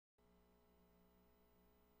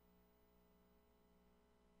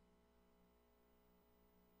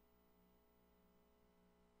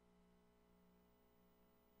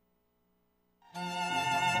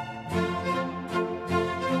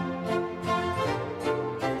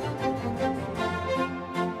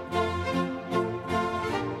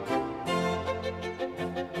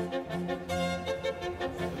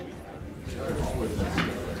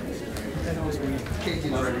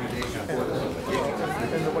I'm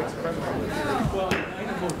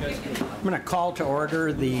going to call to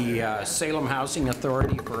order the Salem Housing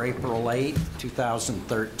Authority for April 8,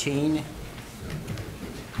 2013.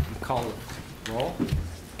 Call the roll.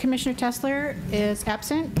 Commissioner Tessler is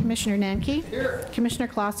absent. Commissioner Nanke. Here. Commissioner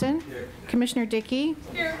Clausen. Here. Commissioner Dickey.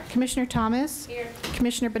 Here. Commissioner Thomas. Here.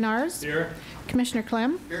 Commissioner Benars. Here. Commissioner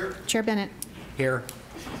Clem. Here. Chair Bennett. Here.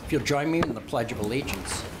 If you'll join me in the Pledge of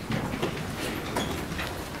Allegiance.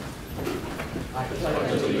 I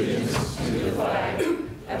pledge allegiance to the flag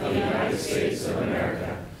of the United States of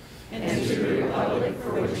America and to the republic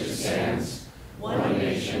for which it stands, one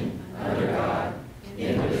nation, under God,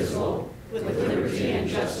 indivisible, with liberty and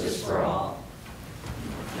justice for all.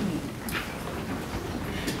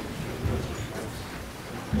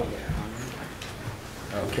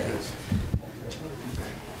 Okay.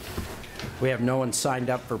 We have no one signed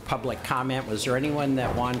up for public comment. Was there anyone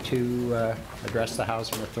that wanted to address the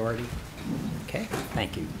Housing Authority? Okay,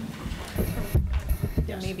 thank you.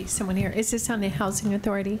 There may be someone here. Is this on the Housing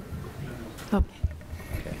Authority?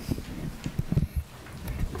 Okay.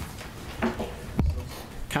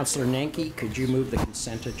 Councilor Nanke, could you move the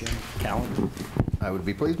consent agenda calendar? I would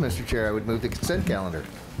be pleased, Mr. Chair. I would move the consent calendar.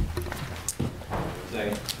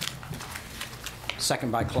 Second.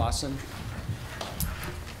 Second by Clausen.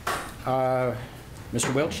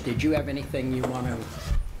 Mr. Welch, did you have anything you want to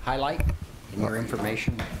highlight in your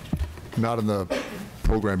information? Not in the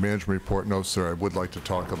program management report, no, sir. I would like to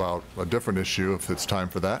talk about a different issue if it's time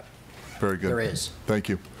for that. Very good. There is. Thank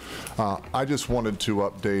you. I just wanted to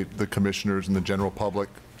update the commissioners and the general public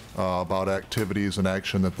about activities and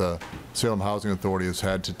action that the Salem Housing Authority has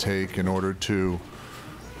had to take in order to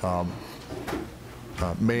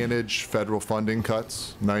manage federal funding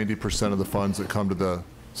cuts. 90% of the funds that come to the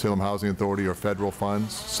Salem Housing Authority are federal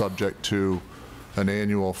funds, subject to an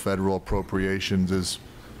annual federal appropriations. As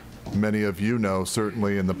many of you know,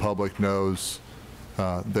 certainly, and the public knows,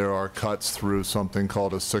 there are cuts through something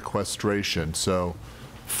called a sequestration. So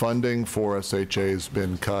funding for SHA has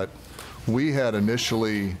been cut. We had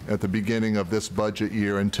initially, at the beginning of this budget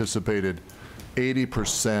year, anticipated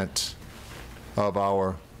 80% of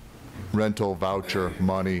our rental voucher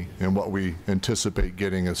money, and what we anticipate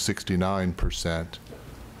getting is 69%.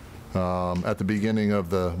 At the beginning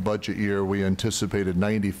of the budget year, we anticipated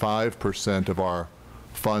 95% of our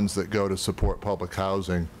funds that go to support public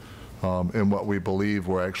housing, and what we believe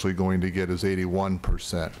we're actually going to get is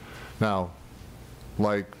 81%. Now,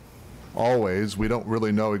 like always, we don't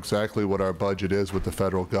really know exactly what our budget is with the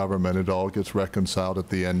federal government. It all gets reconciled at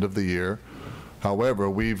the end of the year. However,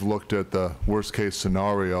 we've looked at the worst case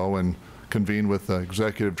scenario and convened with the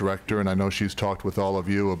executive director, and I know she's talked with all of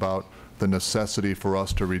you about the necessity for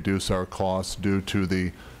us to reduce our costs due to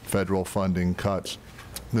the federal funding cuts.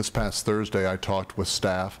 This past Thursday, I talked with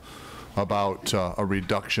staff about a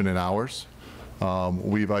reduction in hours.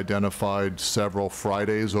 We've identified several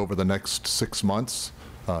Fridays over the next 6 months,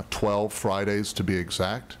 12 Fridays to be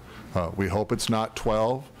exact. We hope it's not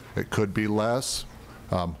 12. It could be less.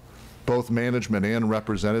 Both management and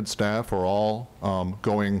represented staff are all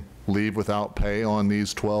going leave without pay on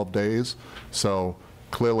these 12 days. So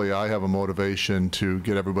clearly I have a motivation to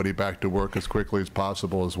get everybody back to work as quickly as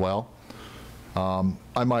possible as well.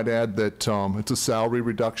 I might add that it's a salary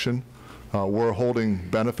reduction. We're holding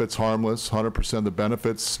benefits harmless. 100% of the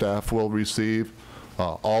benefits staff will receive.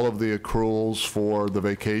 All of the accruals for the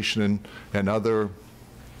vacation and other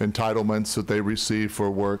entitlements that they receive for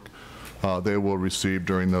work, they will receive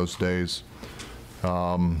during those days.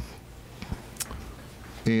 I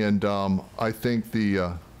think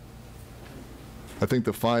the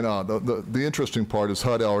interesting part is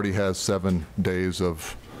HUD already has 7 days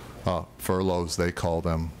of furloughs, they call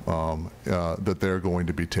them, that they're going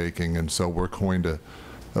to be taking, and so we're going to,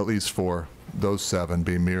 at least for those 7,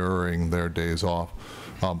 be mirroring their days off.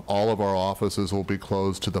 All of our offices will be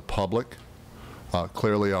closed to the public.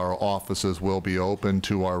 Clearly our offices will be open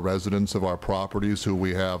to our residents of our properties who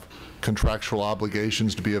we have contractual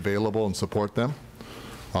obligations to be available and support them.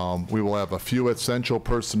 We will have a few essential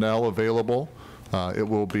personnel available. It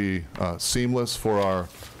will be seamless for our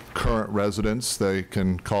current residents. They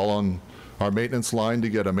can call on our maintenance line to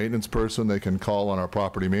get a maintenance person. They can call on our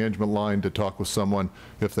property management line to talk with someone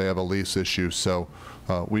if they have a lease issue. So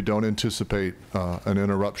we don't anticipate an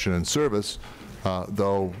interruption in service,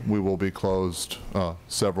 though we will be closed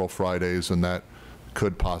several Fridays, and that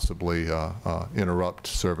could possibly interrupt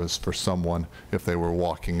service for someone if they were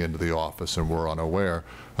walking into the office and were unaware.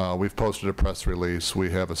 We've posted a press release. We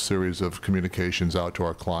have a series of communications out to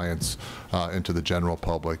our clients and to the general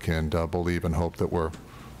public, and believe and hope that we're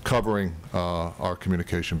covering our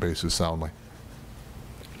communication bases soundly.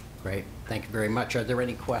 Great. Thank you very much. Are there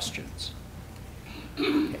any questions?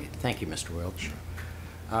 Okay. Thank you, Mr. Welch.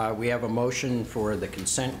 We have a motion for the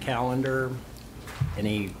consent calendar.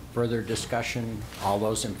 Any further discussion? All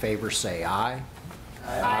those in favor say aye.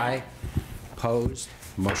 Aye. Opposed?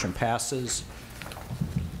 Motion passes.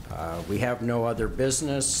 We have no other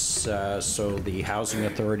business, so the Housing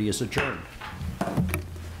Authority is adjourned.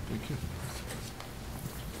 Thank you.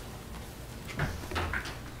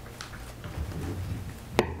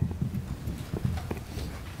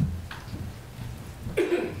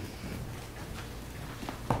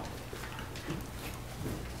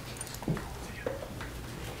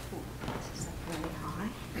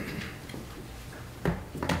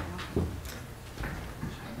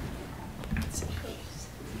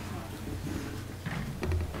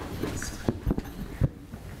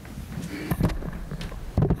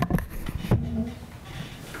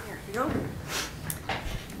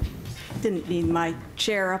 Didn't need my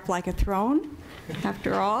chair up like a throne,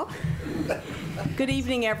 after all. Good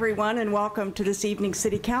evening, everyone, and welcome to this evening's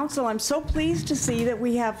City Council. I'm so pleased to see that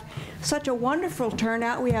we have such a wonderful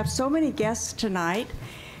turnout. We have so many guests tonight.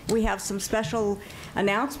 We have some special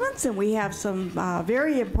announcements, and we have some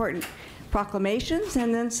very important proclamations,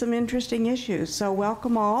 and then some interesting issues. So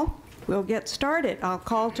welcome all. We'll get started. I'll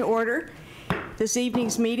call to order this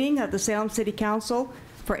evening's meeting of the Salem City Council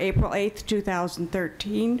for April 8th,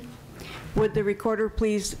 2013. Would the recorder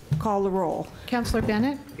please call the roll? Councillor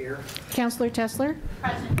Bennett? Here. Councillor Tessler?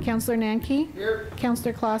 Present. Councillor Nanke? Here.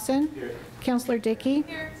 Councillor Clausen? Here. Councillor Dickey?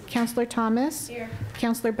 Here. Councillor Thomas? Here.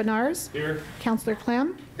 Councillor Benars? Here. Councillor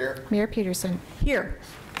Clem? Here. Mayor Peterson? Here.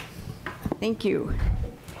 Thank you.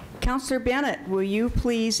 Councillor Bennett, will you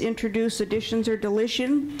please introduce additions or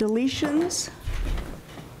deletions?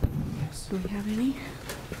 Do we have any?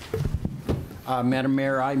 Madam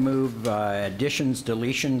Mayor, I move additions,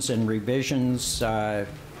 deletions, and revisions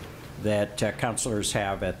that councilors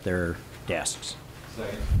have at their desks.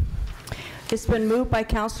 Second. It's been moved by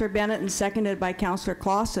Councillor Bennett and seconded by Councillor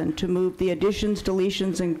Clausen to move the additions,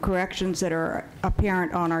 deletions, and corrections that are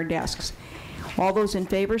apparent on our desks. All those in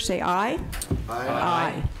favor say aye. Aye.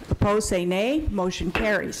 Aye. Opposed say nay. Motion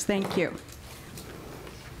carries. Thank you.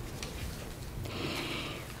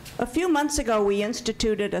 A few months ago, we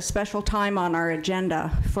instituted a special time on our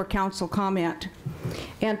agenda for council comment.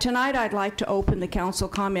 And tonight, I'd like to open the council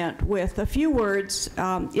comment with a few words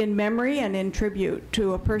in memory and in tribute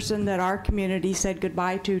to a person that our community said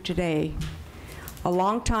goodbye to today, a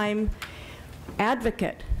longtime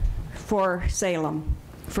advocate for Salem,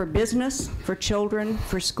 for business, for children,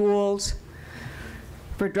 for schools,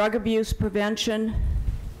 for drug abuse prevention,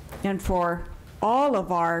 and for all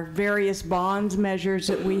of our various bonds measures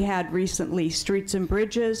that we had recently, streets and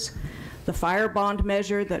bridges, the fire bond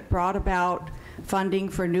measure that brought about funding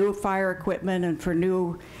for new fire equipment and for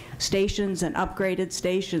new stations and upgraded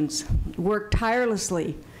stations, worked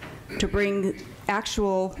tirelessly to bring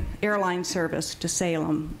actual airline service to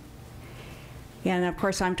Salem. And of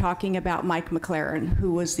course, I'm talking about Mike McLaren,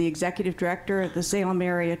 who was the executive director of the Salem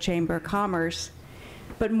Area Chamber of Commerce.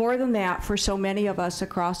 But more than that, for so many of us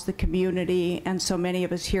across the community and so many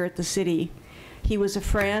of us here at the city, he was a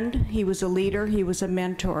friend, he was a leader, he was a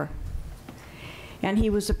mentor. And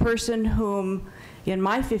he was a person whom, in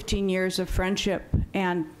my 15 years of friendship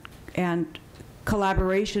and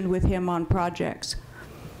collaboration with him on projects,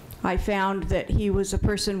 I found that he was a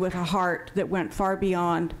person with a heart that went far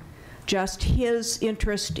beyond just his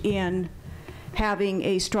interest in having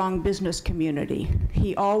a strong business community.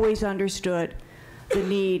 He always understood the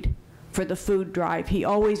need for the food drive. He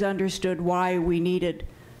always understood why we needed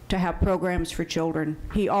to have programs for children.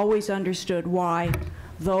 He always understood why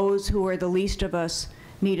those who are the least of us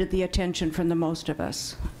needed the attention from the most of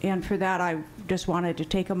us. And for that, I just wanted to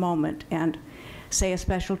take a moment and say a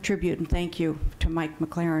special tribute and thank you to Mike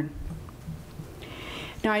McLaren.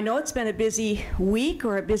 Now, I know it's been a busy week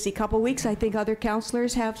or a busy couple weeks. I think other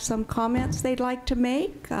councilors have some comments they'd like to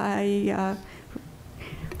make.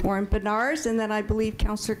 Warren Benars, and then I believe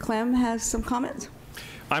Councillor Clem has some comments.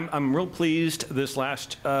 I'm real pleased. This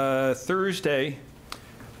last Thursday,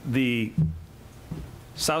 the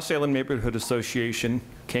South Salem Neighborhood Association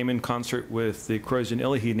came in concert with the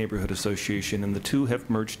Croydon-Illahee Neighborhood Association, and the two have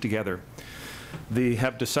merged together. They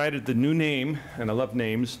have decided the new name, and I love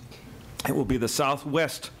names, it will be the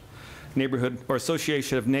Southwest Neighborhood or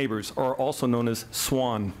Association of Neighbors, or also known as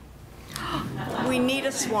SWAN. We need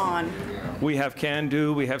a SWAN. We have Can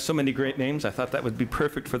Do. We have so many great names. I thought that would be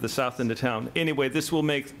perfect for the south end of town. Anyway, this will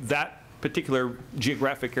make that particular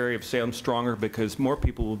geographic area of Salem stronger because more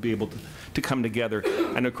people will be able to come together.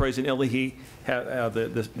 I know Croydon-Illahee,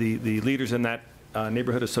 the leaders in that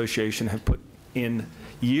neighborhood association have put in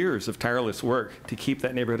years of tireless work to keep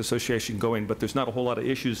that neighborhood association going, but there's not a whole lot of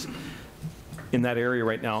issues in that area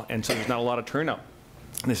right now, and so there's not a lot of turnout.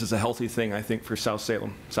 This is a healthy thing, I think, for South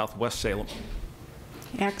Salem, Southwest Salem.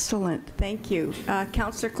 Excellent. Thank you.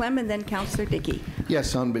 Councillor Clem and then Councillor Dickey.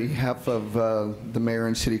 Yes, on behalf of the mayor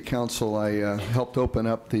and city council, I helped open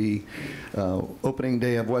up the opening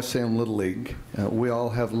day of West Salem Little League. We all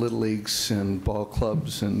have little leagues and ball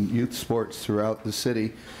clubs and youth sports throughout the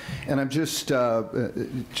city. And I'm just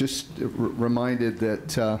reminded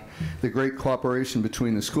that the great cooperation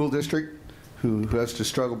between the school district, who has to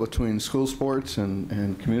struggle between school sports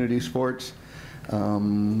and community sports,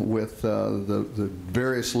 with the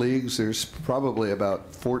various leagues. There's probably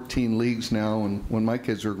about 14 leagues now, and when my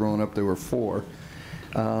kids were growing up there were 4.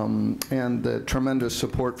 And the tremendous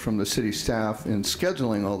support from the city staff in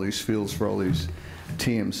scheduling all these fields for all these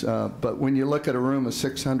teams. But when you look at a room of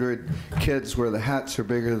 600 kids where the hats are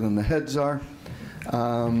bigger than the heads are,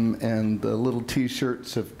 and the little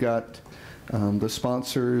t-shirts have got the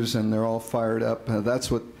sponsors, and they're all fired up. That's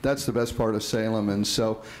the best part of Salem. And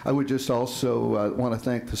so I would just also want to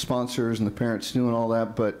thank the sponsors and the parents doing all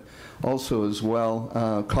that, but also as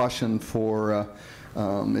well caution for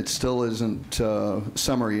it still isn't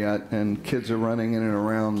summer yet, and kids are running in and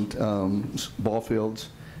around ball fields,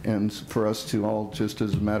 and for us to all, just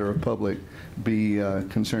as a matter of public, be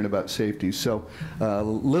concerned about safety. So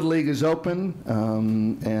Little League is open,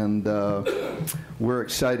 and we're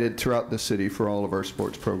excited throughout the city for all of our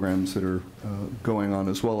sports programs that are going on,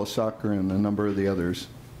 as well as soccer and a number of the others.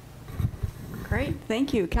 Great.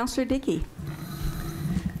 Thank you. Councillor Dickey.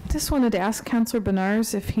 Just wanted to ask Councillor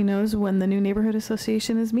Benars if he knows when the new neighborhood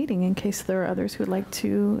association is meeting, in case there are others who would like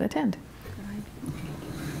to attend.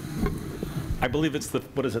 I believe it's the,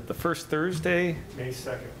 what is it, the first Thursday? May 2nd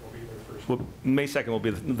will be their first. Well, May 2nd will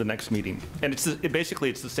be the next meeting. And basically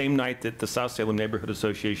it's the same night that the South Salem Neighborhood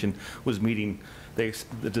Association was meeting. They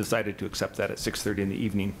decided to accept that at 6:30 in the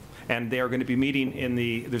evening. And they are going to be meeting in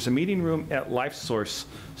there's a meeting room at Life Source,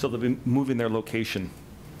 so they'll be moving their location.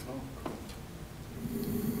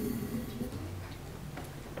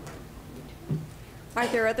 Are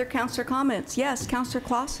there other councillor comments? Yes, Councillor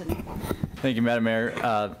Clausen. Thank you, Madam Mayor.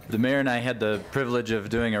 The mayor and I had the privilege of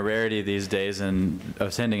doing a rarity these days and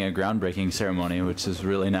attending a groundbreaking ceremony, which is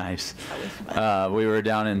really nice. We were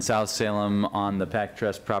down in South Salem on the Pack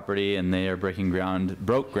Trust property, and they are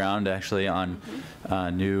broke ground actually on a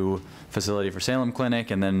new facility for Salem Clinic,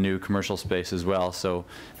 and then new commercial space as well. So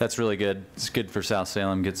that's really good. It's good for South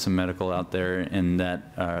Salem, get some medical out there, and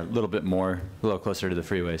that a little closer to the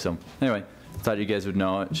freeway. So anyway, thought you guys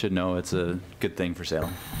should know it's a good thing for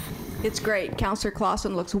Salem. It's great. Councillor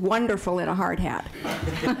Clausen looks wonderful in a hard hat.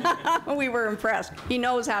 We were impressed. He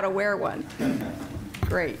knows how to wear one.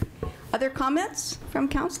 Great. Other comments from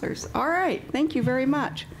councillors? All right. Thank you very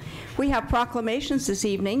much. We have proclamations this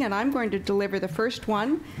evening, and I'm going to deliver the first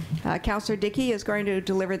one. Councillor Dickey is going to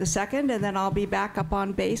deliver the second, and then I'll be back up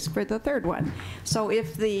on base for the third one. So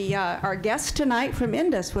if our guest tonight from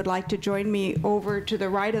Indus would like to join me over to the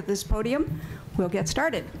right of this podium, we'll get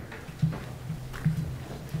started.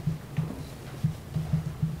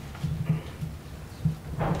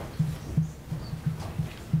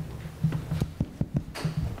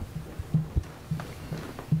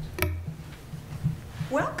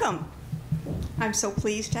 Welcome. I'm so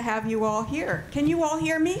pleased to have you all here. Can you all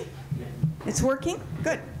hear me? It's working?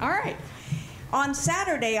 Good. All right. On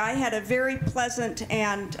Saturday, I had a very pleasant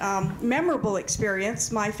and memorable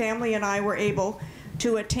experience. My family and I were able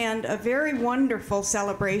to attend a very wonderful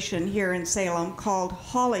celebration here in Salem called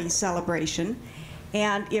Holly Celebration,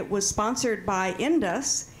 and it was sponsored by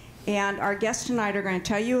Indus. And our guests tonight are going to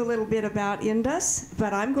tell you a little bit about Indus,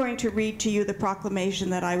 but I'm going to read to you the proclamation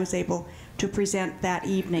that I was able to present that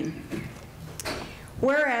evening.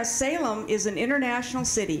 Whereas Salem is an international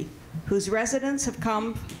city whose residents have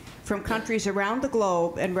come from countries around the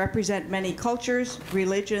globe and represent many cultures,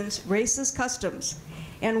 religions, races, customs,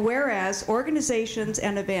 and whereas organizations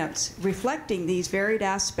and events reflecting these varied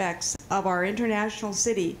aspects of our international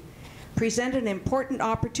city present an important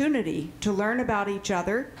opportunity to learn about each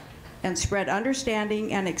other and spread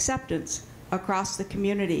understanding and acceptance across the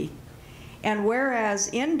community. And whereas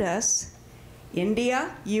Indus,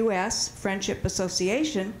 India-U.S. Friendship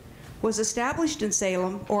Association, was established in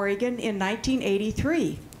Salem, Oregon in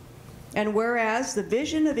 1983. And whereas the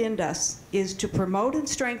vision of Indus is to promote and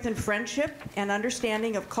strengthen friendship and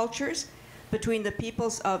understanding of cultures between the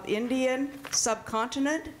peoples of Indian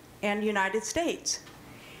subcontinent and United States.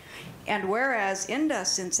 And whereas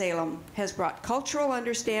Indus in Salem has brought cultural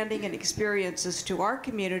understanding and experiences to our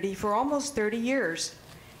community for almost 30 years,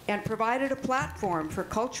 and provided a platform for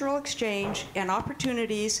cultural exchange and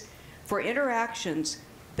opportunities for interactions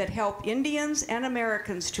that help Indians and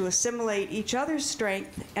Americans to assimilate each other's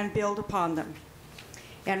strength and build upon them.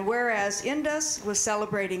 And whereas Indus was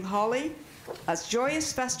celebrating Holi, a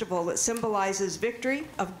joyous festival that symbolizes victory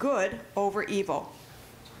of good over evil.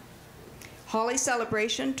 Holi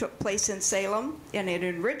celebration took place in Salem, and it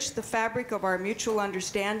enriched the fabric of our mutual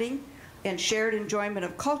understanding and shared enjoyment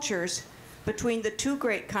of cultures between the two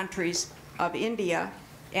great countries of India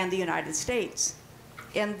and the United States.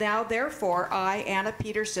 And now, therefore, I, Anna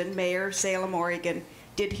Peterson, Mayor of Salem, Oregon,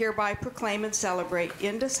 did hereby proclaim and celebrate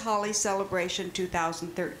Indus Holi Celebration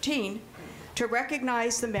 2013 to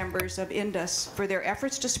recognize the members of Indus for their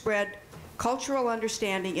efforts to spread cultural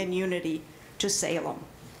understanding and unity to Salem.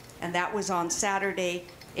 And that was on Saturday,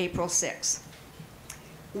 April 6th.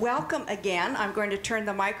 Welcome again. I'm going to turn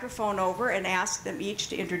the microphone over and ask them each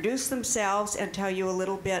to introduce themselves and tell you a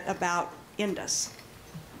little bit about Indus.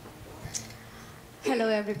 Hello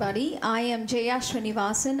everybody, I am Jaya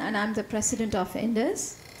Srinivasan and I'm the president of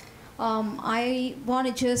Indus. I want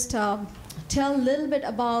to just tell a little bit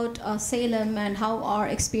about Salem and how our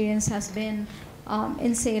experience has been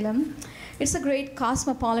in Salem. It's a great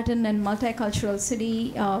cosmopolitan and multicultural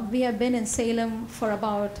city. We have been in Salem for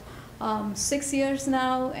about 6 years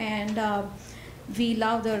now, and we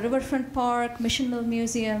love the Riverfront Park, Mission Mill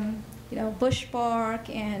Museum, Bush Park,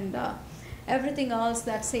 and everything else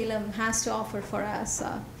that Salem has to offer for us.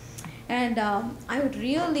 And I would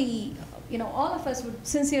really, all of us would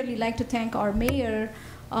sincerely like to thank our mayor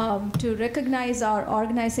to recognize our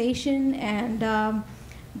organization and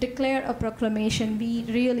declare a proclamation. We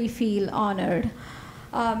really feel honored.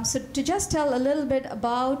 So to just tell a little bit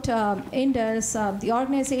about Indus, the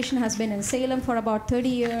organization has been in Salem for about 30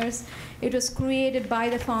 years. It was created by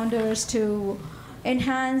the founders to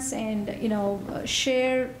enhance and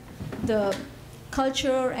share the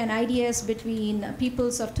culture and ideas between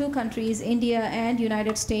peoples of two countries, India and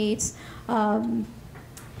United States. And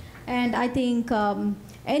I think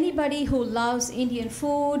anybody who loves Indian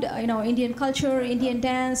food, Indian culture, Indian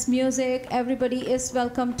dance, music, everybody is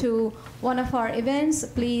welcome to one of our events.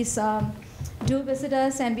 Please do visit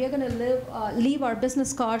us, and we are going to leave our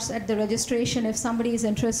business cards at the registration if somebody is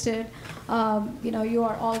interested. You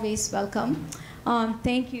are always welcome.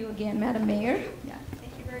 Thank you again, Madam Mayor. Yeah.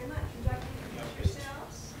 Thank you very much. Would you like to introduce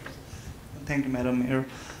yourselves? Thank you, Madam Mayor.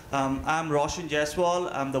 I'm Roshan Jaiswal.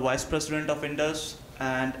 I'm the Vice President of Indus.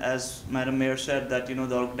 And as Madam Mayor said, that the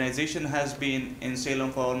organization has been in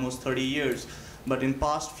Salem for almost 30 years. But in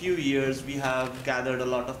past few years, we have gathered a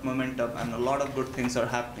lot of momentum, and a lot of good things are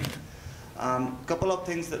happening. Couple of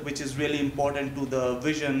things which is really important to the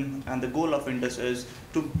vision and the goal of Indus is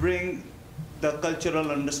to bring the cultural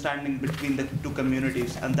understanding between the two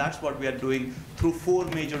communities, and that's what we are doing through 4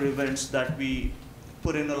 major events that we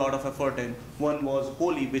put in a lot of effort in. One was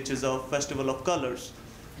Holi, which is a festival of colors.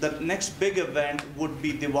 The next big event would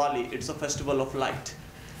be Diwali. It's a festival of light,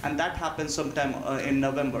 and that happens sometime in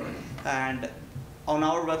November. And on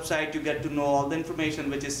our website, you get to know all the information,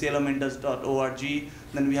 which is salemindus.org.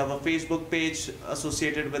 Then we have a Facebook page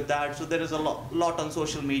associated with that. So there is a lot on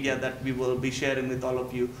social media that we will be sharing with all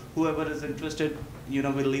of you. Whoever is interested,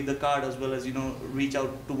 we'll leave the card, as well as reach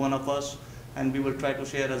out to one of us, and we will try to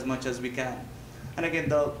share as much as we can. And again,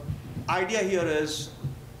 the idea here is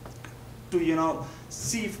to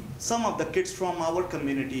see some of the kids from our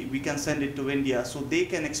community. We can send it to India so they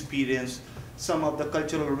can experience some of the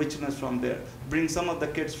cultural richness from there. Bring some of the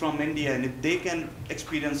kids from India, and if they can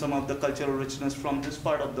experience some of the cultural richness from this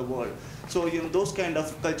part of the world. So those kind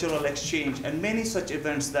of cultural exchange and many such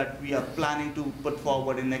events that we are planning to put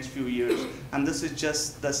forward in next few years. And this is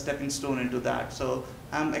just the stepping stone into that. So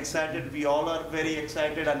I'm excited. We all are very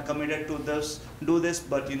excited and committed to do this,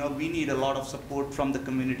 but we need a lot of support from the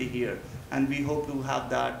community here. And we hope to have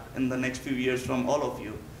that in the next few years from all of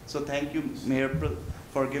you. So thank you, Mayor,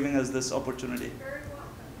 for giving us this opportunity.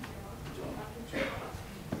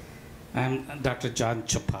 I'm Dr. John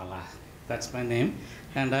Chopala. That's my name.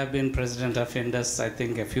 And I've been president of Indus, I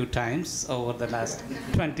think, a few times over the last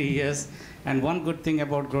 20 years. And one good thing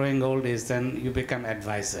about growing old is then you become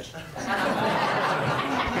advisor.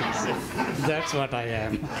 That's what I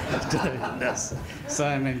am to Indus. So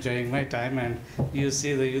I'm enjoying my time, and you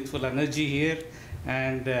see the youthful energy here,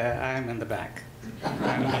 and I'm in the back.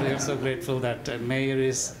 I'm so grateful that Mayor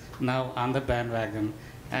is now on the bandwagon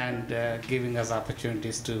and giving us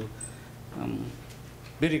opportunities to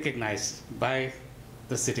be recognized by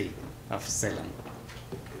the city of Salem.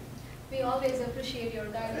 We always appreciate your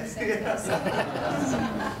guidance and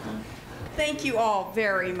support. Thank you all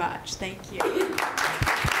very much. Thank you.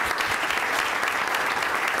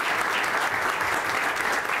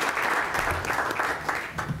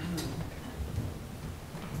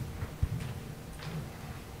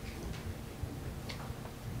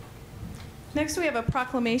 Next, we have a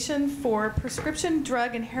proclamation for Prescription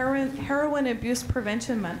Drug and Heroin Abuse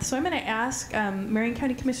Prevention Month. So I'm going to ask Marion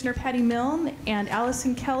County Commissioner Patty Milne and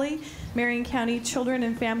Allison Kelly, Marion County Children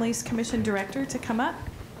and Families Commission Director, to come up.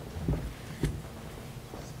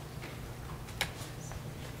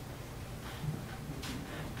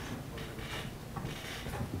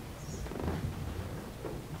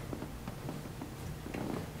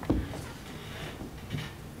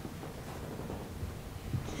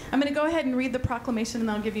 I'm going to go ahead and read the proclamation,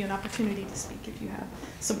 and I'll give you an opportunity to speak if you have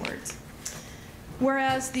some words.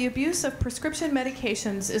 Whereas the abuse of prescription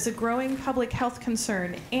medications is a growing public health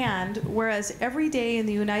concern, and whereas every day in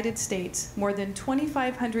the United States, more than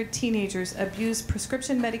 2,500 teenagers abuse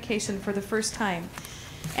prescription medication for the first time,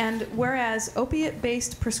 and whereas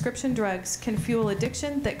opiate-based prescription drugs can fuel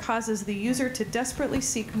addiction that causes the user to desperately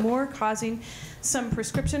seek more, causing some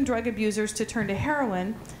prescription drug abusers to turn to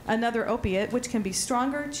heroin, another opiate, which can be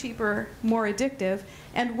stronger, cheaper, more addictive,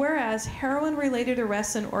 and whereas heroin-related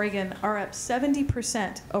arrests in Oregon are up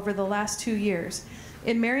 70% over the last 2 years.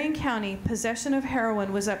 In Marion County, possession of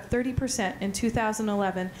heroin was up 30% in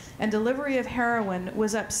 2011, and delivery of heroin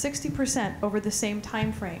was up 60% over the same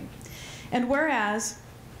time frame. And whereas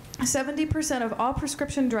 70% of all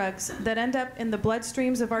prescription drugs that end up in the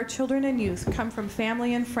bloodstreams of our children and youth come from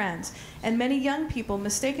family and friends, and many young people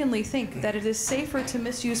mistakenly think that it is safer to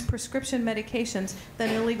misuse prescription medications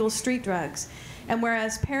than illegal street drugs. And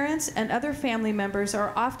whereas parents and other family members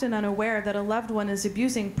are often unaware that a loved one is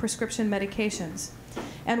abusing prescription medications.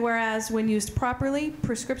 And whereas when used properly,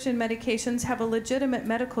 prescription medications have a legitimate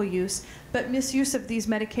medical use, but misuse of these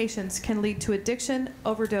medications can lead to addiction,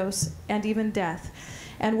 overdose, and even death.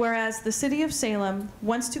 And whereas the City of Salem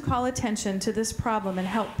wants to call attention to this problem and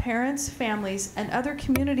help parents, families, and other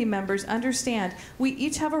community members understand we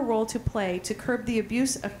each have a role to play to curb the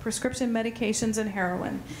abuse of prescription medications and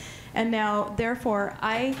heroin. And now, therefore,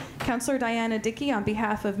 I, Councilor Diana Dickey, on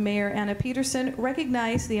behalf of Mayor Anna Peterson,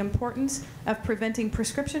 recognize the importance of preventing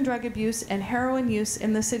prescription drug abuse and heroin use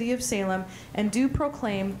in the City of Salem, and do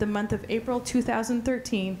proclaim the month of April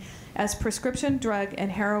 2013 as Prescription Drug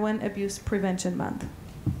and Heroin Abuse Prevention Month.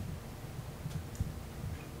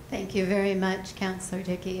 Thank you very much, Councilor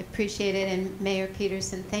Dickey. Appreciate it. And Mayor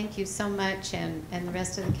Peterson, thank you so much, and the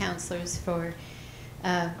rest of the councilors for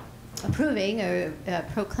approving or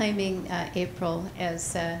proclaiming April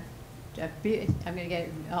as, I'm going to get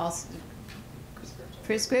it all,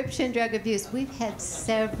 prescription drug abuse. We've had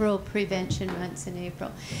several prevention months in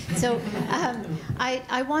April. So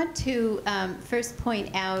I want to first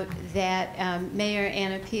point out that Mayor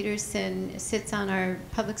Anna Peterson sits on our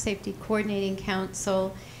Public Safety Coordinating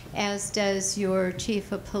Council, as does your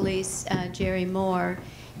Chief of Police, Jerry Moore.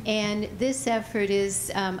 And this effort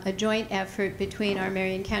is a joint effort between our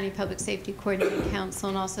Marion County Public Safety Coordinating Council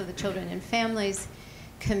and also the Children and Families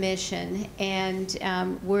Commission.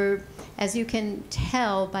 And we're, as you can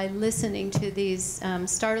tell by listening to these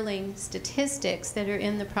startling statistics that are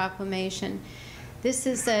in the proclamation, this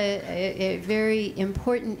is a very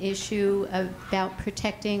important issue about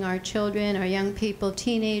protecting our children, our young people,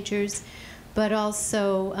 teenagers, but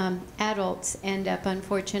also adults end up,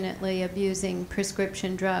 unfortunately, abusing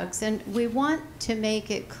prescription drugs. And we want to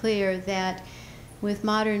make it clear that with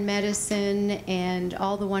modern medicine and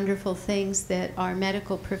all the wonderful things that our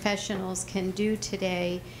medical professionals can do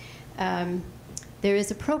today, there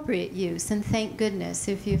is appropriate use. And thank goodness,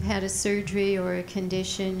 if you've had a surgery or a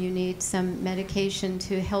condition, you need some medication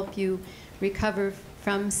to help you recover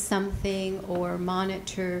from something or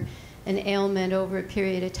monitor an ailment over a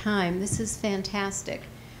period of time. This is fantastic.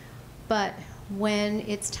 But when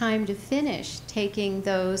it's time to finish taking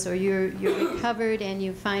those, or you're recovered and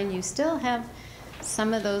you find you still have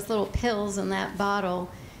some of those little pills in that bottle,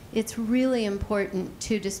 it's really important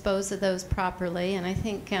to dispose of those properly. And I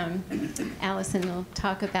think Allison will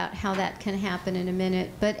talk about how that can happen in a minute.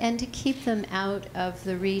 And to keep them out of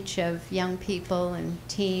the reach of young people and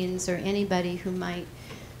teens or anybody who might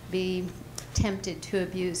be tempted to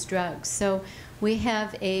abuse drugs. So we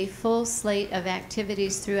have a full slate of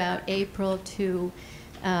activities throughout April to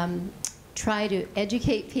try to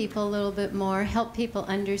educate people a little bit more, help people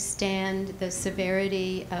understand the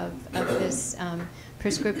severity of this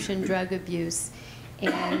prescription drug abuse.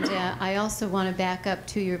 And I also want to back up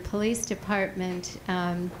to your police department.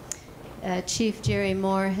 Chief Jerry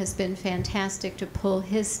Moore has been fantastic to pull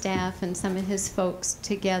his staff and some of his folks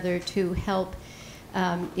together to help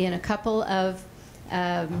in a couple of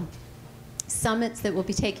summits that will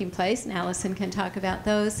be taking place, and Allison can talk about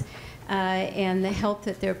those, and the help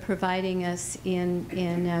that they're providing us in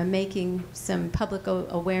making some public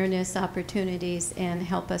awareness opportunities and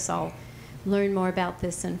help us all learn more about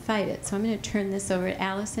this and fight it. So I'm going to turn this over to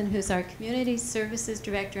Allison, who's our Community Services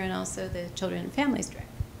Director and also the Children and Families Director.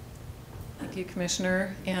 Thank you,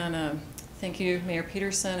 Commissioner, and thank you, Mayor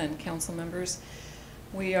Peterson and council members.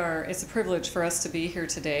 It's a privilege for us to be here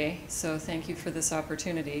today, so thank you for this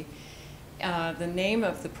opportunity. The name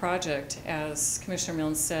of the project, as Commissioner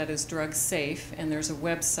Milne said, is Drug Safe, and there's a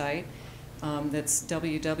website that's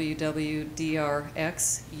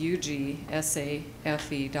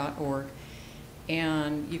www.drxugsafe.org.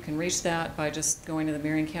 And you can reach that by just going to the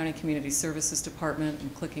Marion County Community Services Department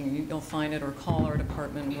and clicking, you'll find it, or call our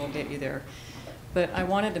department and we'll get you there. But I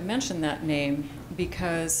wanted to mention that name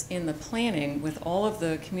because in the planning with all of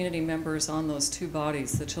the community members on those two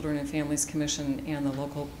bodies, the Children and Families Commission and the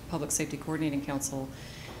local Public Safety Coordinating Council,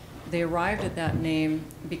 they arrived at that name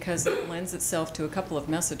because it lends itself to a couple of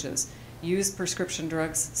messages. Use prescription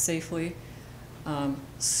drugs safely,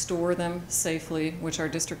 store them safely, which our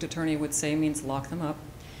district attorney would say means lock them up,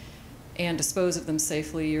 and dispose of them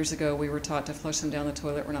safely. Years ago, we were taught to flush them down the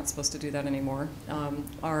toilet. We're not supposed to do that anymore.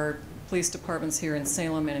 Our police departments here in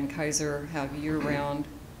Salem and in Kaiser have year-round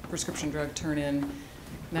prescription drug turn-in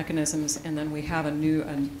mechanisms, and then we have a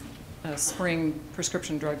spring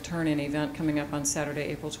prescription drug turn-in event coming up on Saturday,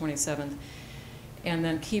 April 27th. And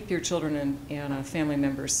then keep your children and family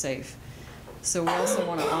members safe. So we also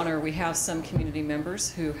want to honor, we have some community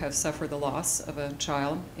members who have suffered the loss of a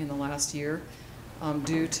child in the last year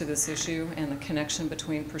due to this issue and the connection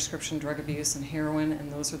between prescription drug abuse and heroin,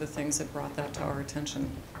 and those are the things that brought that to our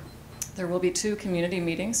attention. There will be 2 community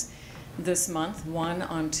meetings this month, one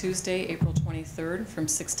on Tuesday, April 23rd from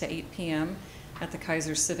 6 to 8 p.m. at the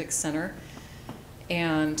Kaiser Civic Center.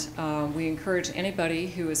 And we encourage anybody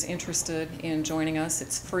who is interested in joining us.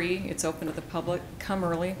 It's free. It's open to the public. Come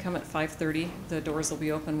early. Come at 5:30. The doors will be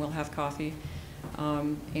open. We'll have coffee.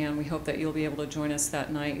 And we hope that you'll be able to join us that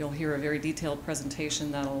night. You'll hear a very detailed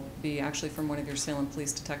presentation that'll be actually from one of your Salem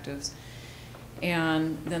police detectives.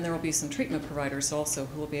 And then there will be some treatment providers also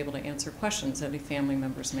who will be able to answer questions that any family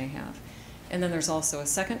members may have. And then there's also a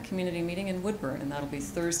second community meeting in Woodburn, and that'll be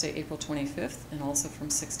Thursday, April 25th, and also from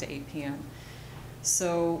 6 to 8 p.m.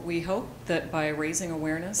 So we hope that by raising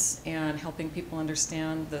awareness and helping people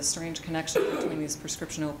understand the strange connection between these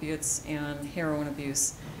prescription opiates and heroin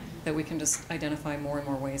abuse, that we can just identify more and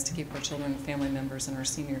more ways to keep our children and family members and our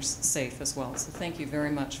seniors safe as well. So thank you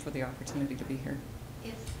very much for the opportunity to be here.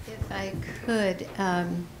 If I could,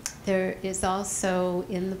 there is also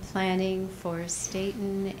in the planning for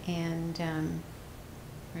Staten and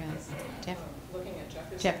where else? Looking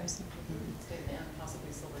at Jefferson. Staten and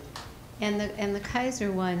possibly Silverton. And the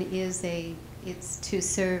Kaiser one is it's to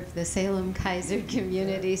serve the Salem Kaiser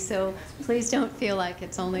community, so please don't feel like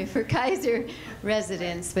it's only for Kaiser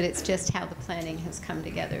residents, but it's just how the planning has come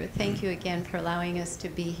together. Thank you again for allowing us to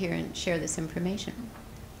be here and share this information.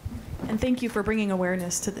 And thank you for bringing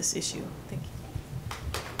awareness to this issue. Thank you.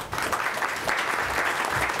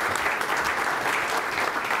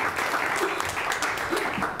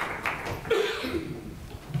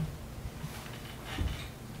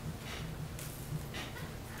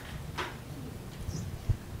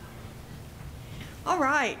 All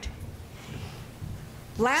right.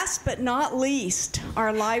 Last but not least,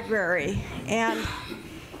 our library. And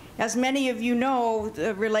as many of you know,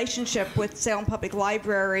 the relationship with Salem Public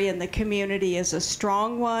Library and the community is a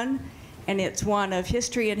strong one, and it's one of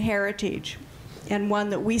history and heritage, and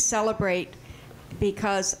one that we celebrate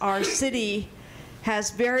because our city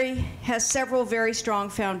has several very strong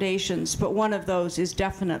foundations, but one of those is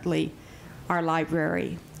definitely our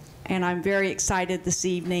library. And I'm very excited this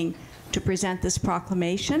evening to present this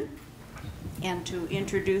proclamation and to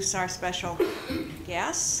introduce our special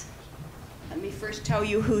guests. Let me first tell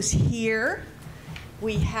you who's here.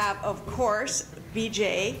 We have, of course,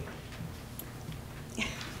 BJ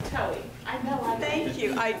Towie. Thank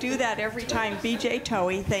you. I do that every time. BJ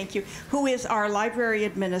Towie, thank you, who is our library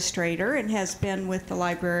administrator and has been with the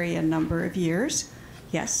library a number of years.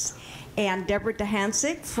 Yes. And Deborah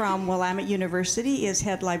DeHansik from Willamette University is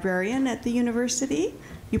head librarian at the university.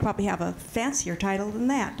 You probably have a fancier title than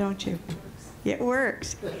that, don't you? It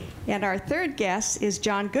works. And our third guest is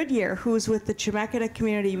John Goodyear, who's with the Chemeketa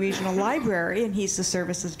Community Regional Library, and he's the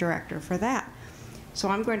services director for that. So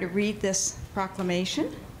I'm going to read this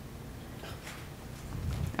proclamation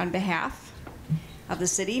on behalf of the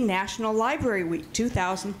City National Library Week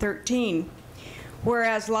 2013.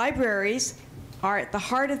 Whereas libraries are at the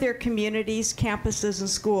heart of their communities, campuses, and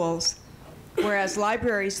schools. Whereas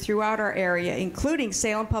libraries throughout our area, including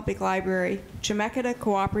Salem Public Library, Chemeketa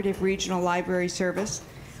Cooperative Regional Library Service,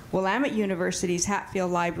 Willamette University's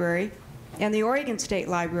Hatfield Library, and the Oregon State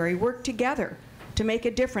Library work together to to make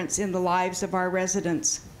a difference in the lives of our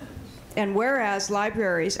residents. And whereas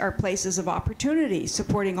libraries are places of opportunity,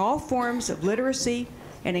 supporting all forms of literacy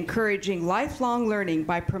and encouraging lifelong learning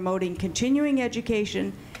by promoting continuing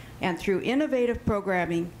education and through innovative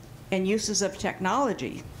programming and uses of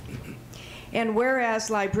technology. And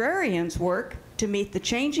whereas librarians work to meet the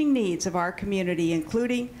changing needs of our community,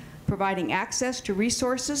 including providing access to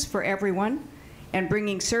resources for everyone and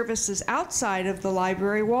bringing services outside of the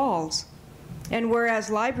library walls. And whereas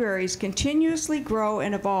libraries continuously grow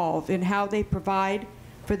and evolve in how they provide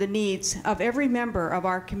for the needs of every member of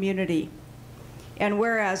our community. And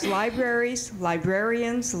whereas libraries,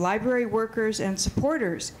 librarians, library workers, and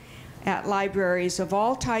supporters at libraries of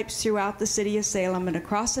all types throughout the city of Salem and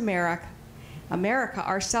across America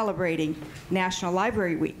are celebrating National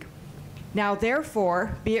Library Week. Now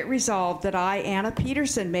therefore, be it resolved that I, Anna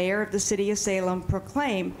Peterson, Mayor of the City of Salem,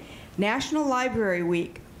 proclaim National Library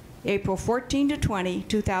Week, April 14 to 20,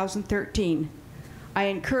 2013. I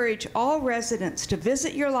encourage all residents to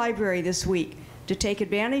visit your library this week to take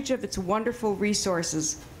advantage of its wonderful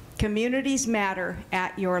resources. Communities matter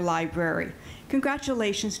at your library.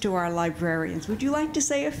 Congratulations to our librarians. Would you like to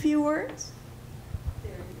say a few words?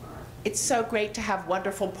 It's so great to have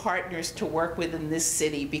wonderful partners to work with in this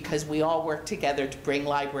city because we all work together to bring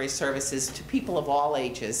library services to people of all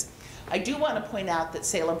ages. I do want to point out that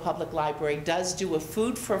Salem Public Library does do a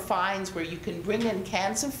Food for Fines where you can bring in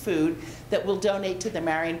cans of food that will donate to the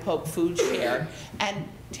Marion Pope Food Share and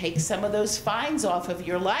take some of those fines off of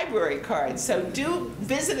your library cards. So do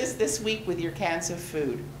visit us this week with your cans of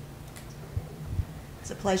food. It's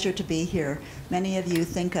a pleasure to be here. Many of you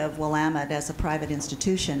think of Willamette as a private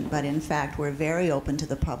institution, but in fact we're very open to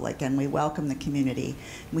the public and we welcome the community.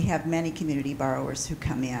 We have many community borrowers who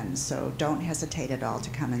come in, so don't hesitate at all to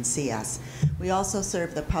come and see us. We also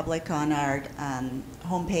serve the public on our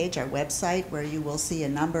homepage, our website, where you will see a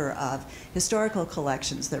number of historical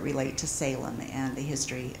collections that relate to Salem and the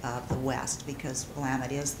history of the West, because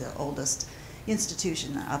Willamette is the oldest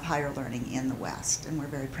institution of higher learning in the West, and we're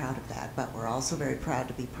very proud of that, but we're also very proud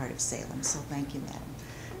to be part of Salem. So thank you,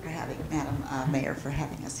 Madam Mayor, for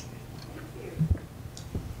having us here.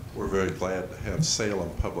 We're very glad to have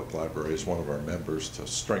Salem Public Library as one of our members to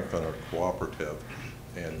strengthen our cooperative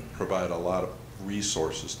and provide a lot of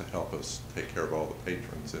resources to help us take care of all the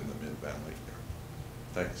patrons in the Mid-Valley here.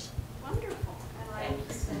 Thanks. Wonderful. And I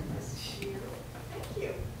will send this to you. Thank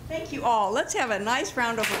you. Thank you all. Let's have a nice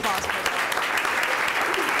round of applause for them.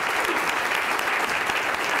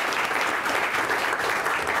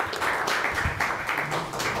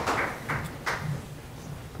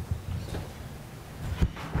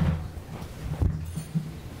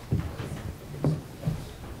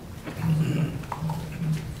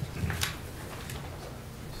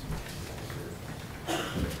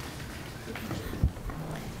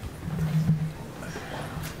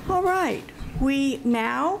 All right, we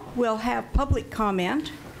now will have public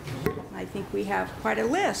comment. I think we have quite a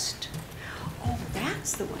list. Oh,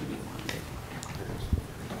 that's the one you wanted.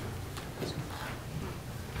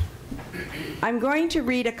 I'm going to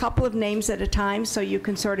read a couple of names at a time so you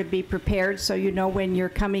can sort of be prepared so you know when you're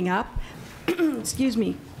coming up. Excuse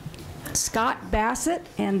me. Scott Bassett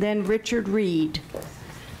and then Richard Reed.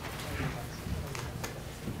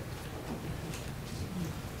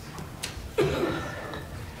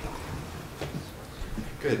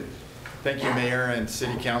 Good. Thank you, Mayor and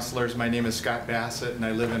City Councilors. My name is Scott Bassett, and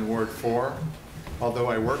I live in Ward 4. Although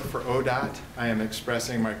I work for ODOT, I am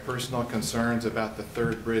expressing my personal concerns about the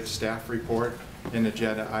Third Bridge staff report in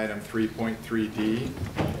Agenda Item 3.3D.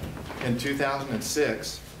 In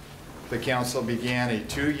 2006, the Council began a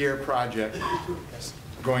 2-year project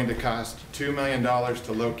going to cost $2 million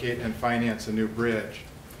to locate and finance a new bridge.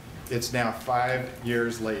 It's now 5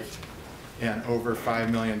 years late and over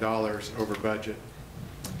 $5 million over budget.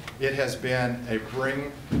 It has been a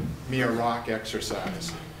bring me a rock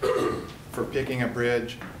exercise for picking a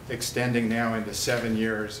bridge extending now into 7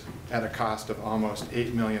 years at a cost of almost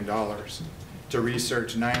 $8 million to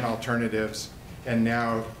research 9 alternatives, and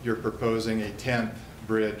now you're proposing a 10th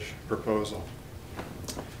bridge proposal.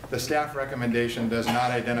 The staff recommendation does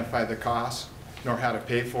not identify the cost nor how to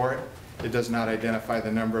pay for it. It does not identify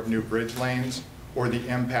the number of new bridge lanes or the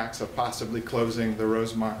impacts of possibly closing the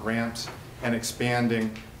Rosemont ramps and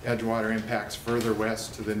expanding Edgewater impacts further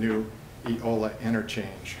west to the new Eola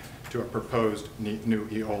interchange, to a proposed new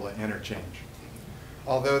Eola interchange.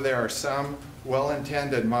 Although there are some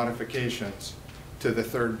well-intended modifications to the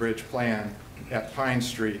Third Bridge plan at Pine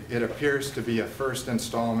Street, it appears to be a first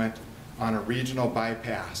installment on a regional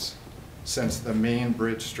bypass since the main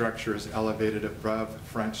bridge structure is elevated above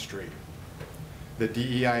Front Street. The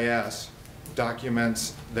DEIS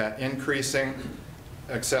documents that increasing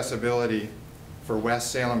accessibility for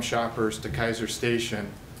West Salem shoppers to Kaiser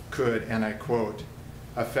Station could, and I quote,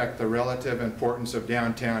 affect the relative importance of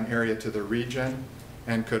downtown area to the region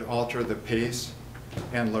and could alter the pace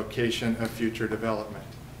and location of future development,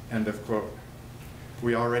 end of quote.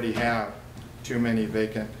 We already have too many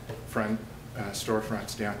vacant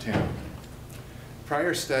storefronts downtown.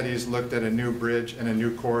 Prior studies looked at a new bridge and a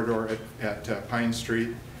new corridor at Pine Street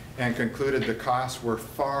and concluded the costs were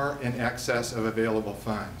far in excess of available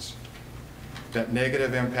funds, that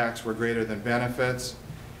negative impacts were greater than benefits,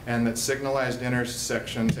 and that signalized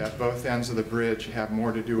intersections at both ends of the bridge have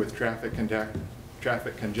more to do with traffic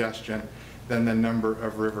congestion than the number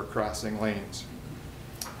of river crossing lanes.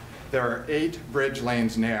 There are 8 bridge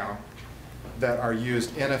lanes now that are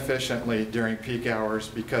used inefficiently during peak hours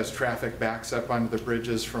because traffic backs up onto the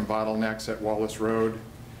bridges from bottlenecks at Wallace Road,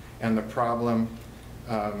 and the problem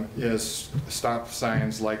is stop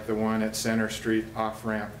signs like the one at Center Street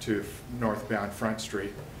off-ramp to northbound Front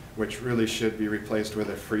Street, which really should be replaced with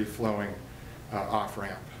a free-flowing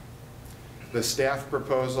off-ramp. The staff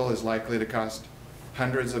proposal is likely to cost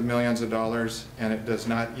hundreds of millions of dollars, and it does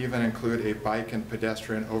not even include a bike and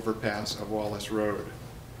pedestrian overpass of Wallace Road.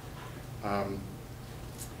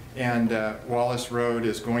 Wallace Road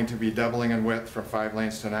is going to be doubling in width from 5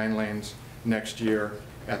 lanes to 9 lanes next year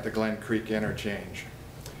at the Glen Creek interchange.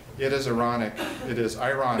 It is ironic that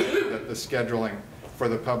the scheduling for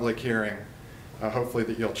the public hearing, hopefully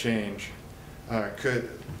that you'll change,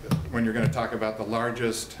 when you're going to talk about the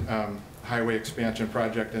largest highway expansion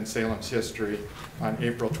project in Salem's history on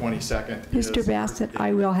April 22nd. Mr. Bassett,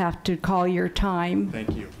 I will have to call your time.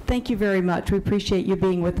 Thank you. Thank you very much. We appreciate you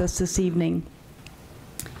being with us this evening.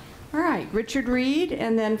 All right, Richard Reed,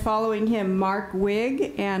 and then following him, Mark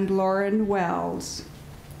Wigg and Lauren Wells.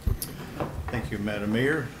 Thank you, Madam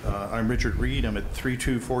Mayor. I'm Richard Reed. I'm at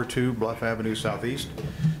 3242 Bluff Avenue Southeast,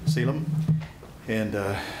 Salem. And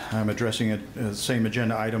I'm addressing the same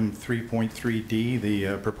agenda item 3.3D,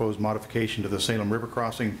 the proposed modification to the Salem River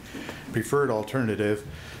Crossing preferred alternative.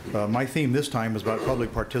 My theme this time is about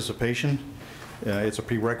public participation. It's a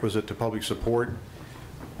prerequisite to public support.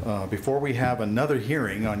 Before we have another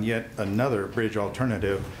hearing on yet another bridge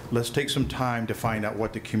alternative, let's take some time to find out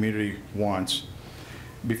what the community wants.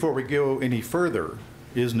 Before we go any further,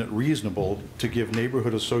 isn't it reasonable to give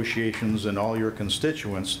neighborhood associations and all your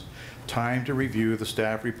constituents time to review the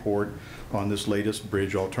staff report on this latest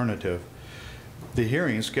bridge alternative? The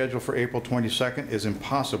hearing scheduled for April 22nd is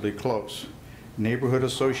impossibly close. Neighborhood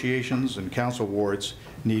associations and council wards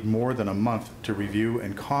need more than a month to review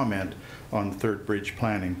and comment on third bridge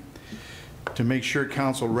planning. To make sure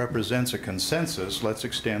council represents a consensus, let's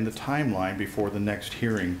extend the timeline before the next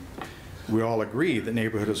hearing. We all agree that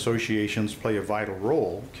neighborhood associations play a vital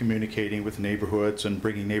role communicating with neighborhoods and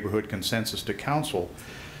bringing neighborhood consensus to council.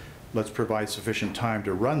 Let's provide sufficient time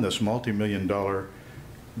to run this multi-million-dollar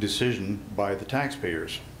decision by the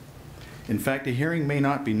taxpayers. In fact, a hearing may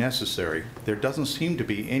not be necessary. There doesn't seem to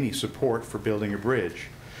be any support for building a bridge.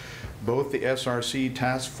 Both the SRC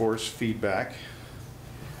task force feedback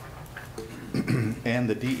and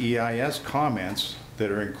the DEIS comments that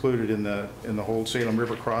are included in the whole Salem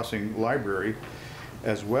River Crossing library,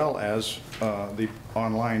 as well as the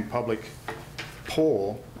online public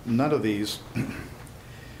poll, none of these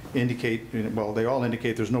indicate, well, they all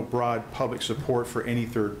indicate there's no broad public support for any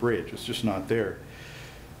third bridge. It's just not there.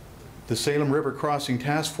 The Salem River Crossing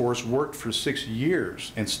Task Force worked for 6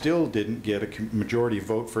 years and still didn't get a majority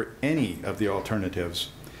vote for any of the alternatives.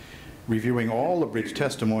 Reviewing all the bridge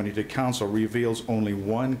testimony to council reveals only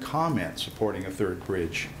one comment supporting a third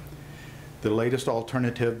bridge. The latest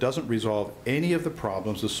alternative doesn't resolve any of the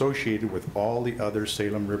problems associated with all the other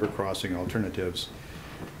Salem River Crossing alternatives.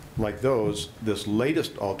 Like those, this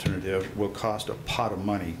latest alternative will cost a pot of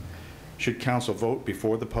money. Should council vote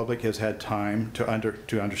before the public has had time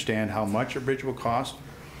to understand how much a bridge will cost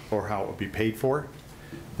or how it will be paid for?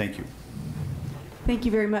 Thank you. Thank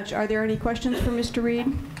you very much. Are there any questions for Mr.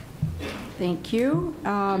 Reed? Thank you.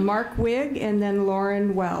 Mark Wigg and then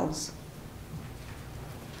Lauren Wells.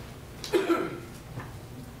 Good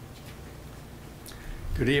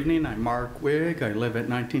evening. I'm Mark Wigg. I live at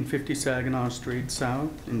 1950 Saginaw Street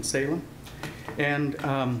South in Salem. And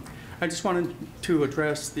I just wanted to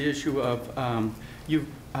address the issue of on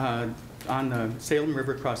the Salem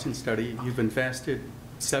River Crossing study, you've invested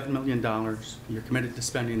 $7 million. You're committed to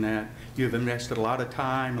spending that. You've invested a lot of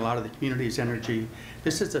time, a lot of the community's energy.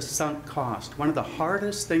 This is a sunk cost. One of the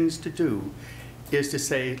hardest things to do is to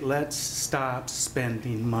say, let's stop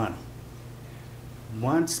spending money.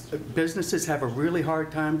 Once businesses have a really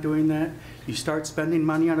hard time doing that, you start spending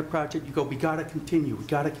money on a project, you go, we gotta continue, we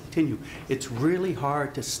gotta continue. It's really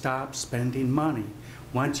hard to stop spending money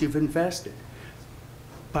once you've invested.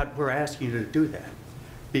 But we're asking you to do that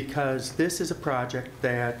because this is a project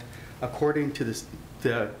that, according to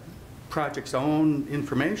the project's own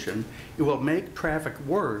information, it will make traffic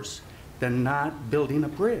worse than not building a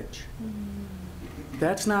bridge.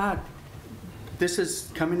 That's not, this is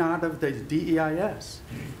coming out of the DEIS.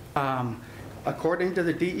 According to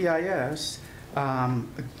the DEIS,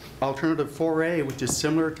 Alternative 4A, which is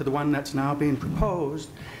similar to the one that's now being proposed,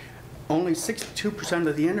 only 62%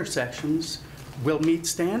 of the intersections will meet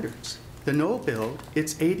standards. The no build,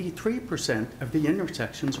 it's 83% of the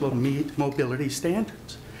intersections will meet mobility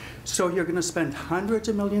standards. So you're going to spend hundreds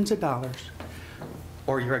of millions of dollars,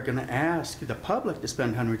 or you're going to ask the public to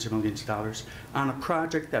spend hundreds of millions of dollars on a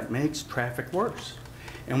project that makes traffic worse.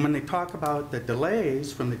 And when they talk about the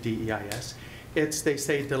delays from the DEIS, they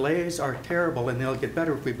say delays are terrible and they'll get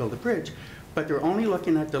better if we build a bridge, but they're only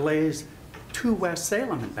looking at delays to West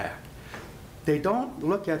Salem and back. They don't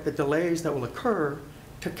look at the delays that will occur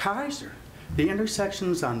to Kaiser. The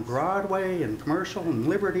intersections on Broadway and Commercial and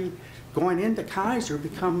Liberty going into Kaiser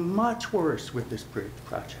become much worse with this bridge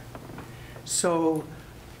project. So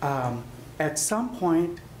at some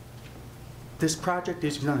point, this project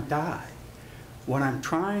is going to die. What I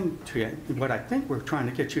think we're trying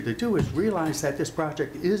to get you to do is realize that this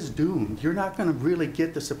project is doomed. You're not going to really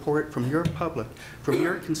get the support from your public, from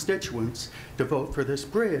your constituents to vote for this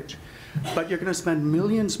bridge, but you're going to spend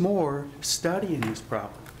millions more studying this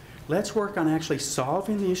problem. Let's work on actually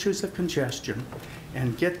solving the issues of congestion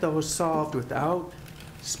and get those solved without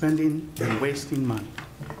spending and wasting money.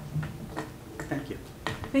 Thank you.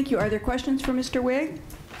 Thank you. Are there questions for Mr. Wigg?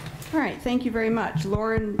 All right, thank you very much.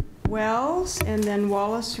 Lauren Wells and then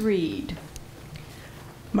Wallace Reed.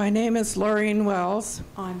 My name is Laureen Wells.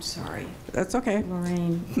 I'm sorry. That's okay.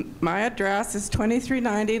 Lorraine. My address is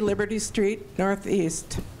 2390 Liberty Street,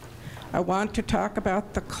 Northeast. I want to talk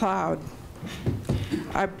about the cloud.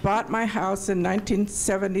 I bought my house in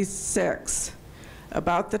 1976,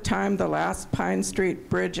 about the time the last Pine Street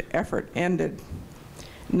Bridge effort ended.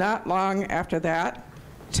 Not long after that,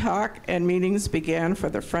 talk and meetings began for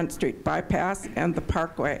the Front Street bypass and the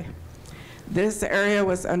Parkway. This area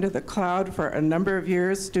was under the cloud for a number of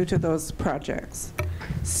years due to those projects.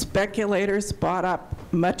 Speculators bought up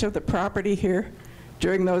much of the property here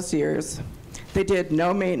during those years. They did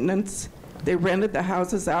no maintenance. They rented the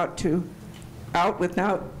houses out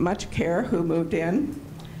without much care who moved in.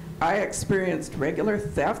 I experienced regular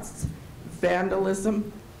thefts,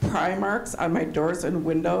 vandalism, pry marks on my doors and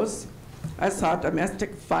windows. I saw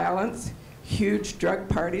domestic violence, huge drug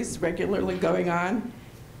parties regularly going on,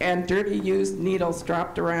 and dirty used needles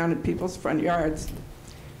dropped around in people's front yards.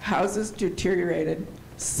 Houses deteriorated.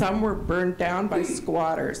 Some were burned down by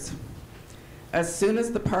squatters. As soon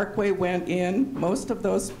as the Parkway went in, most of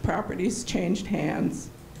those properties changed hands.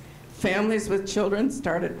 Families with children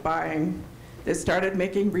started buying. They started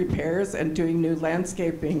making repairs and doing new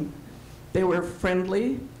landscaping. They were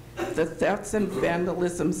friendly. The thefts and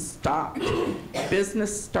vandalism stopped.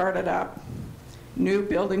 Business started up. New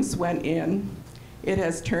buildings went in. It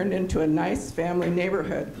has turned into a nice family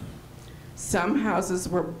neighborhood. Some houses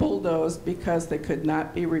were bulldozed because they could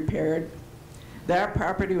not be repaired. That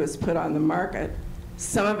property was put on the market.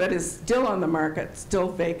 Some of it is still on the market, still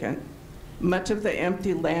vacant. Much of the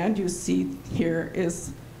empty land you see here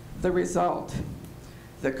is the result.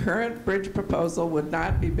 The current bridge proposal would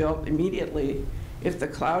not be built immediately. If the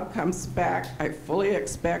cloud comes back, I fully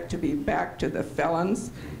expect to be back to the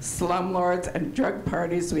felons, slumlords, and drug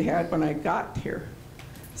parties we had when I got here.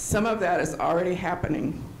 Some of that is already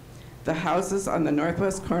happening. The houses on the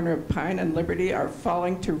northwest corner of Pine and Liberty are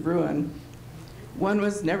falling to ruin. One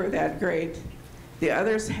was never that great. The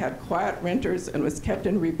others had quiet renters and was kept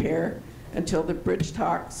in repair until the bridge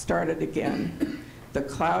talk started again. The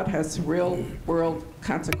cloud has real-world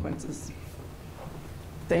consequences.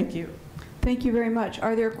 Thank you. Thank you very much.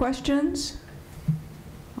 Are there questions?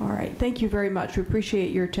 All right, thank you very much. We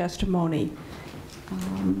appreciate your testimony.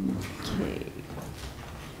 Okay.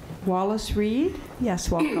 Wallace Reed? Yes,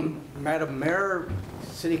 welcome. Madam Mayor,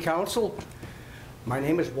 City Council, my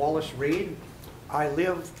name is Wallace Reed. I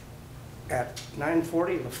live at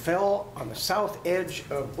 940 LaFell on the south edge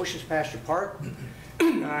of Bush's Pasture Park.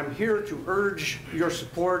 And I'm here to urge your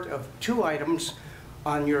support of two items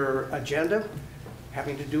on your agenda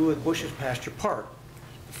having to do with Bush's Pasture Park.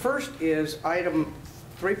 The first is item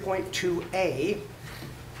 3.2A.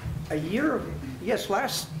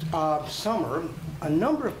 Last summer, a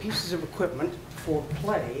number of pieces of equipment for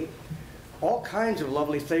play all kinds of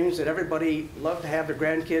lovely things that everybody loved to have their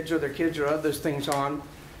grandkids or their kids or other things on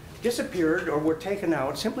disappeared or were taken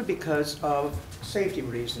out simply because of safety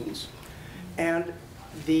reasons. And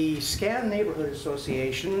the SCAN Neighborhood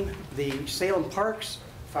Association, the Salem Parks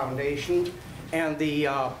Foundation, and the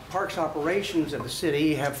parks operations of the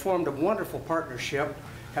city have formed a wonderful partnership,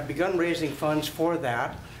 have begun raising funds for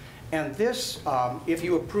that. And this, if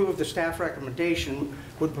you approve the staff recommendation,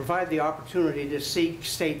 would provide the opportunity to seek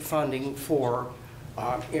state funding for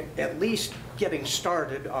at least getting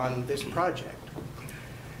started on this project.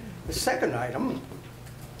 The second item,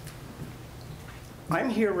 I'm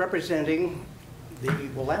here representing the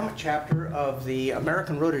Willamette chapter of the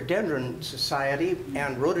American Rhododendron Society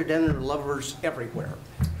and rhododendron lovers everywhere.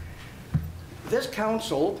 This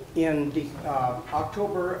council in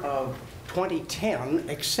October of 2010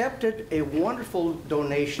 accepted a wonderful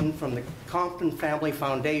donation from the Compton Family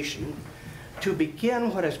Foundation to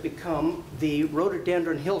begin what has become the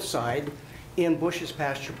Rhododendron Hillside in Bush's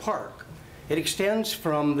Pasture Park. It extends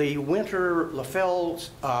from the Winter-LaFell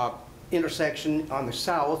intersection on the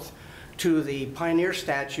south to the Pioneer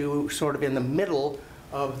statue sort of in the middle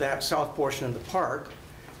of that south portion of the park.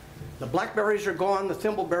 The blackberries are gone, the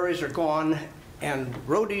thimbleberries are gone, and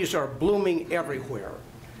rhodies are blooming everywhere.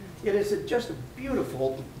 It is just a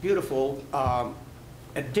beautiful, beautiful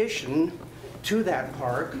addition to that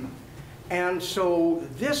park. And so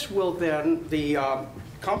this will then, the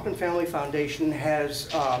Compton Family Foundation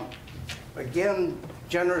has again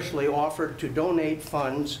generously offered to donate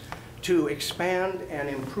funds to expand and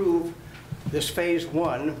improve this phase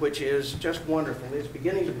one, which is just wonderful. It's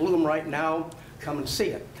beginning to bloom right now. Come and see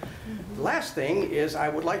it. The last thing is I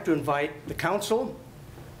would like to invite the council,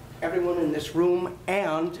 everyone in this room,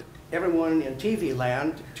 and everyone in TV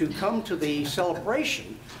land to come to the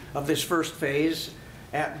celebration of this first phase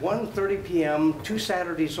at 1:30 p.m., 2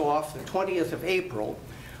 Saturdays off, the 20th of April,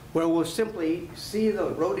 where we'll simply see the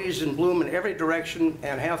rhodies in bloom in every direction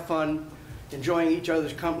and have fun enjoying each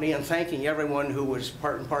other's company and thanking everyone who was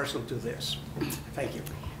part and parcel to this. Thank you.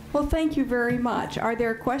 Well, thank you very much. Are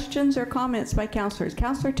there questions or comments by councilors?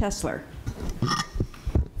 Councilor Tesler.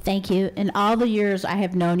 Thank you. In all the years I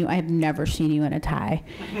have known you, I have never seen you in a tie.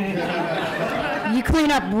 You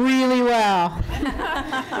clean up really well.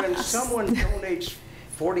 When someone donates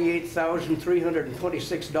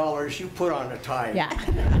 $48,326, you put on a tie. Yeah.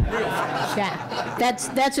 Yeah.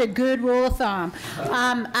 That's a good rule of thumb.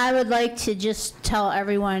 I would like to just tell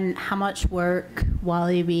everyone how much work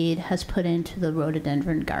Wally Reed has put into the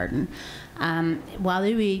rhododendron garden.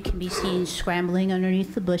 Wally Reed can be seen scrambling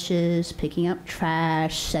underneath the bushes, picking up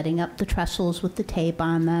trash, setting up the trestles with the tape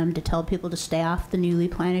on them to tell people to stay off the newly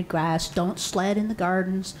planted grass, don't sled in the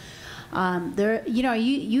gardens.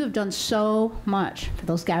 You have done so much for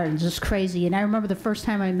those gardens. It's crazy. And I remember the first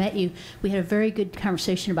time I met you, we had a very good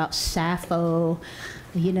conversation about Sappho,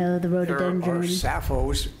 the rhododendron. There are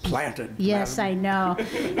sapphos planted. Yes, madam. I know.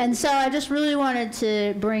 And so I just really wanted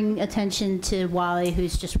to bring attention to Wally,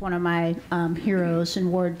 who's just one of my heroes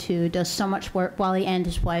in Ward 2, does so much work. Wally and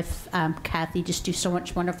his wife, Kathy, just do so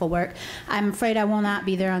much wonderful work. I'm afraid I will not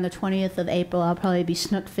be there on the 20th of April. I'll probably be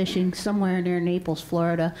snook fishing somewhere near Naples,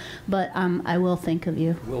 Florida. But I will think of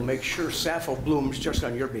you. We'll make sure Sappho blooms just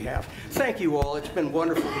on your behalf. Thank you all. It's been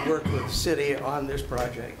wonderful to work with the city on this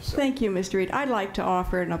project. So. Thank you, Mr. Reed. I'd like to offer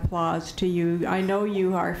an applause to you. I know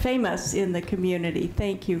you are famous in the community.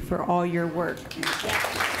 Thank you for all your work.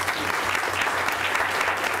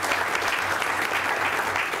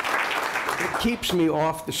 It keeps me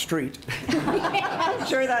off the street. I'm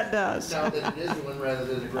sure that does. Now that it is one rather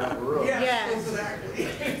than a gravel road. Yes, exactly.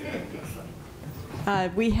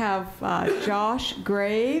 We have Josh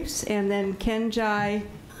Graves and then Kenji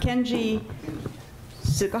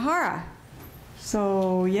Sugahara.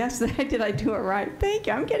 So yes, did I do it right? Thank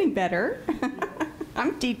you. I'm getting better.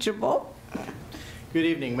 I'm teachable. Good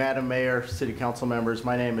evening, Madam Mayor, City Council members.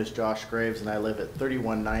 My name is Josh Graves, and I live at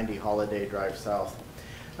 3190 Holiday Drive South.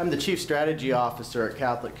 I'm the Chief Strategy Officer at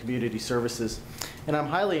Catholic Community Services, and I'm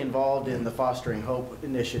highly involved in the Fostering Hope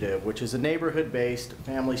Initiative, which is a neighborhood-based,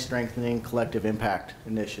 family-strengthening, collective impact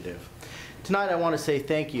initiative. Tonight, I want to say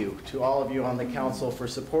thank you to all of you on the council for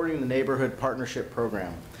supporting the Neighborhood Partnership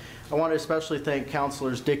Program. I want to especially thank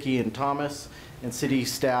Councilors Dickey and Thomas and City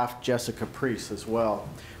Staff Jessica Priest as well.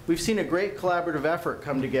 We've seen a great collaborative effort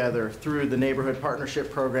come together through the Neighborhood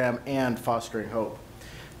Partnership Program and Fostering Hope.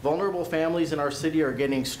 Vulnerable families in our city are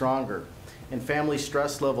getting stronger, and family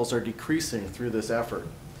stress levels are decreasing through this effort.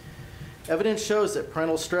 Evidence shows that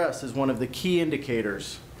parental stress is one of the key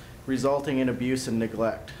indicators resulting in abuse and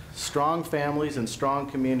neglect. Strong families and strong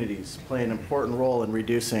communities play an important role in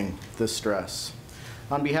reducing this stress.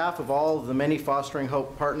 On behalf of all of the many Fostering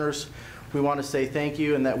Hope partners, we want to say thank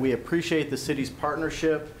you and that we appreciate the city's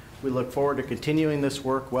partnership. We look forward to continuing this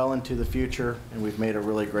work well into the future, and we've made a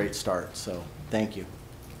really great start, so thank you.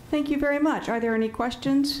 Thank you very much. Are there any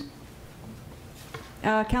questions?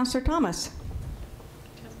 Councillor Thomas.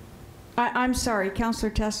 I'm sorry,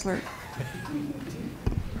 Councillor Tessler.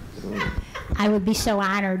 I would be so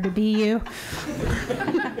honored to be you.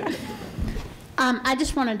 I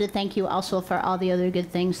just wanted to thank you also for all the other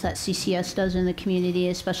good things that CCS does in the community,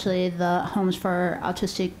 especially the homes for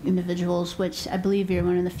autistic individuals, which I believe you're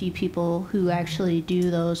one of the few people who actually do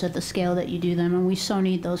those at the scale that you do them, and we so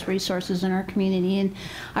need those resources in our community. And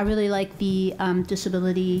I really like the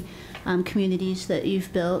disability communities that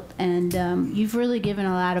you've built, and you've really given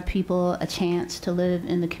a lot of people a chance to live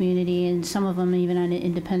in the community, and some of them even on an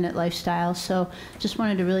independent lifestyle. So just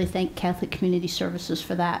wanted to really thank Catholic Community Services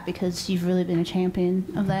for that, because you've really been a champion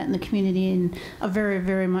of that in the community, and I very,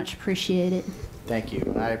 very much appreciate it. Thank you.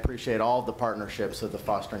 And I appreciate all of the partnerships of the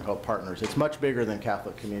Fostering Hope partners. It's much bigger than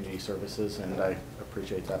Catholic Community Services, and I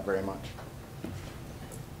appreciate that very much.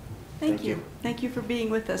 Thank you. Thank you for being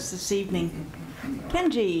with us this evening.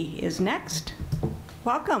 Kenji is next.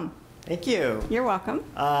 Welcome. Thank you. You're welcome.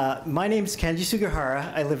 My name is Kenji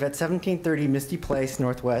Sugihara. I live at 1730 Misty Place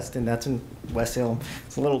Northwest, and that's in West Salem.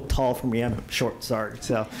 It's a little tall for me. I'm short, sorry.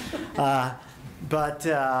 So,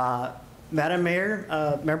 Madam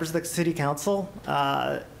Mayor, members of the City Council,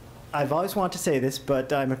 I've always wanted to say this,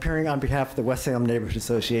 but I'm appearing on behalf of the West Salem Neighborhood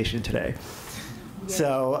Association today.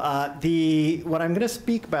 So what I'm going to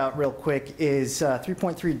speak about real quick is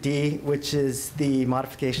 3.3D, which is the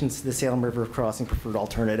modifications to the Salem River Crossing Preferred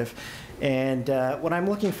Alternative. And what I'm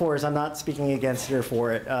looking for is, I'm not speaking against it or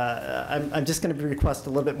for it. I'm just going to request a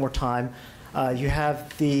little bit more time. You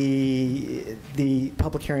have the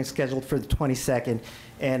public hearing scheduled for the 22nd,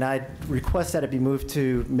 and I'd request that it be moved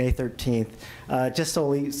to May 13th, just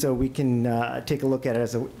solely so we can take a look at it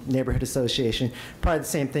as a neighborhood association. Probably the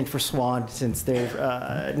same thing for Swan, since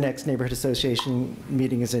their next neighborhood association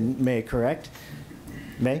meeting is in May, correct?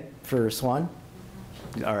 May for Swan?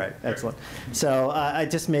 All right, excellent. So I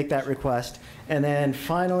just make that request. And then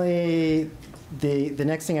finally, the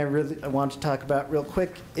next thing I want to talk about real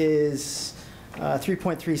quick is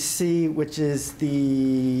 3.3C, which is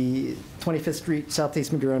the 25th Street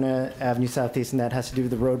Southeast Madrona Avenue Southeast, and that has to do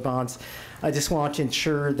with the road bonds. I just want to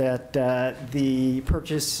ensure that the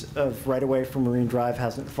purchase of right-of-way from Marine Drive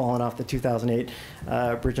hasn't fallen off the 2008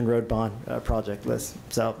 Bridge and Road Bond project list.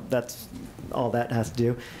 So that's all that has to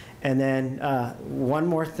do. And then one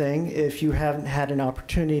more thing, if you haven't had an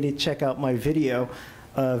opportunity to check out my video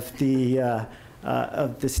of the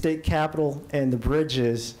state capitol and the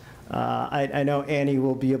bridges, I know Annie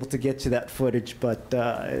will be able to get to that footage, but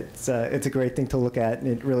it's a great thing to look at, and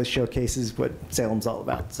it really showcases what Salem's all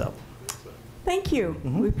about. So, thank you.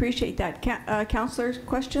 We appreciate that. Councilor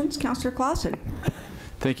questions? Councilor Clausen.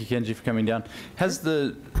 Thank you, Kenji, for coming down. Has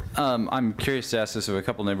the, I'm curious to ask this of a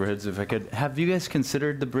couple neighborhoods, if I could. Have you guys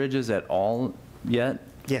considered the bridges at all yet?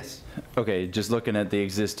 Yes. Okay, just looking at the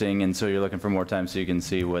existing, and so you're looking for more time so you can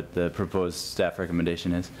see what the proposed staff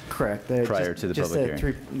recommendation is? Correct. Prior to the public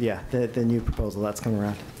hearing? Yeah, the new proposal that's coming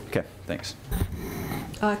around. Okay, thanks.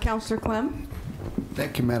 Councilor Clem.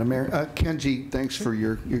 Thank you, Madam Mayor. Kenji, thanks for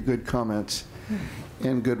your good comments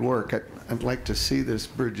and good work. I'd like to see this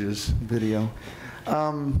bridges video.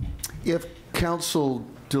 If council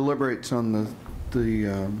deliberates on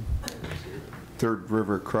the Third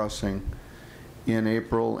River crossing in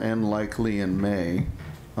April and likely in May,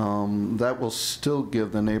 that will still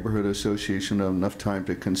give the neighborhood association enough time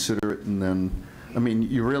to consider it, and then, I mean,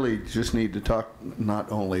 you really just need to talk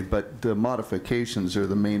not only, but the modifications are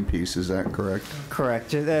the main piece, is that correct?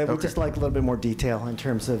 Correct. We'd just like a little bit more detail in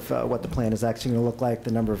terms of what the plan is actually going to look like,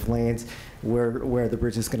 the number of lanes, where the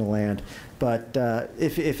bridge is going to land. But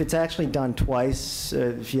if it's actually done twice,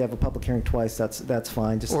 if you have a public hearing twice, that's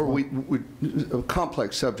fine. Just or a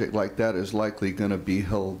complex subject like that is likely going to be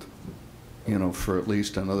held, you know, for at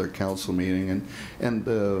least another council meeting. And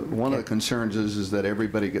one of the concerns is that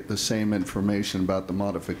everybody get the same information about the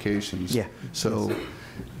modifications. Yeah. So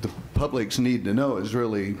the public's need to know is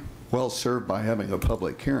really well served by having a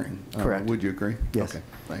public hearing. Correct. Would you agree? Yes. Okay,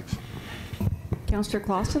 thanks. Councilor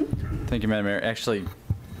Clausen. Thank you, Madam Mayor. Actually,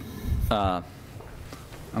 I'm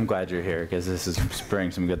glad you're here because this is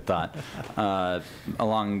spurring some good thought.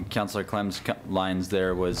 Along Councilor Clem's lines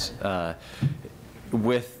there was,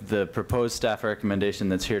 with the proposed staff recommendation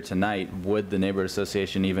that's here tonight, would the neighborhood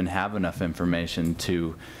association even have enough information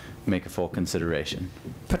to make a full consideration?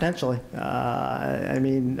 Potentially. I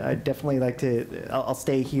mean, I'd definitely like to, I'll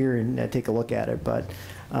stay here and take a look at it, but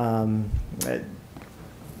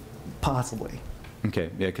possibly. Okay,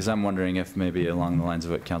 yeah, because I'm wondering if maybe along the lines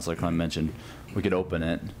of what Councilor Clem mentioned, we could open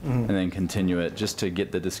it and then continue it just to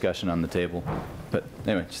get the discussion on the table. But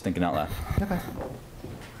anyway, just thinking out loud. Okay.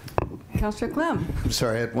 Councillor Clem. I'm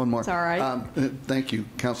sorry, I had one more. It's all right. Thank you,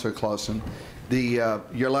 Councilor Clausen.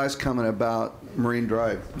 Your last comment about Marine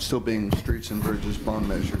Drive still being streets and bridges bond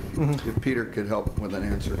measure. If Peter could help with an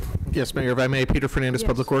answer. Yes, Mayor, if I may, Peter Fernandez, Yes.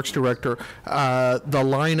 Public Works Director. The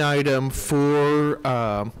line item for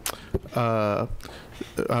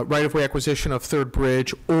right-of-way acquisition of Third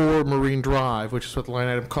Bridge or Marine Drive, which is what the line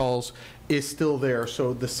item calls, is still there.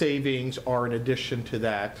 So the savings are in addition to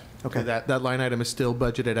that. Okay. That line item is still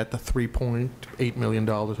budgeted at the $3.8 million,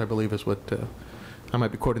 I believe is what, I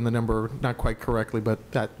might be quoting the number not quite correctly,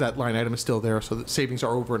 but that line item is still there, so the savings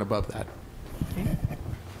are over and above that. Okay.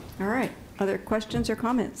 All right. Other questions or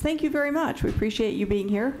comments? Thank you very much. We appreciate you being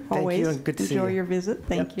here. Thank Always you, and good to see enjoy you. your visit.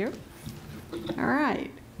 Thank you. All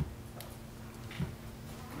right.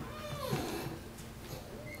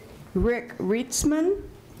 Rick Rietzman,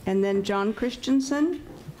 and then John Christensen.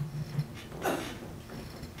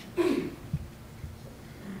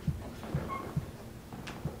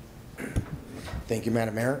 Thank you,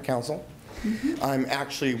 Madam Mayor, Council. I'm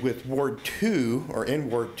actually with Ward 2, or in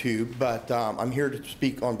Ward 2, but I'm here to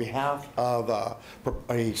speak on behalf of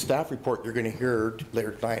a staff report you're going to hear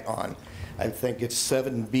later tonight on. I think it's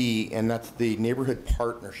 7B, and that's the neighborhood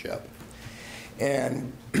partnership.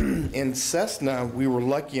 And in Cessna, we were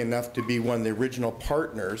lucky enough to be one of the original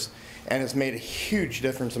partners, and it's made a huge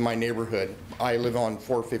difference in my neighborhood. I live on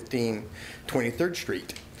 415 23rd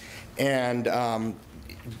Street. And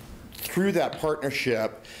through that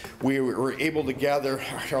partnership, we were able to gather,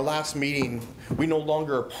 our last meeting, we no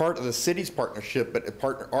longer are part of the city's partnership, but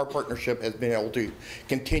our partnership has been able to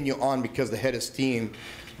continue on because of the head of steam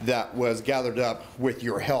that was gathered up with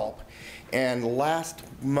your help. And last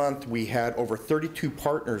month, we had over 32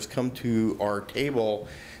 partners come to our table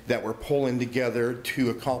that we're pulling together to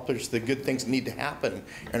accomplish the good things that need to happen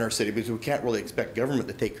in our city, because we can't really expect government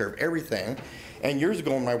to take care of everything. And years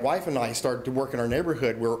ago, when my wife and I started to work in our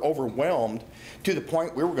neighborhood, we were overwhelmed to the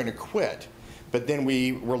point we were going to quit. But then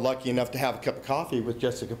we were lucky enough to have a cup of coffee with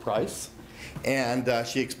Jessica Price, and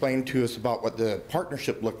she explained to us about what the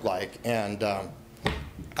partnership looked like, and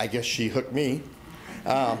I guess she hooked me.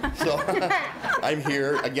 So I'm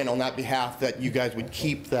here again on that behalf, that you guys would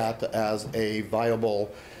keep that as a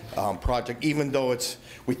viable project, even though it's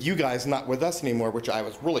with you guys, not with us anymore, which I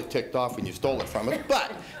was really ticked off when you stole it from us,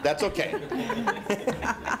 but that's okay.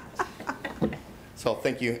 So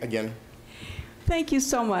thank you again. Thank you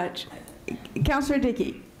so much. Councillor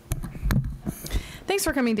Dickey. Thanks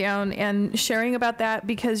for coming down and sharing about that,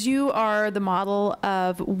 because you are the model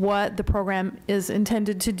of what the program is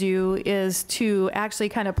intended to do, is to actually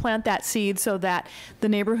kind of plant that seed so that the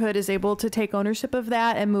neighborhood is able to take ownership of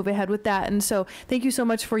that and move ahead with that. And so thank you so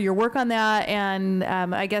much for your work on that. And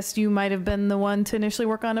I guess you might have been the one to initially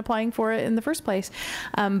work on applying for it in the first place.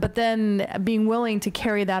 But then being willing to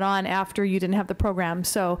carry that on after you didn't have the program.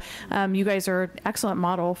 So you guys are an excellent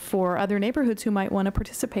model for other neighborhoods who might want to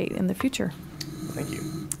participate in the future. Thank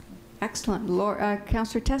you. Excellent.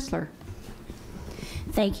 Councillor Tessler.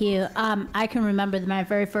 Thank you. I can remember my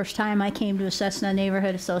very first time I came to a Cessna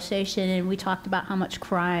Neighborhood Association, and we talked about how much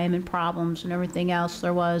crime and problems and everything else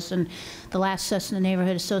there was. And the last Cessna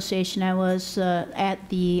Neighborhood Association I was at,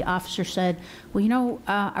 the officer said, well, you know,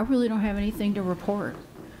 I really don't have anything to report.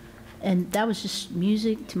 And that was just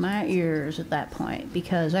music to my ears at that point,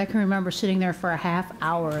 because I can remember sitting there for a half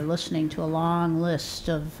hour listening to a long list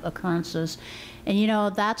of occurrences. And you know,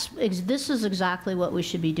 this is exactly what we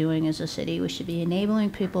should be doing as a city. We should be enabling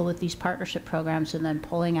people with these partnership programs and then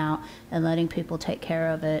pulling out and letting people take care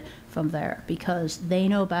of it from there, because they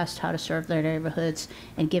know best how to serve their neighborhoods,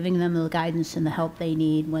 and giving them the guidance and the help they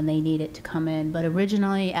need when they need it to come in. But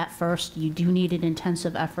originally, at first, you do need an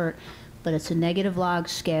intensive effort, but it's a negative log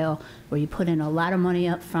scale where you put in a lot of money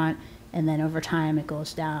up front, and then over time it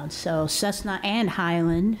goes down. So Cessna and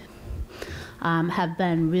Highland have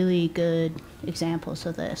been really good examples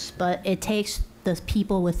of this, but it takes the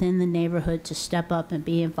people within the neighborhood to step up and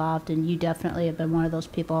be involved, and you definitely have been one of those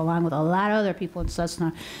people, along with a lot of other people in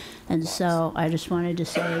Cessna. And so I just wanted to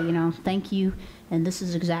say, you know, thank you, and this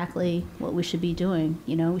is exactly what we should be doing.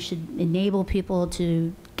 You know, we should enable people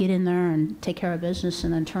to get in there and take care of business,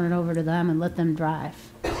 and then turn it over to them and let them drive.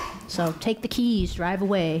 So take the keys, drive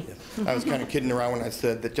away. I was kind of kidding around when I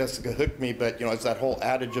said that Jessica hooked me, but you know, it's that whole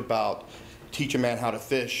adage about teach a man how to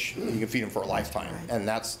fish, and you can feed him for a lifetime. And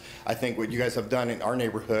that's, I think, what you guys have done in our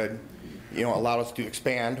neighborhood allowed us to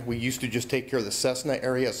expand. We used to just take care of the Cessna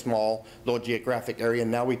area, a small, low geographic area,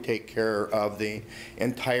 and now we take care of the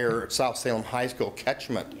entire South Salem High School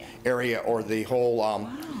catchment area, or the whole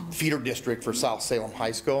feeder district for South Salem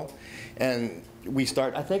High School. And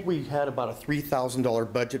I think we had about a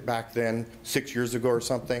 $3,000 budget back then, 6 years ago or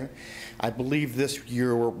something. I believe this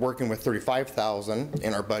year we're working with $35,000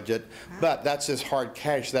 in our budget, but that's just hard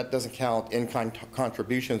cash. That doesn't count in-kind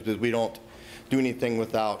contributions, because we don't do anything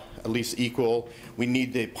without at least equal. We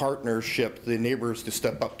need the partnership, the neighbors, to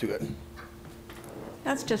step up to it.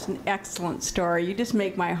 That's just an excellent story. You just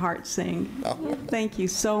make my heart sing. Oh. Thank you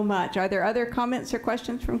so much. Are there other comments or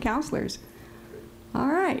questions from counselors? All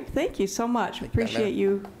right, thank you so much. Appreciate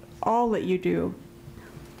you, all that you do.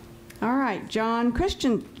 All right, John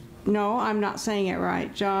Christian, no, I'm not saying it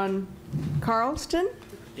right. John Carlston?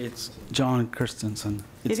 It's John Christensen.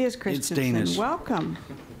 It is Christensen. It's Danish. Welcome.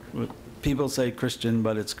 People say Christian,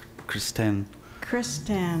 but it's Kristen.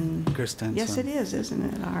 Christensen. Yes, it is,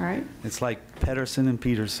 isn't it? All right. It's like Pedersen and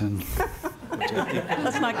Peterson.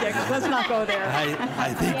 Let's not go there.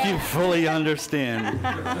 I think you fully understand.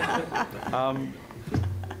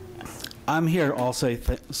 I'm here also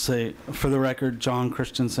say, for the record, John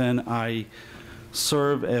Christensen. I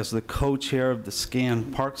serve as the co-chair of the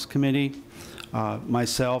SCAN Parks Committee.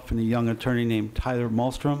 Myself and a young attorney named Tyler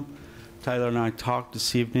Malmstrom. Tyler and I talked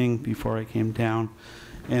this evening before I came down,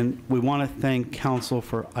 and we want to thank council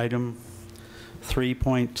for item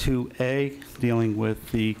 3.2A, dealing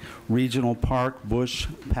with the regional park, Bush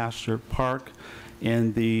Pasture Park,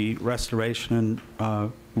 and the restoration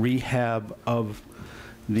and rehab of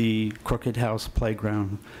the Crooked House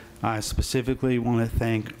Playground. I specifically want to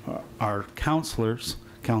thank our counselors,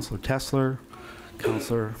 Councilor Tessler,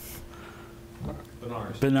 Councilor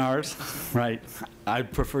Benars, right. I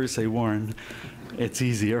prefer to say Warren. It's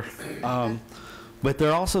easier. But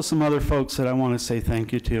there are also some other folks that I want to say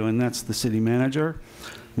thank you to, and that's the city manager,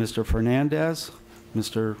 Mr. Fernandez,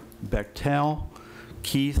 Mr. Bechtel,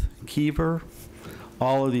 Keith Keever.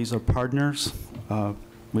 All of these are partners.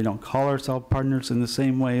 We don't call ourselves partners in the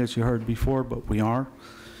same way as you heard before, but we are.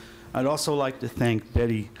 I'd also like to thank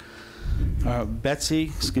Betsy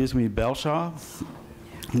Belshaw,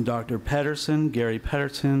 Dr. Pedersen, Gary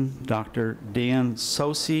Pedersen, Dr. Dan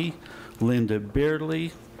Sosi, Linda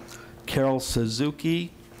Beardley, Carol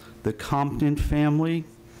Suzuki, the Compton family,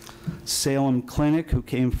 Salem Clinic, who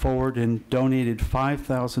came forward and donated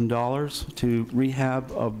 $5,000 to rehab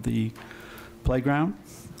of the playground.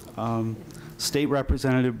 State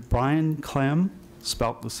Representative Brian Clem,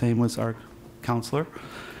 spelt the same as our counselor,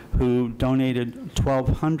 who donated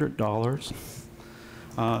 $1,200.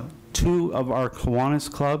 Two of our Kiwanis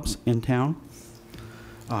clubs in town,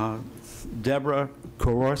 Deborah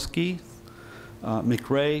Kowalski,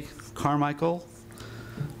 McRae Carmichael.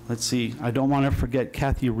 Let's see, I don't want to forget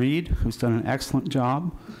Kathy Reed, who's done an excellent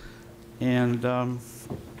job, and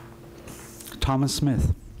Thomas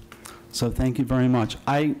Smith. So thank you very much.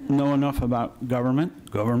 I know enough about government,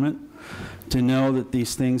 to know that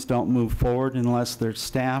these things don't move forward unless there's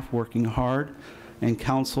staff working hard and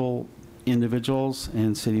council individuals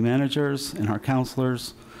and city managers and our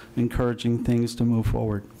counselors encouraging things to move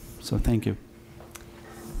forward. So thank you.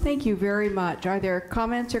 Thank you very much. Are there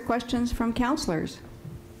comments or questions from counselors?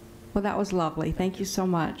 Well, that was lovely. Thank you so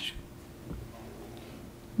much.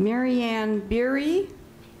 Mary Ann Beery,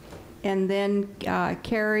 and then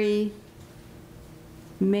Carrie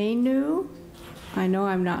Maynew. I know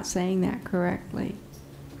I'm not saying that correctly.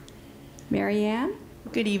 Mary Ann?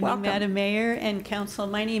 Good evening, Welcome. Madam Mayor and Council.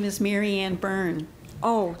 My name is Mary Ann Byrne.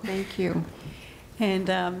 Oh, thank you. And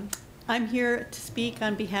I'm here to speak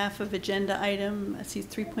on behalf of agenda item, I see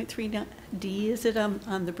 3.3D, is it,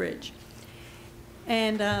 on the bridge.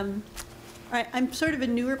 And I'm sort of a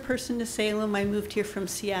newer person to Salem. I moved here from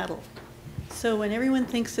Seattle. So when everyone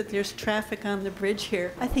thinks that there's traffic on the bridge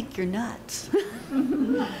here, I think you're nuts.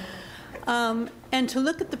 And to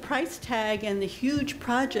look at the price tag and the huge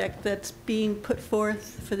project that's being put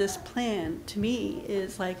forth for this plan, to me,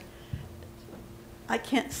 is like, I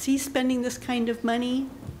can't see spending this kind of money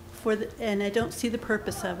and I don't see the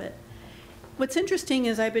purpose of it. What's interesting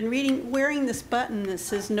is I've been wearing this button that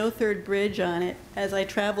says no third bridge on it as I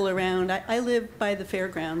travel around. I live by the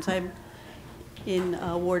fairgrounds. I'm in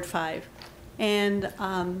Ward 5. And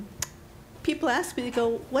people ask me, they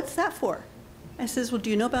go, what's that for? I says, well, do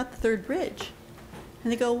you know about the third bridge?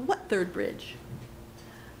 And they go, what third bridge?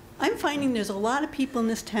 I'm finding there's a lot of people in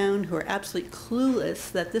this town who are absolutely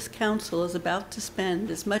clueless that this council is about to spend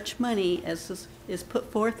as much money as is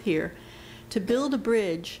put forth here to build a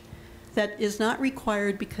bridge that is not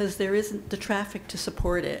required because there isn't the traffic to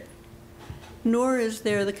support it. nor is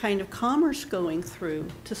there the kind of commerce going through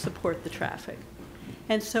to support the traffic.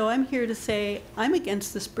 And so I'm here to say I'm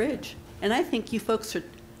against this bridge. And I think you folks are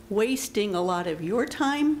wasting a lot of your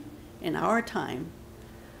time and our time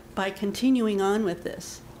by continuing on with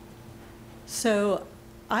this. So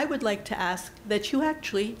I would like to ask that you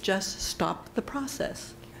actually just stop the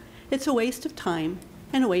process. It's a waste of time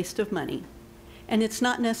and a waste of money, and it's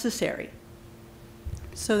not necessary.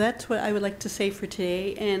 So that's what I would like to say for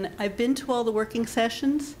today. And I've been to all the working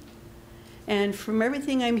sessions, and from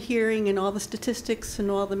everything I'm hearing and all the statistics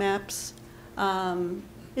and all the maps,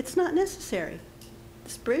 it's not necessary.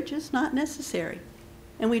 This bridge is not necessary,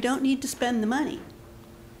 and we don't need to spend the money.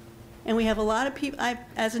 And we have a lot of people,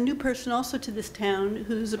 as a new person also to this town,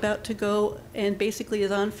 who's about to go and basically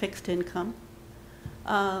is on fixed income.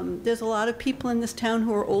 There's a lot of people in this town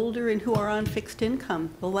who are older and who are on fixed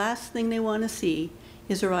income. The last thing they want to see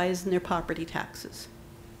is a rise in their property taxes.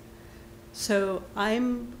 So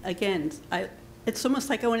I'm, again, it's almost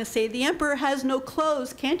like I want to say, the emperor has no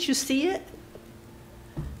clothes, can't you see it?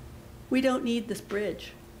 We don't need this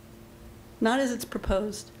bridge, not as it's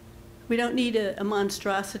proposed. We don't need a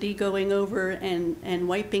monstrosity going over and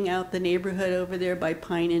wiping out the neighborhood over there by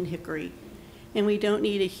Pine and Hickory. And we don't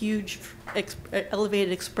need a huge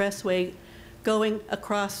elevated expressway going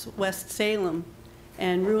across West Salem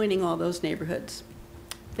and ruining all those neighborhoods.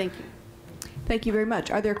 Thank you. Thank you very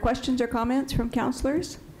much. Are there questions or comments from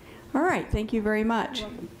councilors? All right, thank you very much.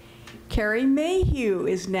 Carrie Mayhew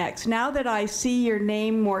is next. Now that I see your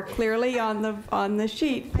name more clearly on the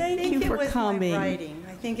sheet, thank you for coming.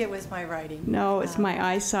 I think it was my writing. No, it's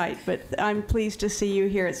my eyesight, but I'm pleased to see you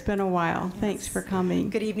here. It's been a while. Yes. Thanks for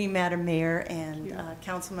coming. Good evening, Madam Mayor and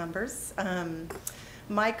council members.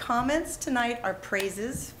 My comments tonight are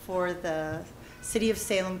praises for the City of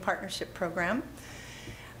Salem Partnership Program.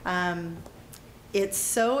 It's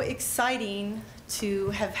so exciting to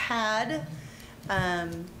have had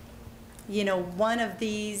you know, one of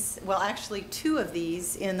these, well, actually two of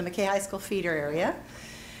these in the McKay High School feeder area.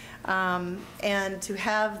 And to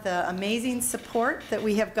have the amazing support that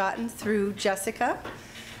we have gotten through Jessica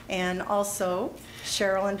and also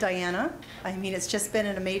Cheryl and Diana. I mean, it's just been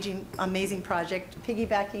an amazing project.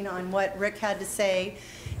 Piggybacking on what Rick had to say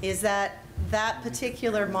is that that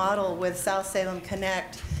particular model with South Salem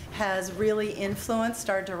Connect has really influenced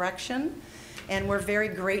our direction, and we're very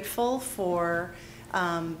grateful for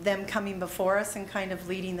them coming before us and kind of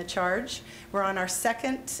leading the charge. We're on our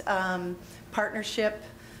second partnership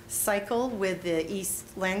cycle with the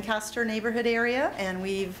East Lancaster neighborhood area, and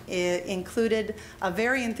we've included a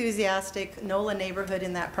very enthusiastic NOLA neighborhood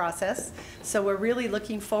in that process. So we're really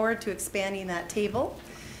looking forward to expanding that table.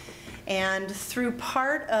 And through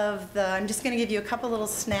part of the, I'm just going to give you a couple little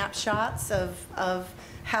snapshots of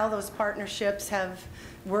how those partnerships have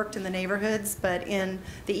worked in the neighborhoods, but in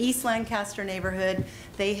the East Lancaster neighborhood,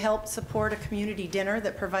 they helped support a community dinner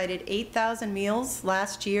that provided 8,000 meals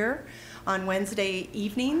last year on Wednesday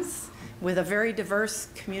evenings with a very diverse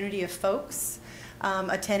community of folks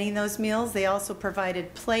attending those meals. They also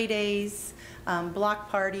provided play days, block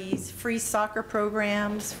parties, free soccer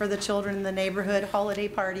programs for the children in the neighborhood, holiday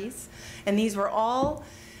parties. And these were all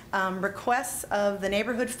requests of the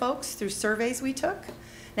neighborhood folks through surveys we took.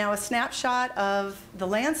 Now, a snapshot of the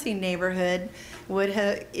Lansing neighborhood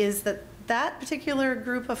is that that particular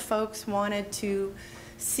group of folks wanted to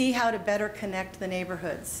see how to better connect the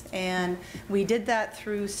neighborhoods. And we did that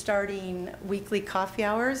through starting weekly coffee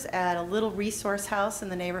hours at a little resource house in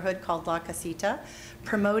the neighborhood called La Casita,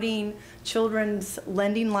 promoting children's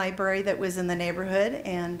lending library that was in the neighborhood.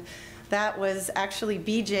 And that was actually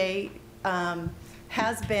BJ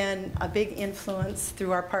has been a big influence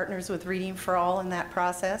through our partners with Reading for All in that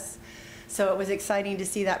process. So it was exciting to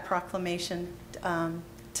see that proclamation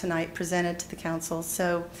tonight presented to the council.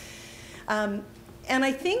 So, and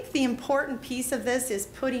I think the important piece of this is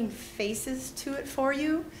putting faces to it for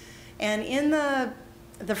you. And in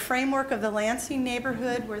the framework of the Lansing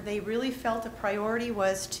neighborhood, where they really felt a priority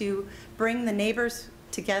was to bring the neighbors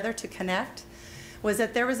together to connect, was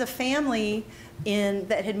that there was a family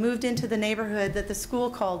that had moved into the neighborhood that the school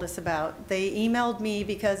called us about. They emailed me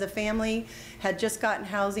because a family had just gotten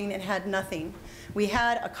housing and had nothing. We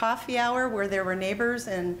had a coffee hour where there were neighbors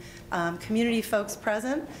and community folks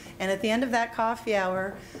present, and at the end of that coffee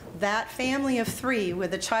hour, that family of three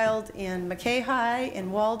with a child in McKay High,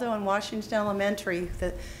 in Waldo, and Washington Elementary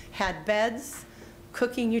that had beds,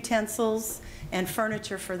 cooking utensils, and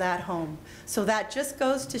furniture for that home. So that just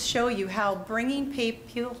goes to show you how bringing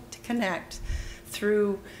people to connect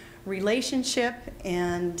through relationship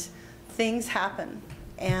and things happen.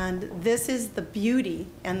 And this is the beauty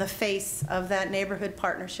and the face of that neighborhood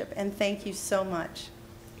partnership. And thank you so much.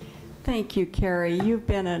 Thank you, Carrie. You've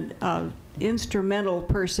been an instrumental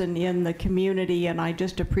person in the community, and I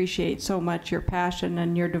just appreciate so much your passion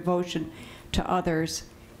and your devotion to others.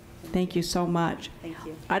 Thank you so much. Thank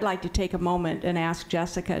you. I'd like to take a moment and ask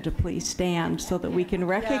Jessica to please stand so that we can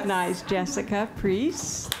recognize Jessica.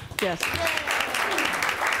 Please, Jessica.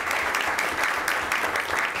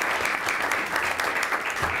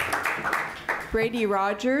 Brady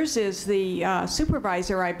Rogers is the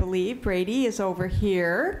supervisor, I believe. Brady is over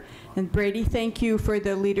here. And Brady, thank you for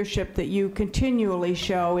the leadership that you continually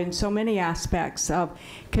show in so many aspects of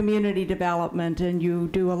community development, and you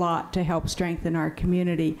do a lot to help strengthen our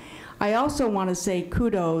community. I also want to say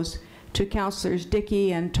kudos to Councilors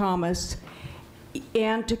Dickey and Thomas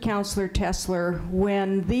and to Councilor Tesler.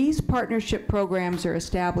 When these partnership programs are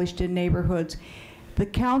established in neighborhoods, the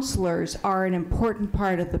counselors are an important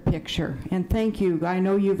part of the picture, and thank you. I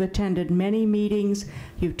know you've attended many meetings,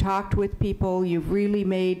 you've talked with people, you've really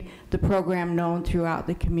made the program known throughout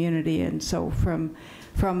the community, and so from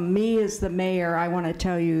me as the mayor, I want to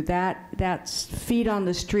tell you that that's feet on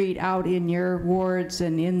the street out in your wards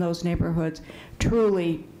and in those neighborhoods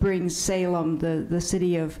truly brings Salem, the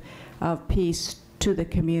city of peace, to the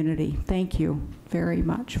community. Thank you very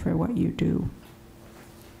much for what you do.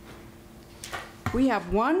 We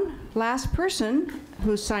have one last person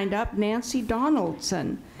who signed up, Nancy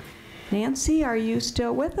Donaldson. Nancy, are you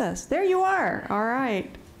still with us? There you are. All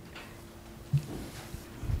right.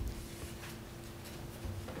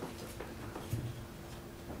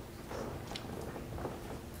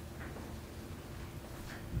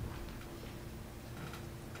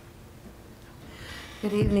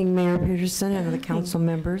 Good evening, Mayor Peterson and the council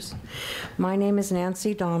members. My name is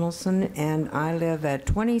Nancy Donaldson, and I live at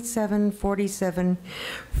 2747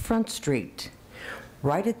 Front Street,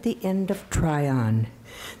 right at the end of Tryon.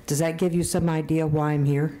 Does that give you some idea why I'm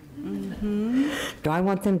here? Mm-hmm. Do I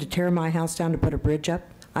want them to tear my house down to put a bridge up?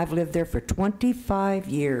 I've lived there for 25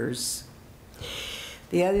 years.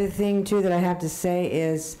 The other thing, too, that I have to say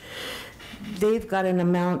is they've got an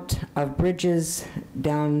amount of bridges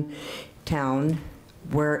downtown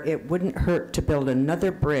where it wouldn't hurt to build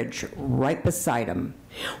another bridge right beside them.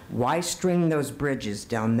 Why string those bridges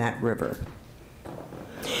down that river?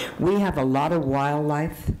 We have a lot of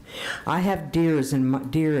wildlife. I have deer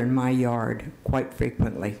in my yard quite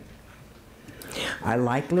frequently. I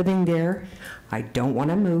like living there. I don't want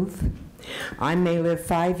to move. I may live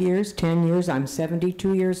 5 years, 10 years, I'm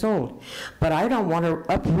 72 years old, but I don't want to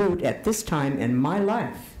uproot at this time in my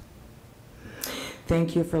life.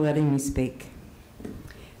 Thank you for letting me speak.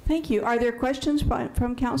 Thank you. Are there questions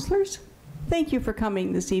from councilors? Thank you for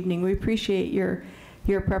coming this evening. We appreciate your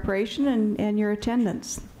preparation and your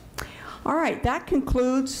attendance. All right, that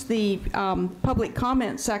concludes the public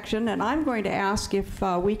comment section, and I'm going to ask if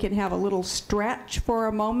we can have a little stretch for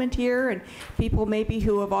a moment here, and people maybe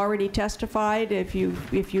who have already testified, if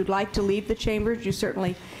you'd like to leave the chambers, you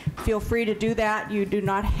certainly feel free to do that. You do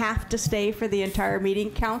not have to stay for the entire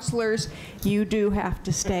meeting. Counselors, you do have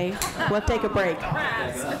to stay. We'll take a break.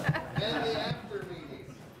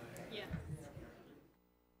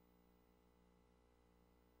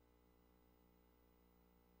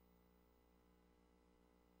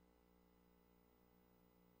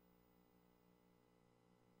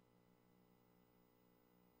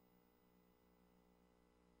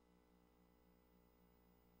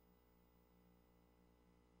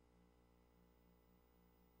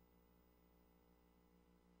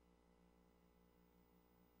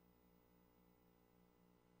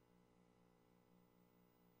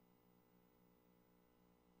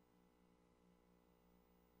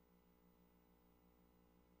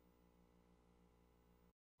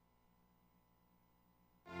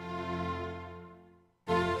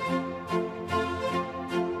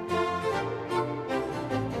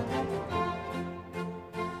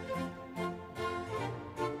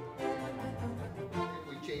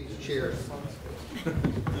 Cheers.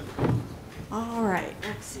 All right,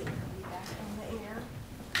 let's see. Are we back on the air?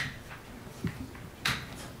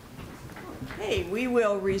 Okay, we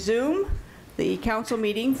will resume the council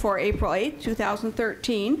meeting for April 8th,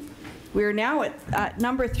 2013. We are now at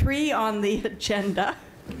number 3 on the agenda.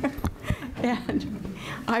 And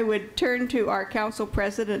I would turn to our council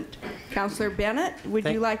president, Councilor Bennett. Would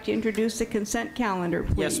you like to introduce the consent calendar,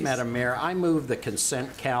 please? Yes, Madam Mayor. I move the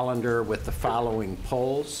consent calendar with the following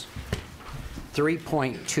polls.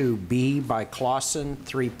 3.2B by Clausen,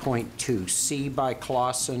 3.2C by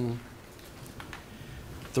Clausen,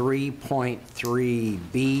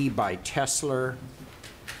 3.3B by Tesler,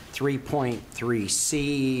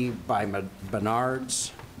 3.3C by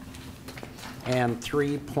Bernard's, and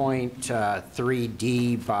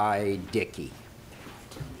 3.3D by Dickey.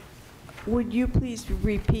 Would you please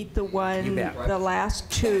repeat the one, You bet. the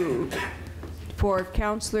last two? For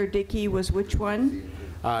Counselor Dickey was which one?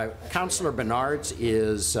 Councilor Bernard's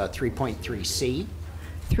is 3.3C.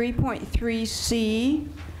 3.3C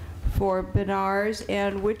for Benars,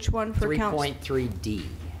 and which one for Counselor? 3.3D.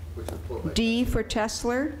 D for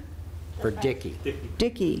Tesler? For Dickey.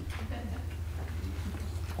 Dickey.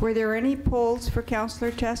 Were there any polls for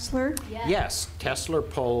Counselor Tesler? Yes, Tesler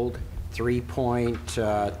polled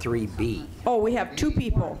 3.3B. Oh, we have two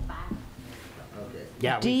people.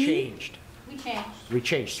 Yeah, D? we changed. We changed. We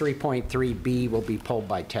changed. 3.3B will be polled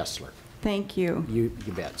by Tesler. Thank you. You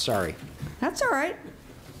bet. Sorry. That's all right.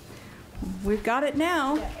 We've got it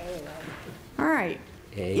now. All right.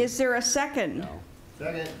 A. Is there a second?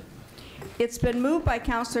 Second. It's been moved by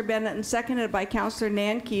Counselor Bennett and seconded by Counselor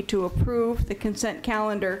Nanke to approve the consent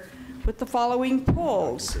calendar with the following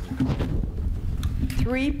polls.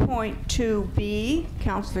 3.2B,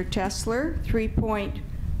 Counselor Tesler.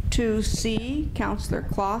 3.2C, Counselor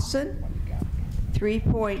Clausen.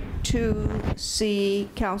 3.2C,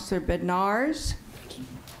 Counselor Bednars.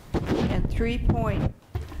 And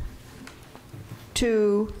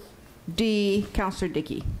 3.2D, Counselor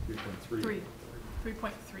Dickey. 3.3.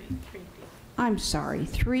 I'm sorry,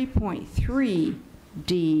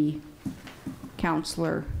 3.3D,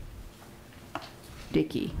 Counselor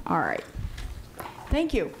Dickey. All right.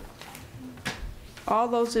 Thank you. All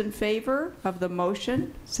those in favor of the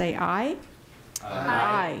motion, say aye.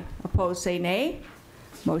 Aye. Opposed, say nay.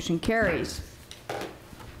 Motion carries.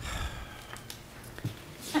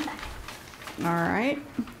 All right.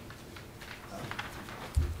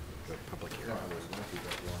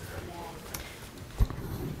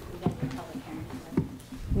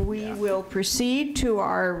 We will proceed to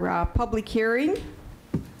our public hearing.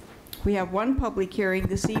 We have one public hearing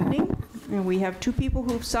this evening, and we have two people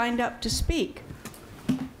who've signed up to speak.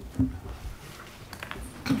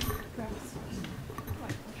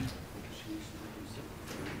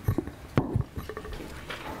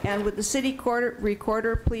 And would the city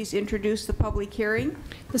recorder please introduce the public hearing?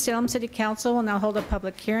 The Salem City Council will now hold a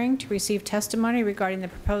public hearing to receive testimony regarding the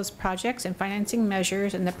proposed projects and financing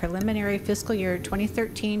measures in the preliminary fiscal year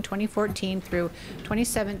 2013, 2014 through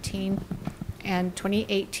 2017 and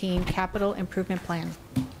 2018 capital improvement plan.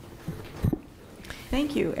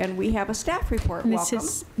 Thank you. And we have a staff report. This Welcome.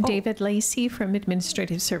 is David Lacey from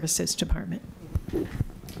Administrative Services Department.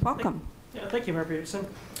 Welcome. Yeah, thank you, Mayor Peterson.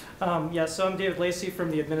 So I'm David Lacey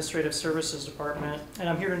from the Administrative Services Department, and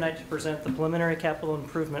I'm here tonight to present the preliminary capital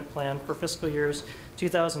improvement plan for fiscal years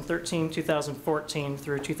 2013, 2014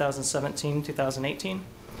 through 2017, 2018.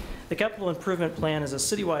 The capital improvement plan is a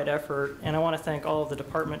citywide effort, and I want to thank all of the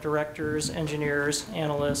department directors, engineers,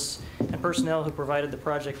 analysts, and personnel who provided the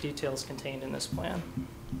project details contained in this plan.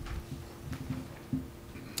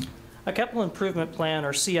 A capital improvement plan,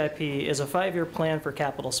 or CIP, is a 5-year plan for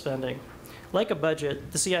capital spending. Like a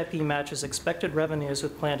budget, the CIP matches expected revenues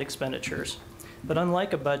with planned expenditures. But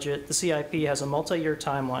unlike a budget, the CIP has a multi-year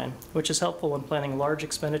timeline, which is helpful when planning large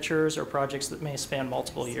expenditures or projects that may span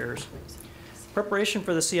multiple years. Preparation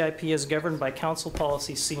for the CIP is governed by Council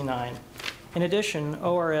Policy C9. In addition,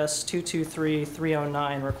 ORS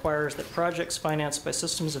 223309 requires that projects financed by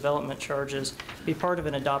systems development charges be part of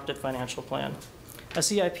an adopted financial plan. A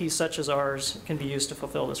CIP such as ours can be used to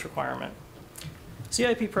fulfill this requirement.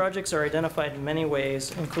 CIP projects are identified in many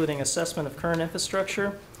ways, including assessment of current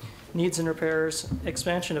infrastructure, needs and repairs,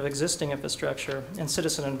 expansion of existing infrastructure, and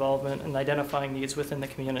citizen involvement in identifying needs within the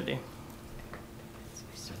community.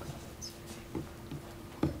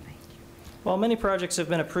 While many projects have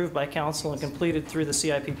been approved by Council and completed through the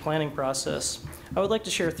CIP planning process, I would like to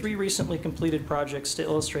share 3 recently completed projects to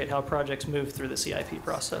illustrate how projects move through the CIP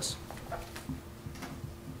process.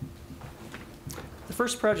 The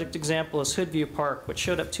first project example is Hoodview Park, which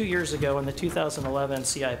showed up 2 years ago in the 2011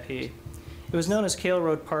 CIP. It was known as Kale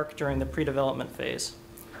Road Park during the pre-development phase.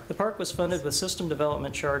 The park was funded with system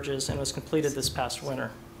development charges and was completed this past winter.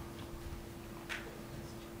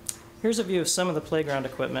 Here's a view of some of the playground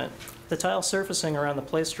equipment. The tile surfacing around the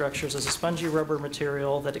play structures is a spongy rubber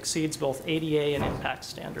material that exceeds both ADA and impact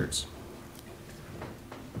standards.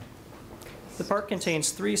 The park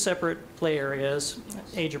contains 3 separate play areas,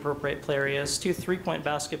 age-appropriate play areas, 2 3-point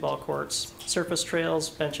basketball courts, surface trails,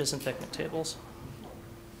 benches, and picnic tables.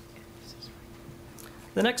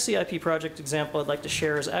 The next CIP project example I'd like to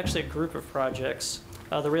share is actually a group of projects,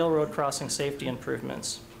 the railroad crossing safety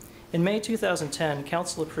improvements. In May 2010,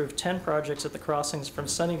 Council approved 10 projects at the crossings from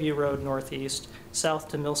Sunnyview Road northeast south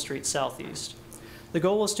to Mill Street southeast. The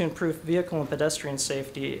goal was to improve vehicle and pedestrian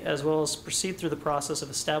safety, as well as proceed through the process of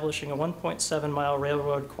establishing a 1.7-mile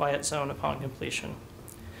railroad quiet zone upon completion.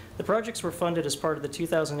 The projects were funded as part of the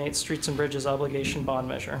 2008 Streets and Bridges Obligation Bond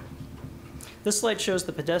Measure. This slide shows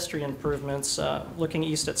the pedestrian improvements looking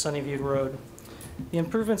east at Sunnyview Road. The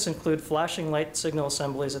improvements include flashing light signal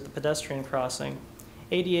assemblies at the pedestrian crossing,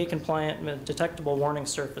 ADA compliant detectable warning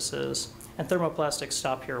surfaces, and thermoplastic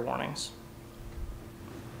stop here warnings.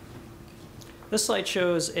 This slide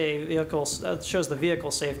shows the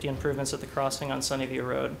vehicle safety improvements at the crossing on Sunnyview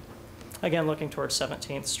Road. Again, looking towards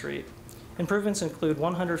 17th Street. Improvements include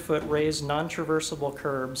 100-foot raised non-traversable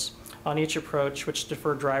curbs on each approach, which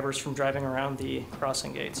defer drivers from driving around the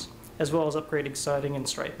crossing gates, as well as upgrading siding and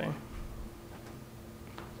striping.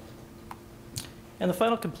 And the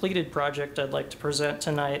final completed project I'd like to present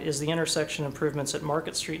tonight is the intersection improvements at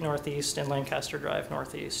Market Street Northeast and Lancaster Drive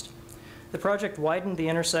Northeast. The project widened the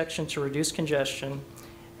intersection to reduce congestion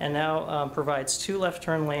and now provides 2 left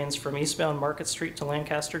turn lanes from eastbound Market Street to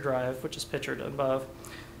Lancaster Drive, which is pictured above,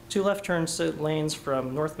 2 left turn lanes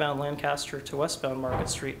from northbound Lancaster to westbound Market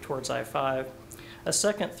Street towards I-5, a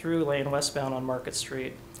second through lane westbound on Market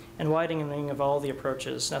Street, and widening of all the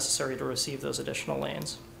approaches necessary to receive those additional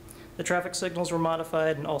lanes. The traffic signals were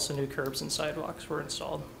modified and also new curbs and sidewalks were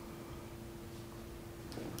installed.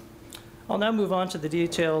 I'll now move on to the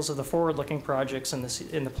details of the forward-looking projects in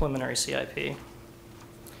the preliminary CIP.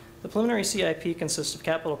 The preliminary CIP consists of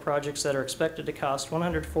capital projects that are expected to cost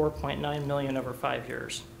 $104.9 million over 5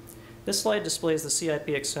 years. This slide displays the CIP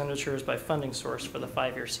expenditures by funding source for the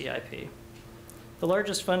 5-year CIP. The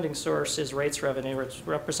largest funding source is rates revenue, which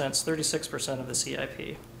represents 36% of the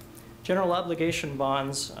CIP. General obligation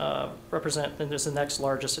bonds is the next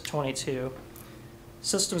largest at 22%.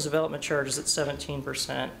 Systems development charges at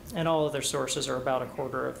 17%, and all other sources are about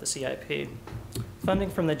 1/4 of the CIP. Funding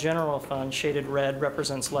from the general fund, shaded red,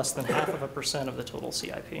 represents less than 0.5% of the total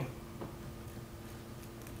CIP.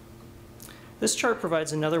 This chart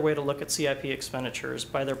provides another way to look at CIP expenditures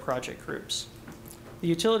by their project groups. The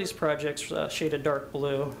utilities projects, shaded dark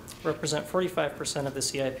blue, represent 45% of the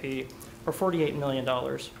CIP, or $48 million.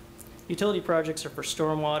 Utility projects are for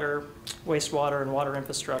stormwater, wastewater, and water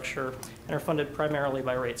infrastructure, and are funded primarily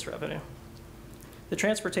by rates revenue. The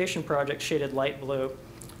transportation projects, shaded light blue,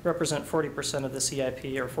 represent 40% of the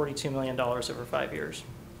CIP, or $42 million over 5 years.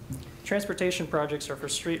 Transportation projects are for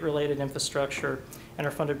street-related infrastructure and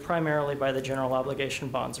are funded primarily by the general obligation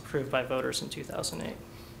bonds approved by voters in 2008.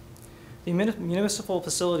 The municipal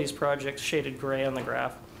facilities projects, shaded gray on the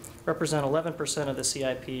graph, represent 11% of the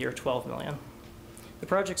CIP, or $12 million. The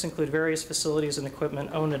projects include various facilities and equipment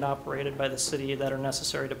owned and operated by the city that are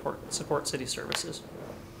necessary to support city services.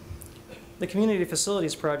 The community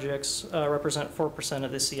facilities projects represent 4%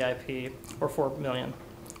 of the CIP, or $4 million.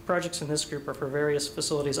 Projects in this group are for various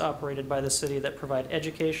facilities operated by the city that provide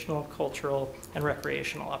educational, cultural, and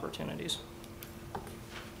recreational opportunities.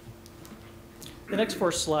 The next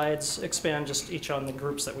 4 slides expand just each on the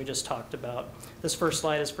groups that we just talked about. This first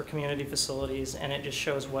slide is for community facilities, and it just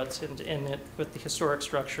shows what's in it with the historic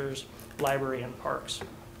structures, library, and parks.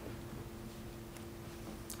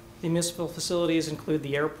 The municipal facilities include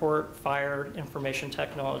the airport, fire, information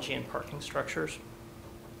technology, and parking structures.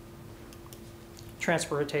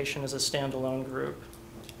 Transportation is a standalone group.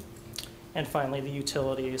 And finally, the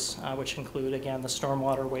utilities, which include, again, the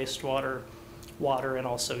stormwater, wastewater, water, and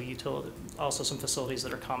also some facilities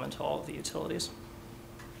that are common to all of the utilities.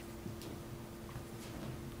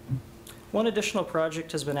 One additional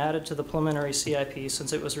project has been added to the preliminary CIP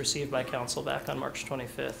since it was received by Council back on March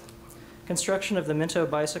 25th. Construction of the Minto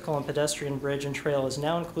Bicycle and Pedestrian Bridge and Trail is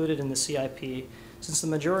now included in the CIP since the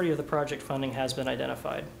majority of the project funding has been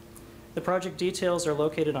identified. The project details are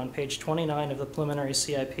located on page 29 of the preliminary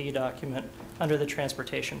CIP document under the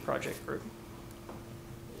Transportation Project Group.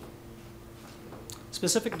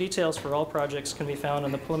 Specific details for all projects can be found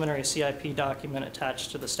in the preliminary CIP document attached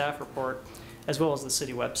to the staff report, as well as the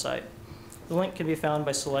city website. The link can be found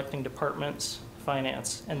by selecting Departments,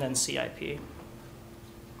 Finance, and then CIP.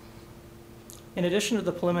 In addition to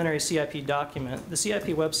the preliminary CIP document, the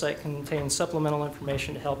CIP website contains supplemental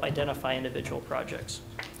information to help identify individual projects.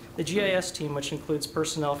 The GIS team, which includes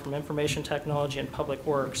personnel from Information Technology and Public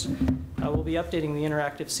Works, will be updating the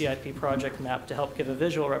interactive CIP project map to help give a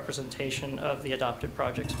visual representation of the adopted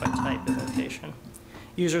projects by type and location.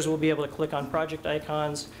 Users will be able to click on project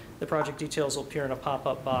icons, the project details will appear in a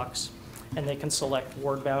pop-up box, and they can select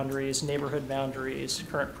ward boundaries, neighborhood boundaries,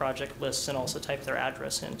 current project lists, and also type their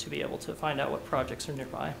address in to be able to find out what projects are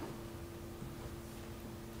nearby.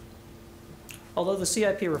 Although the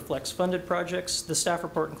CIP reflects funded projects, the staff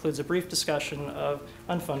report includes a brief discussion of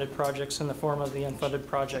unfunded projects in the form of the unfunded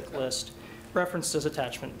project list, referenced as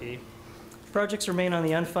Attachment B. Projects remain on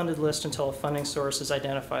the unfunded list until a funding source is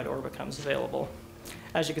identified or becomes available.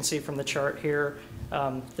 As you can see from the chart here,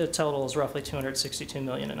 the total is roughly $262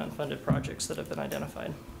 million in unfunded projects that have been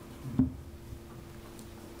identified.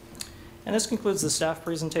 And this concludes the staff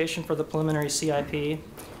presentation for the preliminary CIP,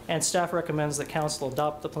 and staff recommends that council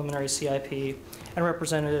adopt the preliminary CIP, and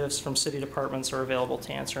representatives from city departments are available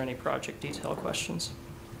to answer any project detail questions.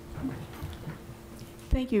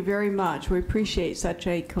 Thank you very much. We appreciate such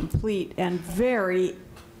a complete and very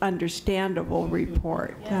understandable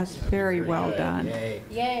report. That's very well done. Yay.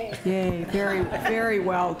 Yay. Yay. Very, very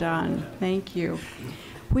well done. Thank you.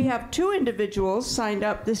 We have two individuals signed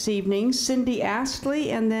up this evening, Cindy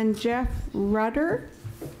Astley and then Jeff Rudder.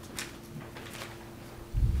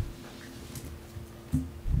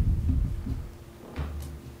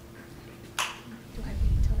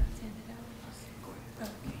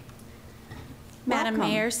 Madam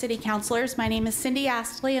Welcome. Mayor, City Councilors, my name is Cindy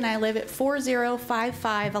Astley and I live at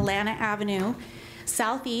 4055 Alana Avenue,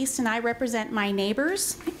 Southeast, and I represent my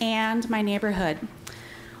neighbors and my neighborhood.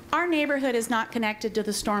 Our neighborhood is not connected to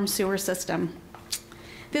the storm sewer system.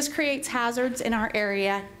 This creates hazards in our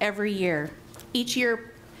area every year. Each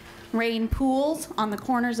year, rain pools on the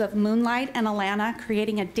corners of Moonlight and Alana,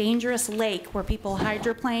 creating a dangerous lake where people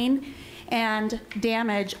hydroplane and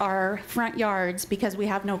damage our front yards because we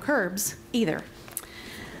have no curbs either.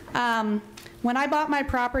 When I bought my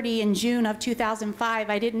property in June of 2005,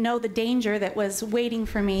 I didn't know the danger that was waiting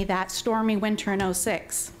for me that stormy winter in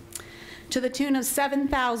 '06, to the tune of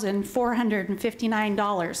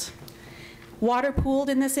 $7,459. Water pooled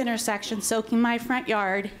in this intersection, soaking my front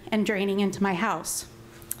yard and draining into my house.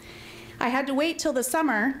 I had to wait till the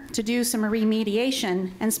summer to do some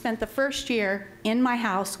remediation and spent the first year in my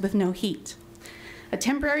house with no heat. A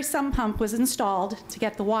temporary sump pump was installed to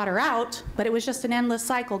get the water out, but it was just an endless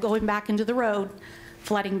cycle going back into the road,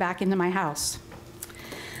 flooding back into my house.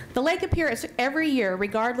 The lake appears every year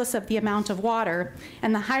regardless of the amount of water,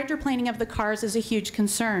 and the hydroplaning of the cars is a huge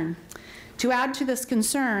concern. To add to this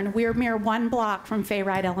concern, we are mere 1 block from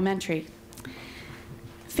Fayride Elementary.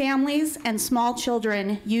 Families and small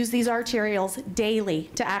children use these arterials daily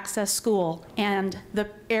to access school, and the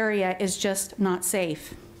area is just not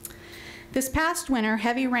safe. This past winter,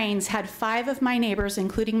 heavy rains had 5 of my neighbors,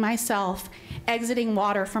 including myself, exiting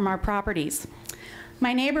water from our properties.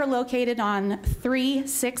 My neighbor located on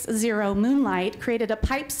 360 Moonlight created a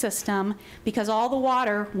pipe system because all the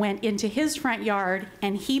water went into his front yard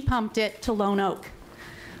and he pumped it to Lone Oak.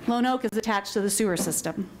 Lone Oak is attached to the sewer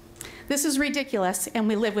system. This is ridiculous, and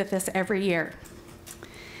we live with this every year.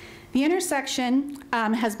 The intersection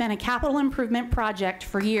has been a capital improvement project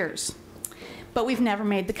for years, but we've never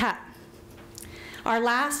made the cut. Our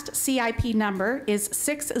last CIP number is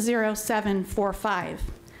 60745.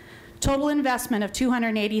 Total investment of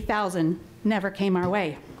 $280,000 never came our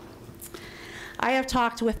way. I have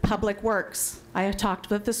talked with Public Works. I have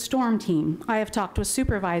talked with the storm team. I have talked with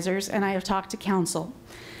supervisors, and I have talked to council.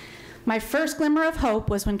 My first glimmer of hope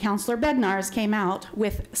was when Councilor Bednarz came out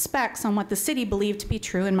with specs on what the city believed to be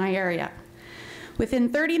true in my area. Within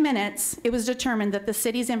 30 minutes, it was determined that the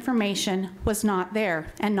city's information was not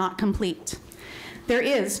there and not complete. There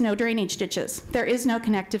is no drainage ditches, there is no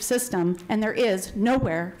connective system, and there is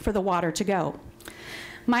nowhere for the water to go.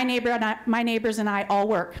 My neighbors and I all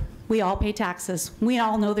work. We all pay taxes. We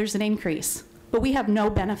all know there's an increase, but we have no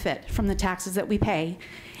benefit from the taxes that we pay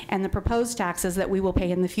and the proposed taxes that we will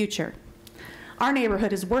pay in the future. Our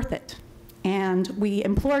neighborhood is worth it, and we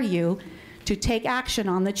implore you to take action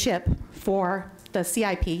on the CHIP for the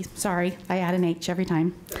CIP, sorry, I add an H every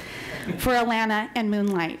time, for Alana and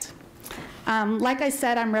Moonlight. Like I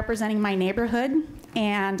said, I'm representing my neighborhood,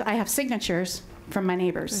 and I have signatures from my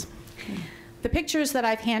neighbors. The pictures that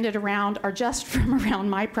I've handed around are just from around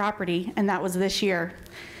my property, and that was this year.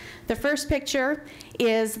 The first picture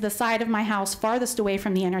is the side of my house farthest away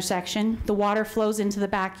from the intersection. The water flows into the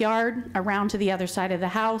backyard, around to the other side of the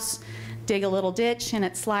house, dig a little ditch, and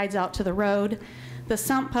it slides out to the road. The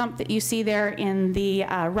sump pump that you see there in the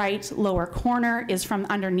right lower corner is from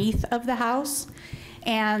underneath of the house.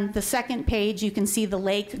 And the second page, you can see the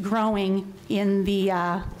lake growing in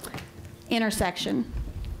the intersection.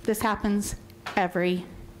 This happens every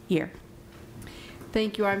year.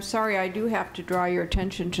 Thank you. I'm sorry, I do have to draw your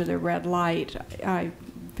attention to the red light. I'm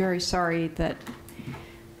very sorry that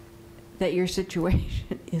your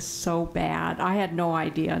situation is so bad. I had no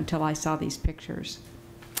idea until I saw these pictures.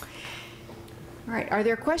 All right, are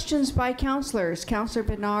there questions by councilors? Councilor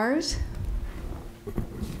Bednarz?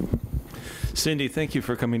 Cindy, thank you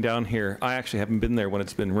for coming down here. I actually haven't been there when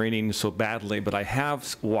it's been raining so badly, but I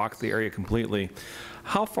have walked the area completely.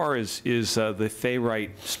 How far is the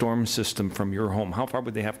Fayrite storm system from your home? How far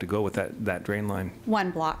would they have to go with that drain line?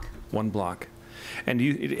 1 block. 1 block. And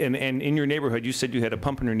in your neighborhood, you said you had a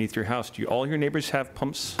pump underneath your house. Do all your neighbors have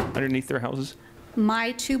pumps underneath their houses?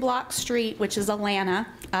 My 2-block street, which is Alana,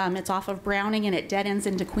 it's off of Browning and it dead ends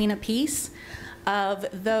into Queen of Peace. Of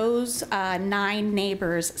those 9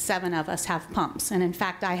 neighbors, 7 of us have pumps, and in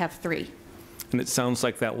fact, I have 3. And it sounds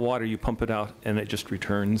like that water, you pump it out and it just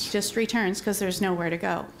returns? Just returns because there's nowhere to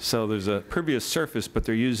go. So there's a pervious surface, but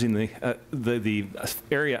they're using the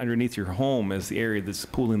area underneath your home as the area that's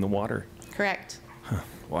pooling the water? Correct. Huh.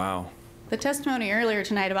 Wow. The testimony earlier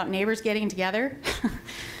tonight about neighbors getting together,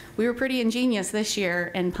 we were pretty ingenious this year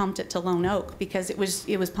and pumped it to Lone Oak because it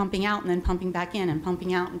was pumping out and then pumping back in and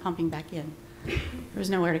pumping out and pumping back in. There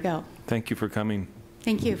was nowhere to go. Thank you for coming.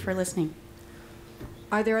 Thank you for listening.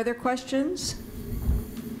 Are there other questions?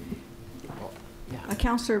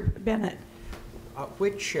 Councilor Bennett.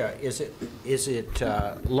 Which, is it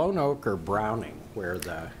Lone Oak or Browning where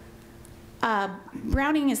the...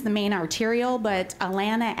 Browning is the main arterial, but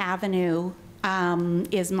Alana Avenue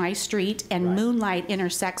is my street, and Moonlight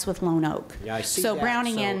intersects with Lone Oak. Yeah, I see so that.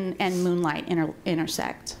 Browning and Moonlight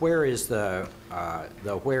intersect. Where is the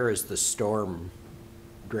storm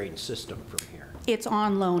drain system from here? It's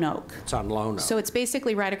on Lone Oak. It's on Lone Oak. So it's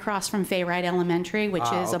basically right across from Fayrite Elementary, which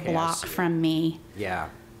is okay, a block from me. Yeah.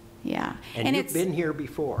 Yeah. And you've been here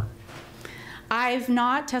before? I've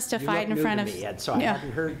not testified in front of... You look new to me, and so I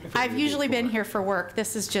hadn't heard from I've you usually before. been here for work.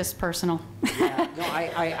 This is just personal. Yeah, no,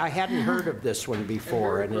 I hadn't heard of this one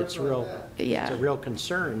before, and it's a real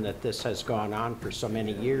concern that this has gone on for so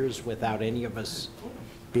many years without any of us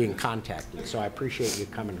being contacted. So I appreciate you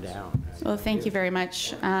coming down. Well, thank you very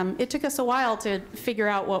much. It took us a while to figure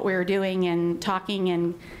out what we were doing and talking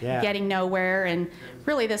and getting nowhere. And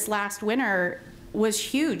really this last winter was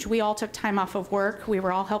huge. We all took time off of work. We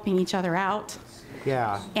were all helping each other out.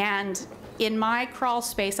 Yeah. And in my crawl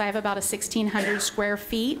space, I have about 1,600 square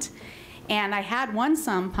feet. And I had one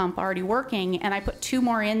sump pump already working, and I put 2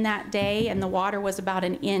 more in that day, and the water was about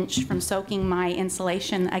 1 inch from soaking my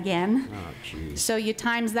insulation again. Oh, geez. So you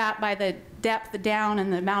times that by the depth down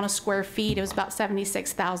and the amount of square feet, it was about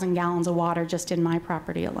 76,000 gallons of water just in my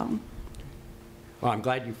property alone. Well, I'm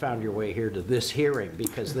glad you found your way here to this hearing,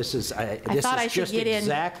 because this is just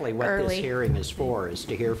exactly what this hearing is for, is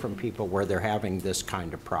to hear from people where they're having this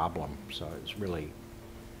kind of problem. So it's really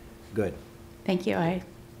good. Thank you.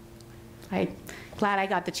 I'm glad I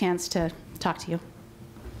got the chance to talk to you.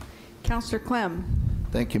 Councilor Clem.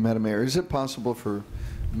 Thank you, Madam Mayor. Is it possible for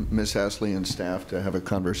Ms. Ashley and staff to have a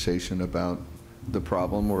conversation about the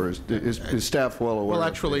problem, or is staff well aware? Well,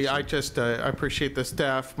 actually, I appreciate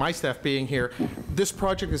my staff being here. This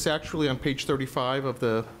project is actually on page 35 of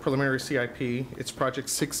the preliminary CIP. It's project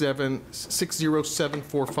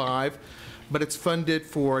 60745, but it's funded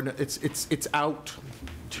for, it's out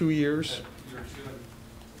 2 years.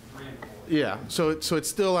 Yeah, so it's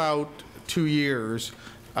still out 2 years,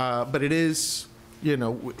 but it is,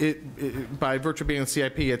 by virtue of being in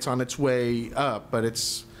CIP, it's on its way up, but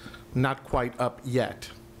it's not quite up yet.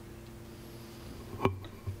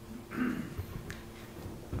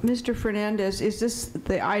 Mr. Fernandez, is this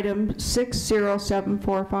the item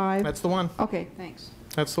 60745? That's the one. Okay, thanks.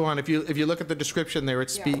 That's the one. If you look at the description there, it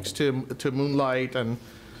speaks to Moonlight and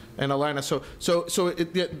Alana. So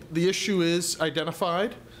the issue is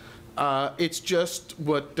identified. It's just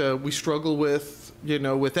what we struggle with,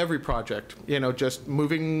 with every project. Just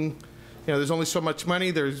moving. There's only so much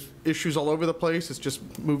money. There's issues all over the place. It's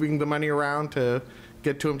just moving the money around to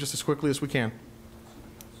get to them just as quickly as we can.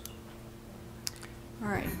 All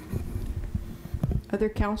right. Other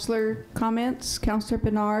councilor comments? Councilor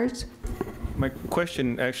Benars? My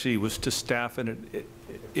question actually was to staff, and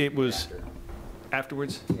it was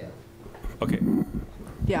afterwards? Yeah. Okay.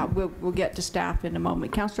 Yeah, we'll get to staff in a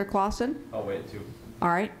moment. Councilor Clausen? I'll wait too. All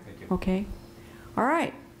right. Thank you. Okay. All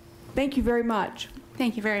right. Thank you very much.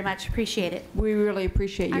 Thank you very much. Appreciate it. We really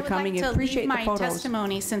appreciate you coming. I would like to appreciate leave the my photos.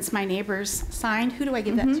 testimony since my neighbors signed. Who do I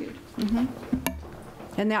give that to?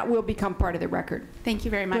 And that will become part of the record. Thank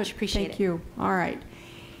you very much. Good. Appreciate it. Thank you. All right.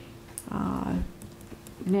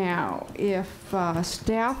 Now, if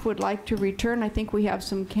staff would like to return, I think we have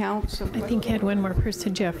some counts. I think you had one more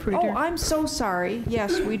person, Jeff Ruder. Oh, I'm so sorry.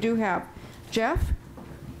 Yes, we do have. Jeff,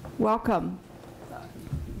 welcome.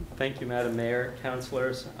 Thank you, Madam Mayor,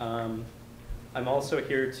 councilors. I'm also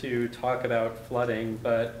here to talk about flooding,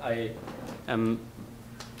 but I am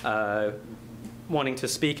wanting to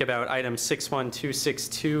speak about item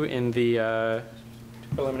 61262 in the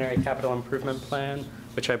preliminary capital improvement plan,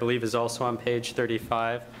 which I believe is also on page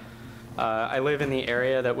 35. I live in the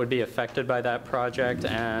area that would be affected by that project,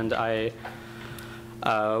 and I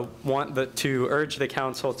want to urge the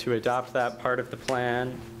council to adopt that part of the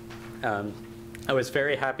plan. I was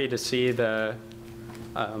very happy to see the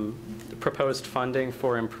proposed funding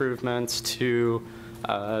for improvements to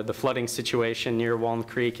the flooding situation near Walnut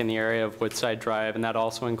Creek in the area of Woodside Drive, and that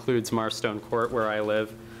also includes Marstone Court, where I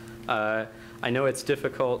live. I know it's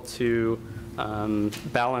difficult to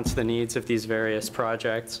balance the needs of these various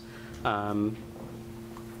projects, and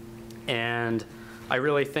I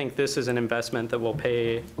really think this is an investment that will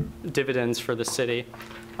pay dividends for the city.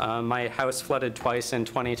 My house flooded twice in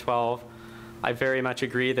 2012. I very much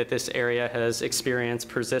agree that this area has experienced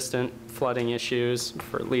persistent flooding issues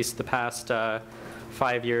for at least the past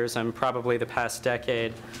 5 years and probably the past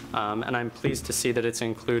decade, and I'm pleased to see that it's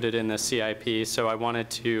included in the CIP. So I wanted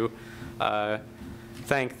to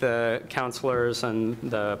thank the councilors and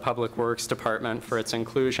the Public Works Department for its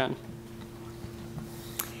inclusion.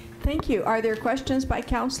 Thank you. Are there questions by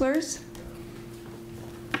councilors?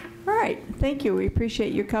 All right, thank you. We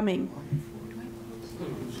appreciate you coming.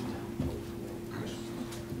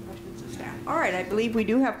 All right, I believe we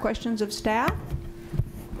do have questions of staff.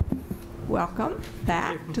 Welcome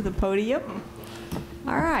back to the podium.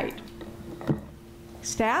 All right.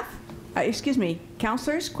 Staff, excuse me,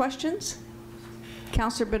 councilors, questions?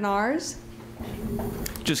 Councilor Benars?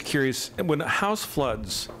 Just curious, when a house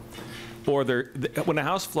floods, or when a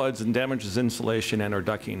house floods and damages insulation and or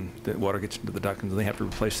ducting, the water gets into the ductings and they have to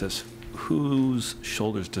replace this, whose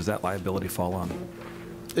shoulders does that liability fall on?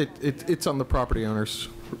 It's on the property owners.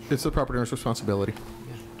 It's the property owner's responsibility.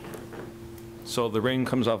 So the rain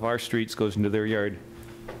comes off our streets, goes into their yard,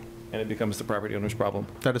 and it becomes the property owner's problem?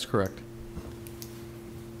 That is correct.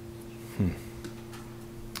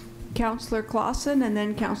 Councilor Clausen and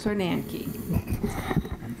then Councilor Nanke.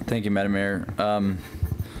 Thank you, Madam Mayor.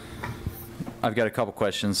 I've got a couple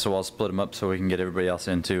questions, so I'll split them up so we can get everybody else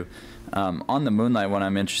in too. On the Moonlight one,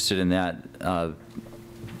 I'm interested in that.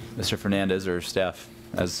 Mr. Fernandez or staff,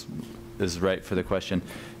 as is right for the question.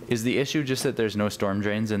 Is the issue just that there's no storm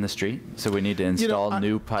drains in the street? So we need to install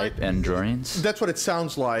new pipe and drawings? That's what it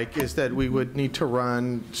sounds like, is that we would need to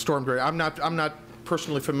run storm drain. I'm not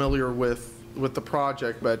personally familiar with the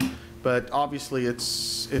project, but obviously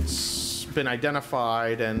it's been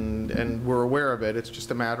identified and we're aware of it. It's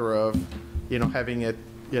just a matter of, having it,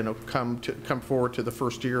 come forward to the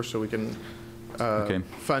first year so we can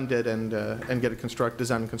fund it and get it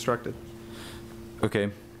designed and constructed.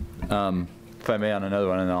 Okay. If I may, on another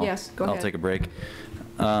one, and I'll take a break.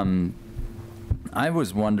 I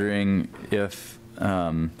was wondering if,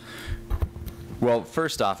 well,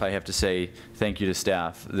 first off, I have to say thank you to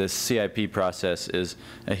staff. This CIP process is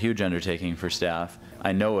a huge undertaking for staff.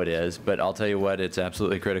 I know it is, but I'll tell you what, it's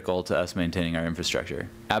absolutely critical to us maintaining our infrastructure.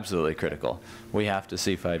 Absolutely critical. We have to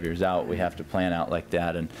see 5 years out. We have to plan out like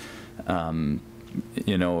that, and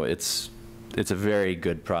it's a very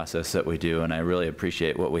good process that we do, and I really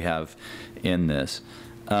appreciate what we have in this.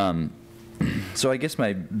 So I guess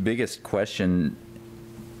my biggest question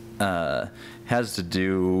has to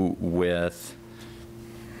do with,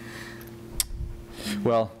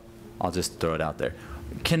 well, I'll just throw it out there.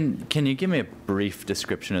 Can you give me a brief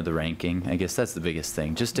description of the ranking? I guess that's the biggest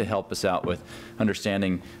thing, just to help us out with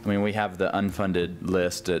understanding. I mean, we have the unfunded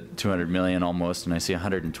list at 200 million almost, and I see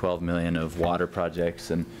 112 million of water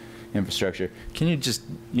projects and infrastructure. Can you just,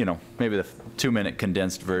 maybe the 2-minute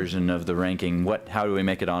condensed version of the ranking? How do we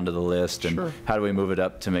make it onto the list, and Sure. How do we move it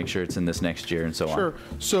up to make sure it's in this next year and so on? Sure.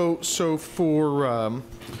 So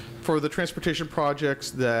for the transportation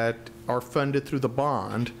projects that are funded through the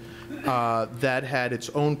bond, that had its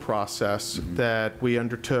own process that we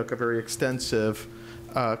undertook a very extensive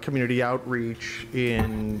community outreach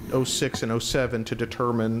in '06 and '07 to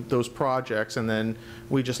determine those projects, and then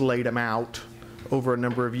we just laid them out over a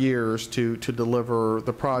number of years to deliver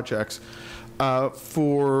the projects.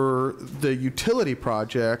 For the utility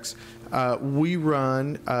projects, we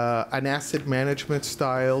run an asset management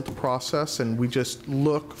styled process, and we just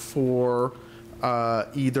look for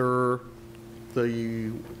either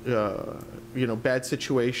the bad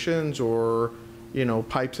situations or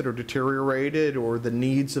pipes that are deteriorated or the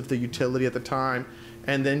needs of the utility at the time,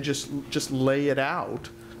 and then just lay it out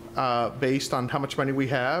based on how much money we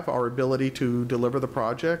have, our ability to deliver the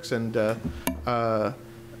projects, and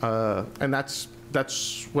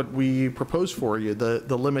that's what we propose for you.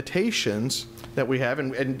 The limitations that we have,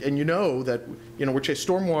 and that which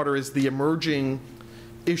stormwater is the emerging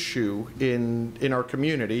issue in our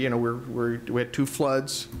community. We had 2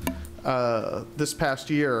 floods this past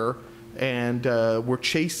year, And we're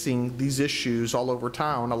chasing these issues all over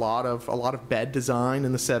town. A lot of bad design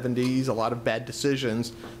in the 70s, a lot of bad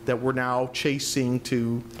decisions that we're now chasing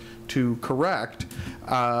to correct.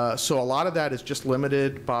 So a lot of that is just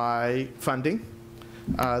limited by funding.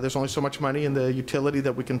 There's only so much money in the utility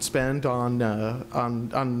that we can spend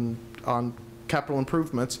on capital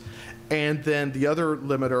improvements. And then the other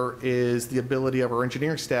limiter is the ability of our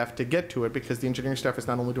engineering staff to get to it, because the engineering staff is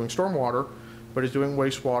not only doing stormwater, but is doing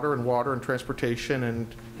wastewater and water and transportation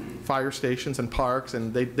and fire stations and parks,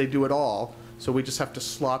 and they do it all. So we just have to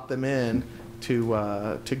slot them in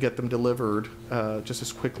to get them delivered just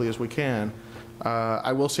as quickly as we can.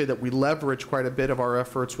 I will say that we leverage quite a bit of our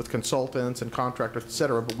efforts with consultants and contractors, et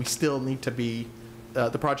cetera, but we still need to be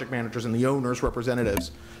the project managers and the owners'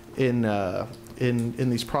 representatives in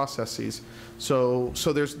these processes. So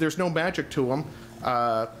there's no magic to them.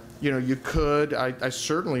 You could, I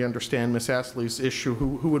certainly understand Ms. Astley's issue,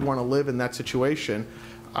 who would want to live in that situation.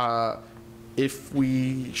 If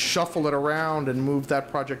we shuffle it around and move that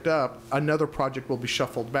project up, another project will be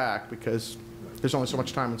shuffled back because there's only so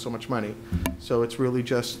much time and so much money. So it's really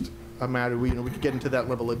just a matter, we could get into that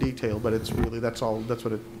level of detail, but it's really, that's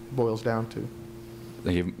what it boils down to.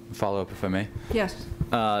 Thank you. Follow up, if I may? Yes.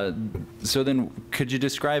 So then, could you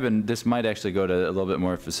describe, and this might actually go to a little bit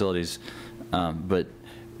more facilities, but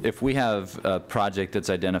if we have a project that's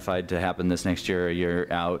identified to happen this next year or a year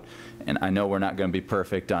out, and I know we're not going to be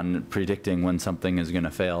perfect on predicting when something is going to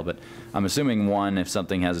fail, but I'm assuming, one, if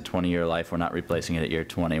something has a 20-year life, we're not replacing it at year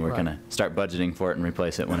 20. We're going to start budgeting for it and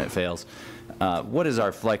replace it when it fails. What is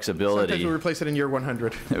our flexibility? Sometimes we replace it in year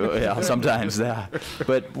 100. Yeah, sometimes that.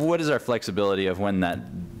 But what is our flexibility of when that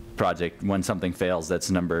project, when something fails, that's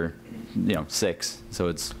number 6, so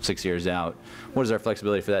it's 6 years out. What is our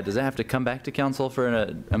flexibility for that? Does that have to come back to council for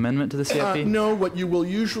an amendment to the CIP? No, what you will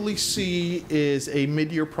usually see is a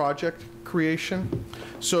mid-year project creation.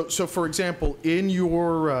 So for example, in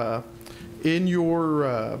your, I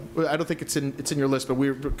don't think it's in your list,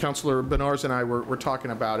 but Councilor Benars and I were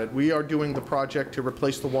talking about it. We are doing the project to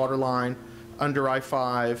replace the water line under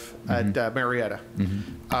I-5 at Marietta.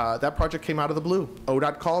 That project came out of the blue.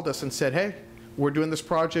 ODOT called us and said, hey, we're doing this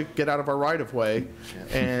project, get out of our right-of-way,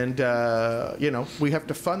 and we have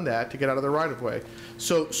to fund that to get out of the right-of-way.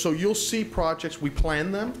 So you'll see projects, we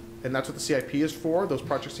plan them, and that's what the CIP is for. Those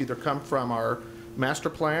projects either come from our master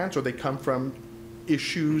plans or they come from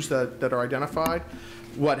issues that are identified.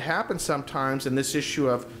 What happens sometimes in this issue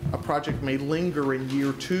of a project may linger in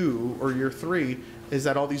year 2 or year 3 is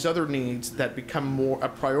that all these other needs that become more a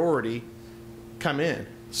priority come in,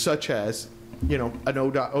 such as an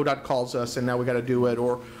ODOT calls us and now we got to do it,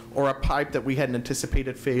 or a pipe that we hadn't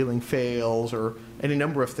anticipated fails, or any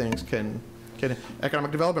number of things can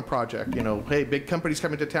economic development project, hey, big companies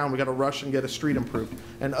coming to town, we got to rush and get a street improved,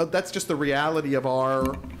 and that's just the reality of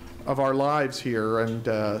our lives here. And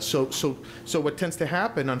so what tends to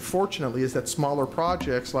happen, unfortunately, is that smaller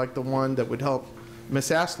projects like the one that would help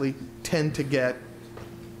Ms. Astley tend to get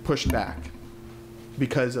pushed back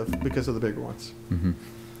because of the bigger ones.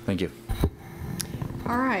 Thank you.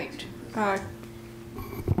 All right.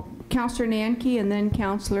 Councilor Nanke and then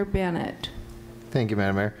Councilor Bennett. Thank you,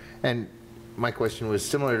 Madam Mayor. And my question was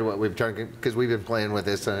similar to what we've talked, because we've been playing with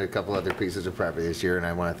this on a couple other pieces of property this year, and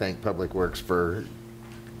I want to thank Public Works for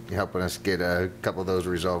helping us get a couple of those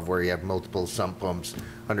resolved where you have multiple sump pumps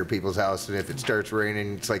under people's house, and if it starts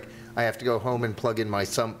raining, it's like I have to go home and plug in my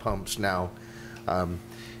sump pumps now.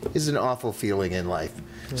 It's an awful feeling in life.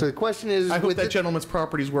 So the question is, I hope that gentleman's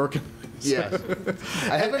property's working. Yes.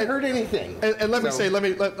 I haven't heard anything. And let me say,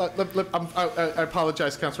 I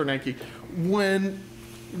apologize, Councilor Nanke.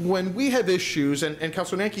 When we have issues, and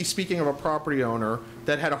Councilor Nanke, speaking of a property owner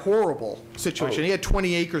that had a horrible situation, he had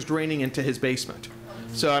 20 acres draining into his basement.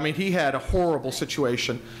 So, I mean, he had a horrible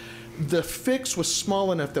situation. The fix was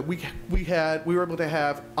small enough that we were able to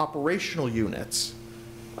have operational units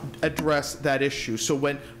address that issue. So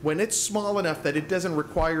when it's small enough that it doesn't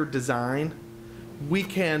require design, we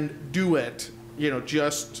can do it,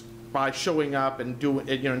 just by showing up and doing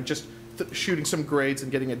it, just shooting some grades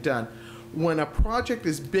and getting it done. When a project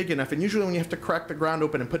is big enough, and usually when you have to crack the ground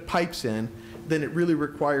open and put pipes in, then it really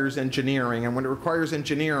requires engineering. And when it requires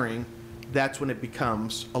engineering, that's when it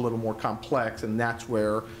becomes a little more complex, and that's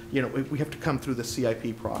where we have to come through the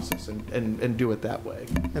CIP process and do it that way.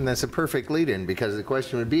 And that's a perfect lead-in, because the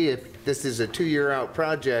question would be, if this is a 2-year out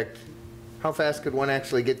project, how fast could one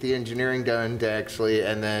actually get the engineering done to actually,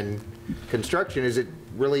 and then construction, is it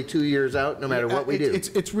really 2 years out no matter what we do?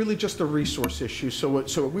 It's really just a resource issue. So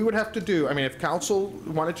what we would have to do, I mean, if council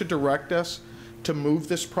wanted to direct us to move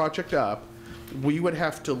this project up, we would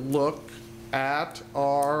have to look at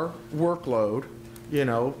our workload, you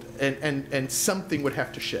know, and something would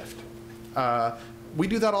have to shift. We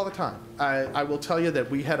do that all the time. I will tell you that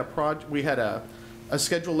we had a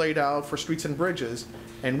schedule laid out for streets and bridges,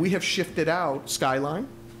 and we have shifted out Skyline,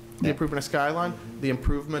 the improvement of Skyline, the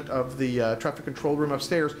improvement of the traffic control room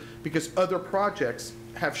upstairs, because other projects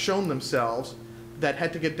have shown themselves that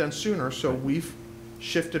had to get done sooner, so we've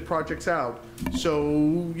shifted projects out.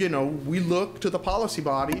 So, you know, we look to the policy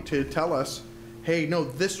body to tell us, hey, no,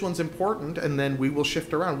 this one's important, and then we will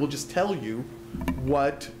shift around. We'll just tell you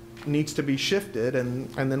what needs to be shifted, and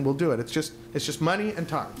then we'll do it. It's just money and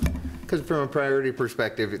time. Because from a priority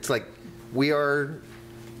perspective, it's like we are,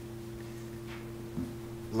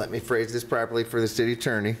 let me phrase this properly for the city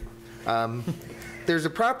attorney. There's a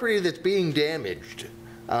property that's being damaged,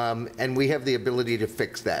 and we have the ability to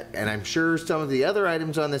fix that. And I'm sure some of the other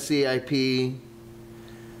items on the CIP,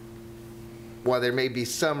 while there may be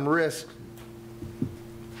some risk,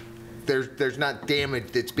 there's not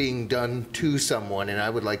damage that's being done to someone, and I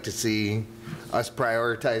would like to see us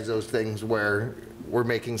prioritize those things where we're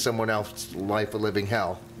making someone else's life a living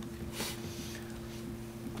hell.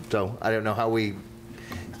 So I don't know how we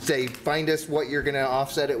say, find us what you're going to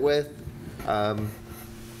offset it with.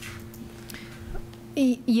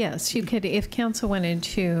 Yes, you could, if council wanted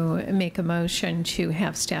to make a motion to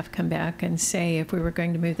have staff come back and say if we were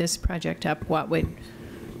going to move this project up, what would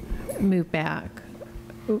move back?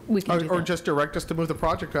 We can do Or that. just direct us to move the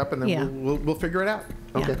project up, and then Yeah. we'll figure it out.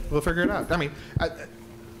 Okay. We'll figure it out. I mean,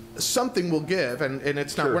 something will give, and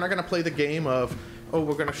it's not. Sure. We're not going to play the game of, oh,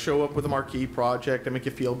 we're going to show up with a marquee project and make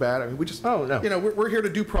you feel bad. I mean, we just, Oh, no. you know, we're here to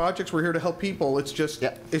do projects. We're here to help people. It's just,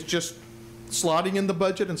 it's just slotting in the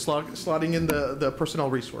budget and slotting in the personnel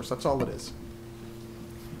resource. That's all it is.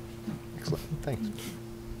 Excellent. Thanks.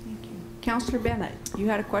 Councillor Bennett, you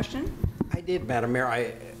had a question? I did, Madam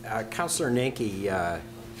Mayor. Councillor Nanke,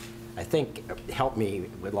 I think, helped me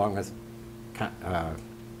along with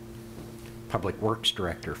Public Works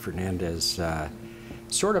Director Fernandez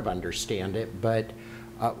sort of understand it, but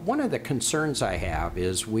one of the concerns I have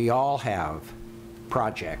is we all have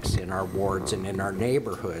projects in our wards and in our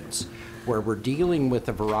neighborhoods where we're dealing with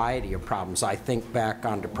a variety of problems. I think back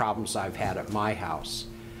onto problems I've had at my house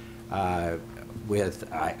I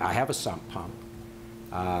have a sump pump.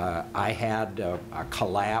 I had a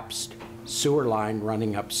collapsed sewer line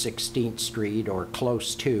running up 16th Street or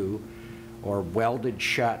close to, or welded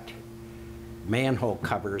shut manhole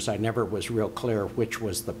covers. I never was real clear which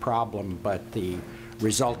was the problem, but the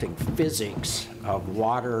resulting physics of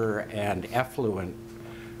water and effluent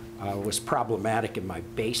was problematic in my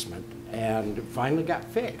basement, and finally got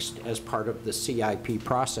fixed as part of the CIP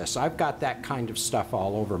process. I've got that kind of stuff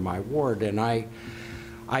all over my ward, and I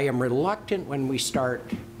am reluctant when we start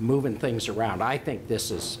moving things around. I think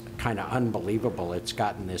this is kind of unbelievable it's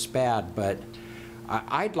gotten this bad, but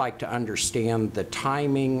I'd like to understand the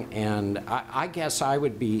timing, and I guess I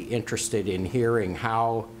would be interested in hearing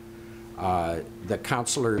how the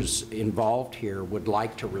councilors involved here would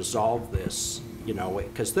like to resolve this, you know,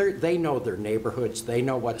 because they know their neighborhoods, they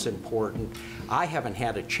know what's important. I haven't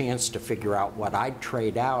had a chance to figure out what I'd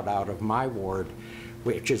trade out of my ward,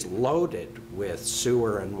 which is loaded with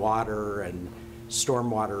sewer and water and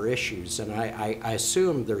stormwater issues. And I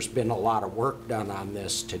assume there's been a lot of work done on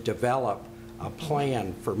this to develop a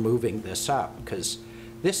plan for moving this up, because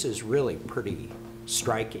this is really pretty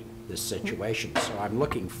striking, this situation. So I'm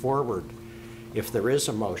looking forward, if there is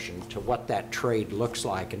a motion, to what that trade looks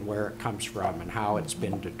like and where it comes from and how it's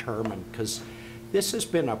been determined, because this has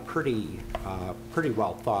been a pretty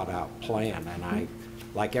well thought out plan, and I,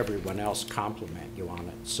 like everyone else, compliment you on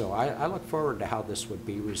it. So I look forward to how this would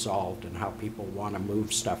be resolved and how people want to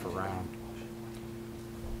move stuff around.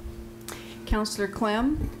 Councillor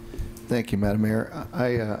Clem? Thank you, Madam Mayor.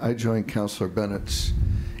 I join Councillor Bennett's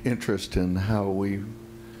interest in how we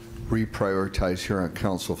reprioritize here on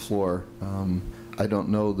council floor. I don't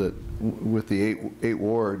know that with the eight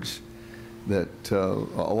wards that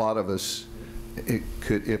a lot of us, it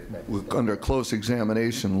could, if under close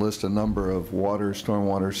examination, list a number of water,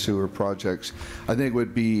 stormwater, sewer projects. I think it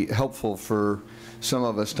would be helpful for some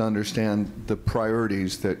of us to understand the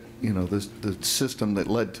priorities that, you know, the system that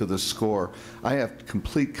led to the score. I have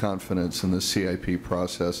complete confidence in the CIP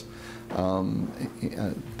process.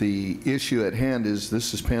 The issue at hand is,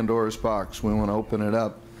 this is Pandora's box. We want to open it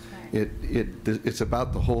up. It's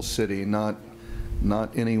about the whole city, not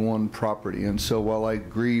any one property. And so while I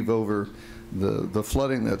grieve over the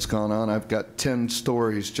flooding that's gone on, I've got 10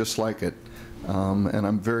 stories just like it. And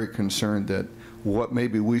I'm very concerned that what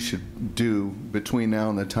maybe we should do between now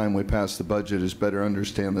and the time we pass the budget is better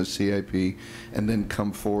understand the CIP and then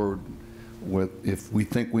come forward if we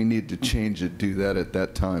think we need to change it, do that at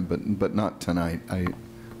that time, but not tonight.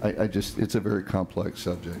 I just, it's a very complex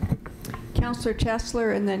subject. Counselor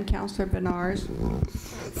Chesler and then Counselor Benars.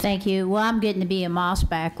 Thank you. Well, I'm getting to be a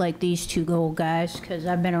mossback like these two old guys because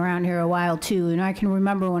I've been around here a while too. And I can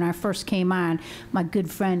remember when I first came on, my good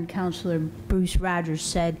friend, Counselor Bruce Rogers,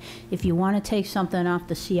 said, if you want to take something off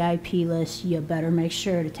the CIP list, you better make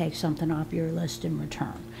sure to take something off your list in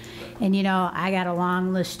return. And you know, I got a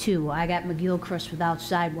long list too. I got McGillcrest without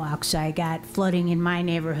sidewalks. I got flooding in my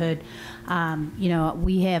neighborhood. You know,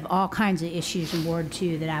 we have all kinds of issues in Ward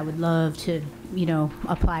 2 that I would love to, you know,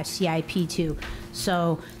 apply CIP to.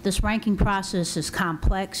 So this ranking process is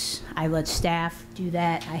complex. I let staff do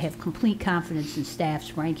that. I have complete confidence in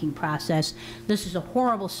staff's ranking process. This is a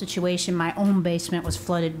horrible situation. My own basement was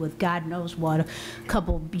flooded with God knows what a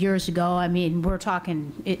couple years ago. I mean, we're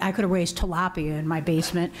talking, I could have raised tilapia in my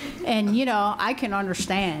basement. And, you know, I can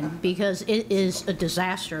understand because it is a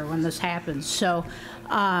disaster when this happens. So,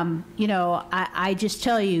 you know, I just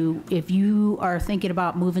tell you, if you are thinking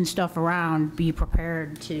about moving stuff around, be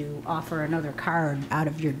prepared to offer another card out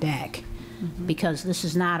of your deck, because this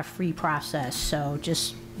is not a free process. So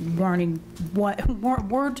just warning,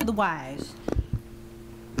 word to the wise.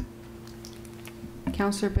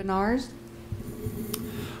 Counselor Benars.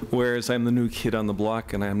 Whereas I'm the new kid on the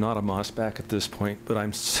block, and I'm not a mossback at this point, but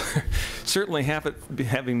I'm certainly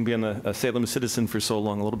having been a Salem citizen for so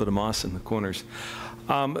long, a little bit of moss in the corners.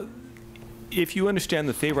 If you understand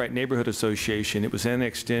the Fayrite Neighborhood Association, it was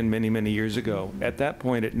annexed in many, many years ago. At that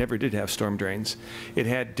point, it never did have storm drains. It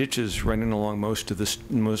had ditches running along most of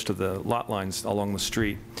the lot lines along the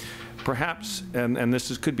street. Perhaps, and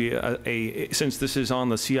this could be since this is on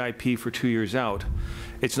the CIP for 2 years out,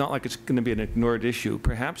 it's not like it's going to be an ignored issue.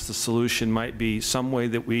 Perhaps the solution might be some way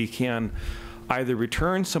that we can either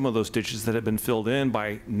return some of those ditches that have been filled in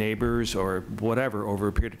by neighbors or whatever over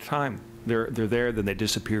a period of time. They're there, then they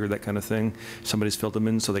disappear, that kind of thing. Somebody's filled them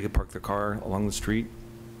in so they could park their car along the street.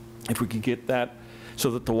 If we could get that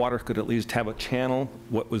so that the water could at least have a channel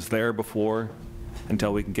what was there before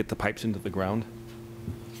until we can get the pipes into the ground.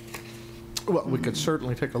 Well, we could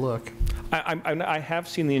certainly take a look. I have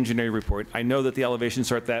seen the engineering report. I know that the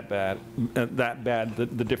elevations aren't that bad,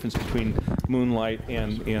 the difference between Moonlight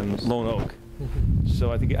and Lone Oak.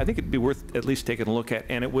 So I think it'd be worth at least taking a look at,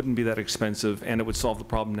 and it wouldn't be that expensive, and it would solve the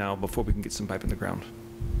problem now before we can get some pipe in the ground.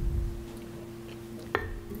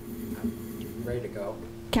 Ready to go?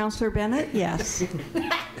 Counselor Bennett, yes.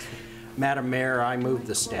 Madam Mayor, I move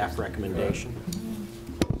the staff recommendation.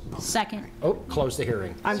 Second. Oh, close the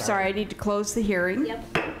hearing. I'm sorry, I need to close the hearing. Yep.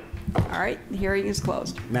 All right, the hearing is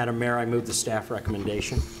closed. Madam Mayor, I move the staff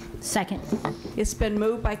recommendation. Second. It's been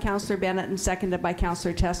moved by Counselor Bennett and seconded by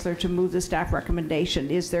Counselor Chesler to move the staff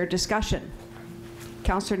recommendation. Is there discussion?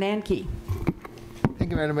 Counselor Nanke.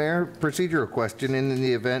 Thank you, Madam Mayor. Procedural question. In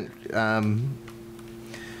the event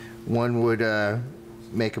one would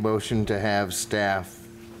make a motion to have staff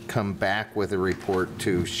come back with a report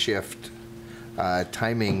to shift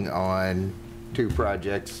timing on 2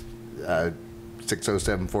 projects,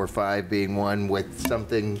 60745 being one, with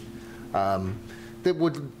something that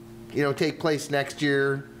would, you know, take place next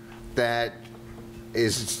year that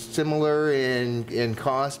is similar in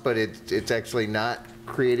cost, but it's actually not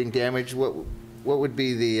creating damage. What would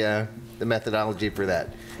be the methodology for that?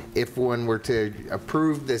 If one were to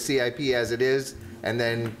approve the CIP as it is and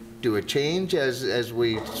then do a change as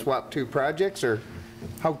we swap 2 projects, or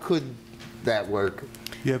how could that work?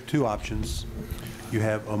 You have 2 options. You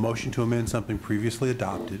have a motion to amend something previously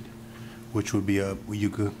adopted, which would be you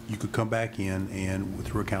could come back in and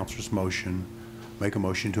through a councilor's motion, make a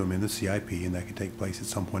motion to amend the CIP, and that could take place at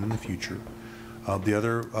some point in the future. The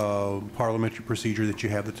other parliamentary procedure that you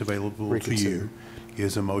have that's available to you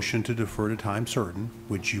is a motion to defer to time certain,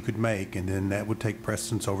 which you could make, and then that would take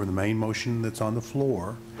precedence over the main motion that's on the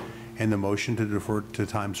floor. And the motion to defer to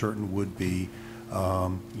time certain would be,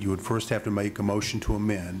 you would first have to make a motion to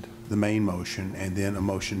amend the main motion, and then a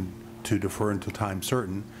motion to defer until time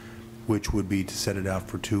certain, which would be to set it out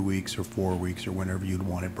for 2 weeks or 4 weeks or whenever you'd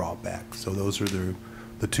want it brought back. So those are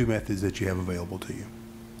the 2 methods that you have available to you.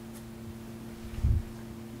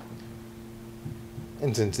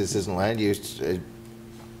 And since this isn't land use, a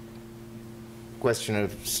question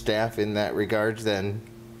of staff in that regards, then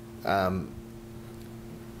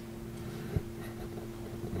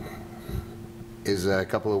is a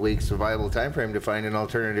couple of weeks a viable time frame to find an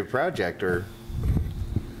alternative project? Or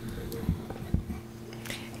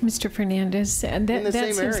Mr. Fernandez, that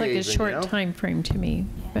seems like a short time frame to me,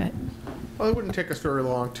 but. Well, it wouldn't take us very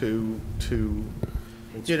long to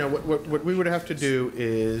you know, what we would have to do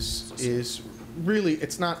is really,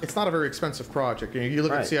 it's not a very expensive project. You know, you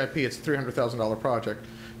look Right. at CIP, it's a $300,000 project.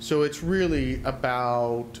 So it's really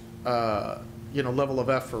about, you know, level of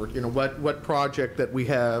effort. You know, what project that we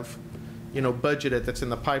have, you know, budgeted that's in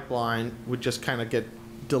the pipeline would just kind of get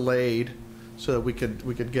delayed so that we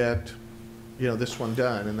could get, you know, this one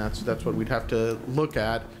done. And that's what we'd have to look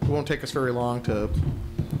at. It won't take us very long to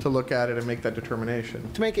look at it and make that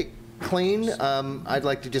determination. To make it clean, I'd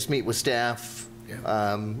like to just meet with staff.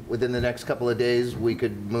 Within the next couple of days, we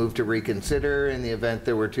could move to reconsider in the event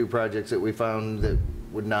there were two projects that we found that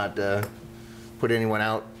would not put anyone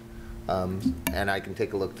out. And I can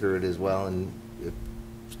take a look through it as well, and if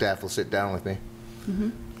staff will sit down with me.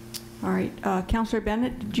 All right, Councilor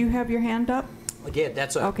Bennett, did you have your hand up? Yeah,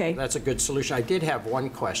 that's a good solution. I did have one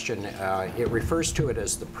question. It refers to it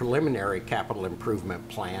as the preliminary capital improvement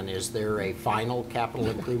plan. Is there a final capital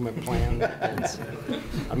improvement plan?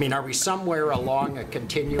 I mean, are we somewhere along a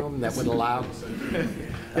continuum that would allow?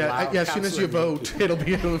 Yeah, as soon as you vote, it'll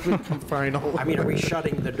become final. I mean, are we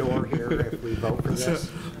shutting the door here if we vote for this?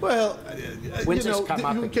 Well, When's you this know, come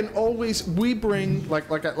up you can always, we bring,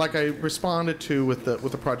 like I responded to with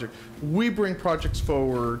the project, we bring projects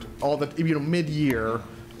forward all the, you know, mid-year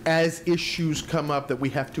as issues come up that we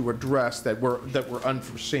have to address that were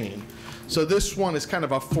unforeseen. So this one is kind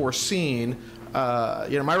of a foreseen. You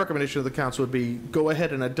know, my recommendation to the council would be go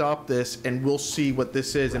ahead and adopt this, and we'll see what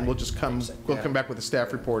this is, and we'll just come back with a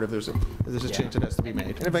staff report if there's a change that has to be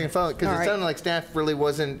made. And if I can follow, because it sounded like staff really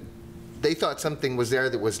wasn't, they thought something was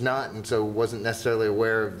there that was not, and so wasn't necessarily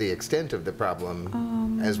aware of the extent of the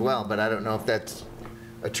problem as well, but I don't know if that's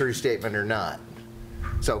a true statement or not.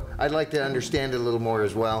 So I'd like to understand it a little more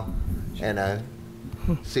as well, and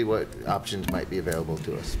see what options might be available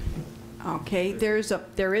to us. Okay, there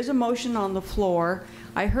is a motion on the floor.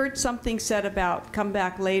 I heard something said about come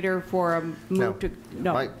back later for a move to,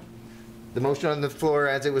 no. The motion on the floor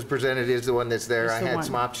as it was presented is the one that's there. It's I the had one.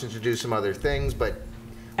 some options to do some other things, but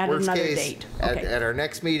At worst another case, date. Okay. at our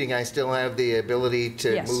next meeting, I still have the ability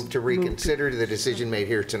to Yes, move to reconsider the decision made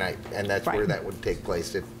here tonight, and that's where Right. that would take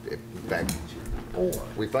place if in fact,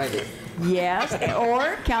 we find it. Yes,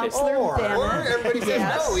 or Councilor Bennett. Or everybody says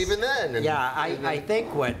Yes. no, even then. Yeah, I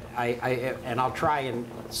think what and I'll try and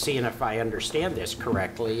see if I understand this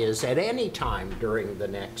correctly, is at any time during the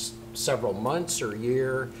next several months or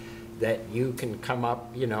year that you can come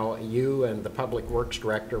up, you know, you and the Public Works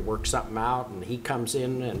Director work something out, and he comes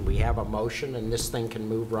in and we have a motion and this thing can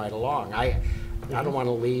move right along. I don't want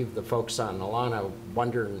to leave the folks on Alana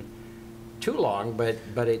wondering too long, but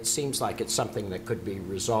it seems like it's something that could be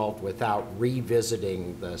resolved without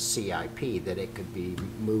revisiting the CIP, that it could be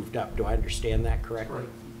moved up. Do I understand that correctly?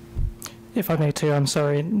 If I may too, I'm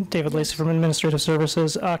sorry, David Lacey from Administrative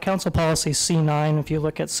Services. Council Policy C9, if you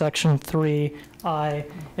look at Section 3I,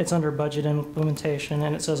 it's under Budget Implementation,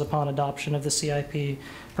 and it says upon adoption of the CIP,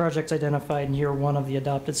 projects identified in year one of the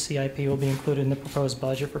adopted CIP will be included in the proposed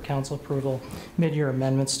budget for council approval. Mid-year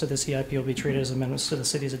amendments to the CIP will be treated as amendments to the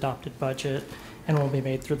city's adopted budget and will be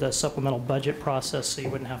made through the supplemental budget process, so you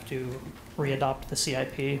wouldn't have to re-adopt the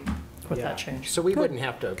CIP with that change. So we wouldn't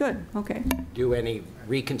have to okay. do any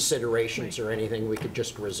reconsiderations or anything. We could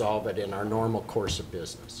just resolve it in our normal course of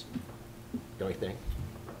business. Don't you think?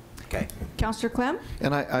 Okay. Councilor Clem?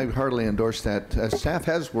 And I heartily endorse that. Staff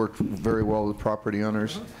has worked very well with property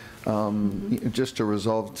owners just to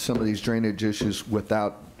resolve some of these drainage issues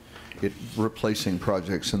without it replacing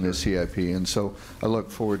projects in the CIP. And so I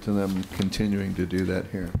look forward to them continuing to do that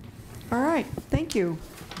here. All right, thank you.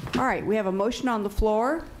 All right, we have a motion on the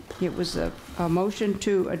floor. It was a motion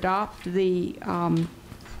to adopt the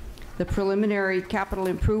preliminary capital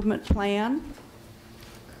improvement plan.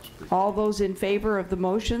 All those in favor of the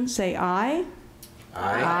motion say aye.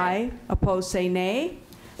 Aye. Aye. Opposed say nay.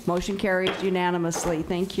 Motion carries unanimously.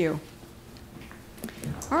 Thank you.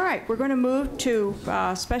 All right, we're going to move to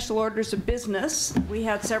special orders of business. We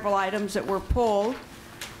had several items that were pulled,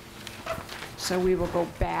 so we will go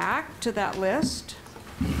back to that list.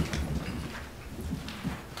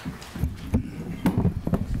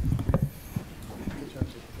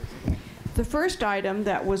 The first item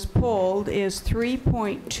that was pulled is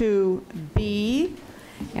 3.2B,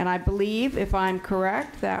 and I believe, if I'm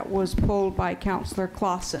correct, that was pulled by Councilor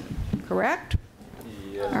Clausen, correct?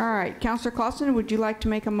 Yes. All right, Councilor Clausen, would you like to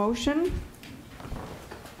make a motion?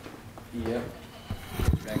 Yep.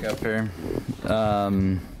 Back up here.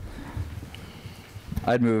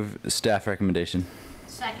 I'd move staff recommendation.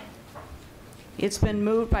 Second. It's been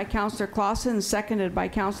moved by Councilor Clausen and seconded by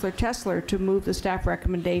Councilor Tessler to move the staff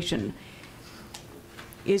recommendation.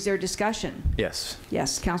 Is there discussion? Yes.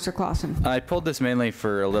 Yes, Councillor Clausen. I pulled this mainly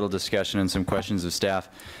for a little discussion and some questions of staff.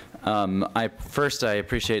 I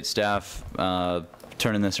appreciate staff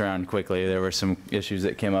turning this around quickly. There were some issues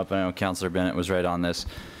that came up. I know Councillor Bennett was right on this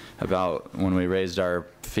about when we raised our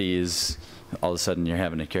fees, all of a sudden you're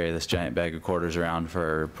having to carry this giant bag of quarters around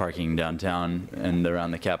for parking downtown and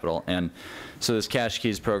around the Capitol. And so this Cash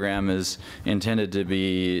Keys program is intended to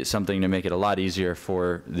be something to make it a lot easier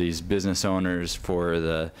for these business owners, for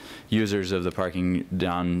the users of the parking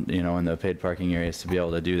down, in the paid parking areas to be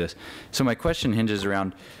able to do this. So my question hinges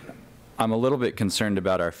around, I'm a little bit concerned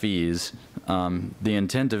about our fees. The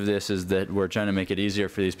intent of this is that we're trying to make it easier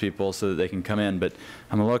for these people so that they can come in, but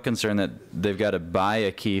I'm a little concerned that they've got to buy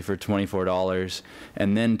a key for $24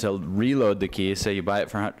 and then to reload the key, say you buy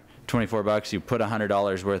it for $24, you put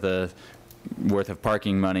 $100 worth of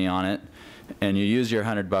parking money on it, and you use your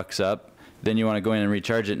 $100 up, then you want to go in and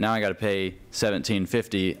recharge it. Now I got to pay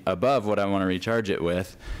 $17.50 above what I want to recharge it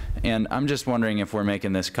with. And I'm just wondering if we're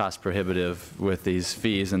making this cost prohibitive with these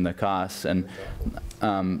fees and the costs. And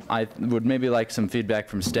I would maybe like some feedback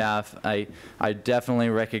from staff. I definitely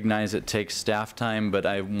recognize it takes staff time, but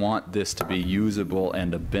I want this to be usable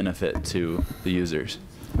and a benefit to the users.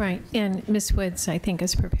 Right, and Ms. Woods, I think,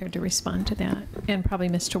 is prepared to respond to that, and probably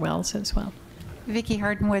Mr. Wells as well. Vicki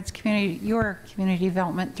Harden-Woods, your Community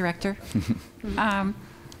Development Director.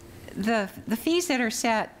 The fees that are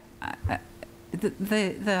set,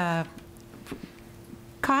 the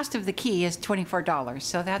cost of the key is $24,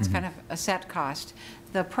 so that's kind of a set cost.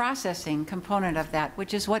 The processing component of that,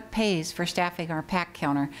 which is what pays for staffing our pack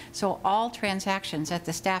counter, so all transactions at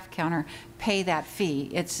the staff counter pay that fee.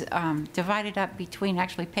 It's divided up between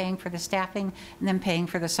actually paying for the staffing and then paying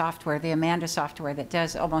for the software, the Amanda software that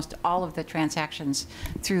does almost all of the transactions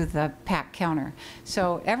through the pack counter.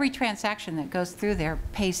 So every transaction that goes through there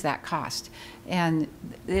pays that cost. And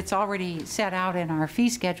it's already set out in our fee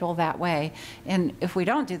schedule that way. And if we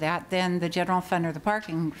don't do that, then the general fund or the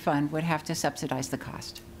parking fund would have to subsidize the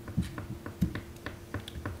cost.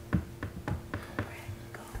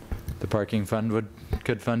 The parking fund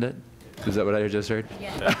could fund it? Is that what I just heard?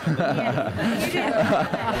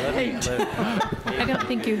 I don't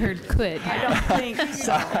think you heard could. I don't think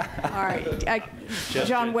so. All right.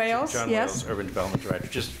 John Wales, John yes? Wales, Urban Development Director.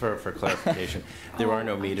 Just for clarification, there are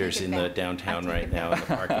no meters in the downtown right now, and the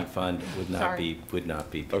parking fund would not be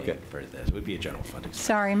paying for this. It would be a general fund.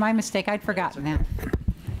 Sorry, my mistake. I'd forgotten that.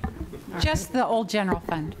 Just the old general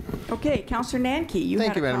fund. Okay, Councillor Nanke, you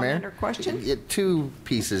had a comment or question? Two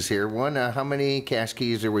pieces here. One, how many cash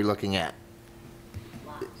keys are we looking at?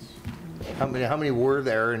 How many were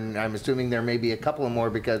there? And I'm assuming there may be a couple more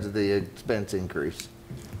because of the expense increase.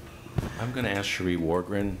 I'm going to ask Cherie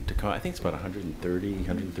Wargren to come. I think it's about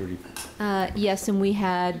 130. Yes, and we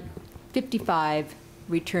had 55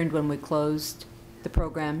 returned when we closed the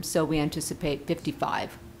program, so we anticipate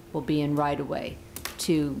 55 will be in right away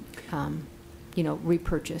to,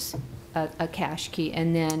 repurchase a cash key.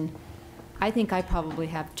 And then I think I probably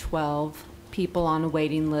have 12 people on a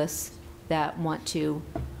waiting list that want to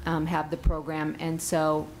have the program. And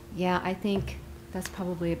so, yeah, I think that's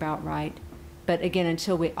probably about right. But again,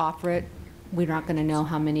 until we offer it, we're not going to know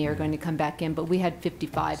how many are going to come back in. But we had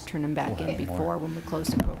 55 turn them back in before when we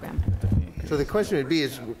closed the program. So the question would be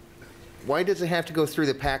is, why does it have to go through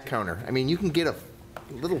the pack counter? I mean, you can get a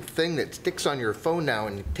little thing that sticks on your phone now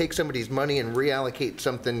and take somebody's money and reallocate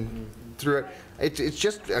something through it. It's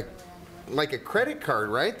just like a credit card,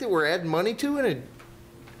 right, that we're adding money to? And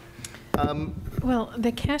well,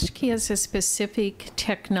 the cash key is a specific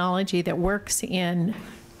technology that works in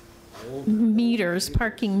meters,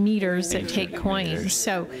 parking meters that take coins.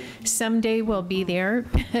 So someday we'll be there.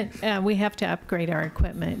 We have to upgrade our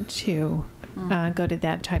equipment to go to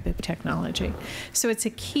that type of technology. So it's a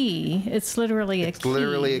key. It's literally a key.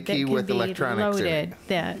 Literally a key with electronics loaded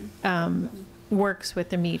that works with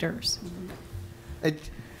the meters.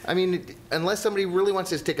 I mean, unless somebody really wants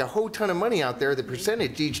to take a whole ton of money out there, the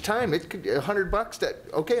percentage each time, it could $100.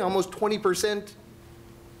 That almost 20%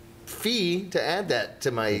 fee to add that to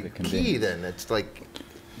my key. Then it's like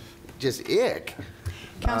just ick.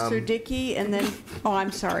 Councillor Dickey, and then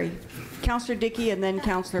I'm sorry, Councillor Dickey, and then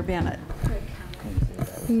Councillor Bennett.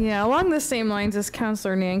 Yeah, along the same lines as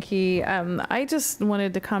Councillor Nanke, I just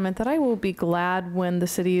wanted to comment that I will be glad when the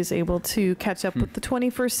city is able to catch up with the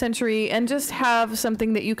 21st century and just have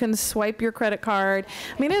something that you can swipe your credit card.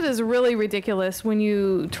 I mean, it is really ridiculous when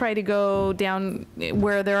you try to go down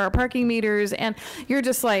where there are parking meters and you're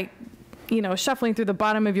just like, shuffling through the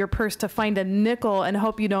bottom of your purse to find a nickel and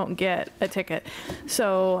hope you don't get a ticket.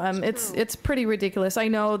 So it's pretty ridiculous. I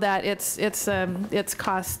know that it's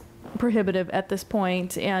cost prohibitive at this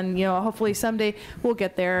point, and hopefully someday we'll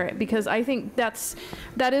get there, because I think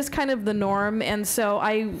that is kind of the norm. And so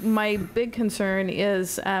my big concern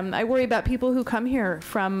is I worry about people who come here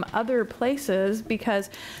from other places, because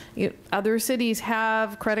other cities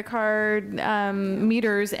have credit card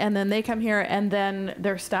meters, and then they come here and then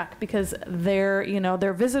they're stuck because they're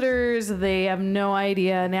visitors. They have no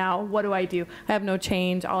idea now, what do? I have no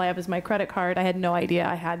change. All I have is my credit card. I had no idea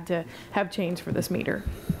I had to have change for this meter.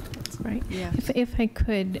 Right. Yeah. If I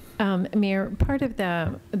could, Mayor, part of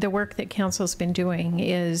the work that council's been doing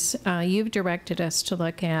is you've directed us to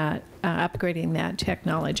look at upgrading that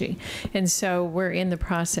technology. And so we're in the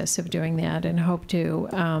process of doing that and hope to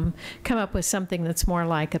come up with something that's more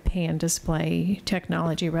like a pay and display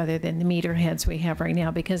technology rather than the meter heads we have right now,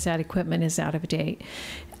 because that equipment is out of date.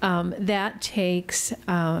 That takes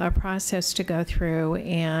a process to go through,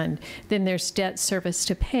 and then there's debt service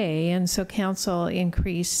to pay, and so council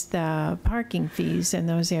increased the parking fees in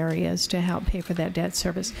those areas to help pay for that debt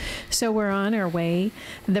service. So we're on our way.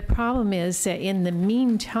 The problem is that in the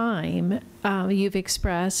meantime, you've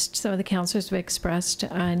expressed, some of the councilors have expressed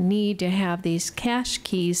a need to have these cash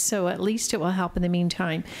keys, so at least it will help in the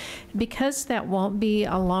meantime. Because that won't be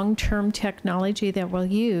a long-term technology that we'll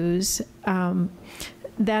use,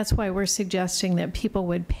 that's why we're suggesting that people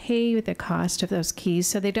would pay the cost of those keys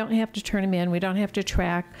so they don't have to turn them in. We don't have to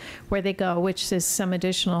track where they go, which is some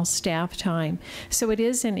additional staff time. So it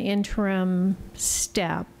is an interim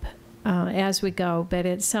step as we go, but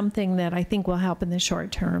it's something that I think will help in the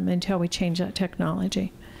short term until we change that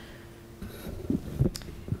technology.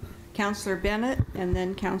 Councillor Bennett, and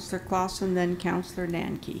then Councillor Clausen, then Councillor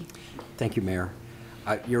Nanke. Thank you, Mayor.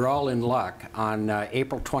 You're all in luck. On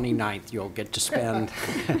April 29th, you'll get to spend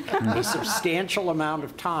a substantial amount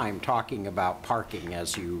of time talking about parking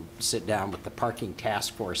as you sit down with the parking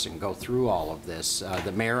task force and go through all of this.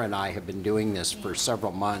 The mayor and I have been doing this for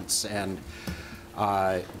several months, and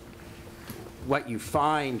what you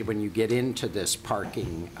find when you get into this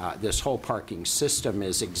parking, this whole parking system,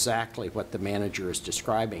 is exactly what the manager is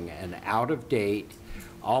describing: an out-of-date,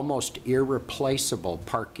 almost irreplaceable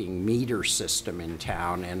parking meter system in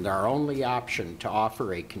town, and our only option to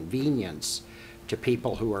offer a convenience to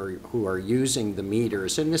people who are using the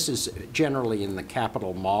meters, and this is generally in the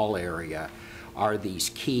Capitol Mall area, are these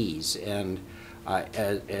keys. And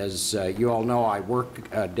as you all know, I work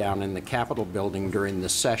down in the Capitol building during the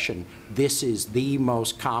session. This is the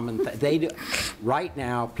most common thing. Right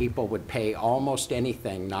now, people would pay almost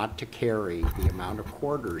anything not to carry the amount of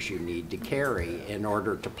quarters you need to carry in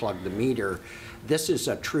order to plug the meter. This is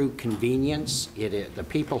a true convenience. The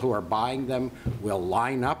people who are buying them will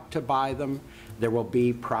line up to buy them. There will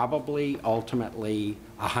be probably ultimately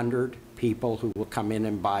 100 people who will come in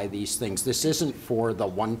and buy these things. This isn't for the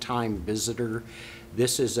one-time visitor.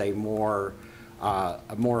 This is a more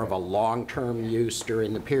of a long-term use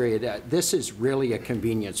during the period. This is really a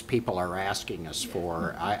convenience people are asking us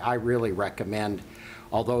for. I really recommend,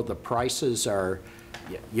 although the prices are,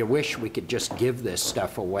 you wish we could just give this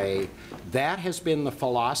stuff away. That has been the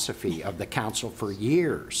philosophy of the council for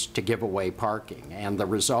years, to give away parking. And the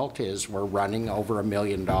result is we're running over $1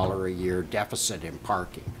 million a year deficit in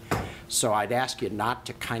parking. So I'd ask you not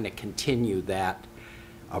to kind of continue that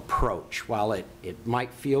approach. While it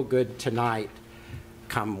might feel good tonight,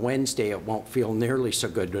 come Wednesday it won't feel nearly so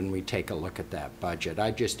good when we take a look at that budget.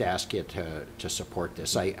 I just ask you to support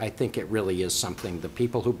this. I think it really is something the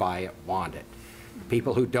people who buy it want it.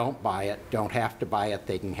 People who don't buy it don't have to buy it.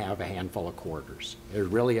 They can have a handful of quarters. There's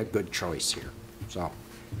really a good choice here. So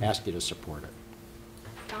I ask you to support it.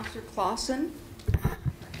 Councillor Clausen.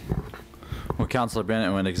 Well, Councilor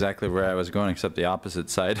Bennett went exactly where I was going, except the opposite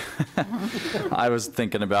side. I was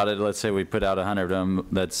thinking about it. Let's say we put out 100 of them.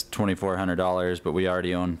 That's $2,400, but we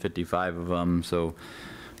already own 55 of them, so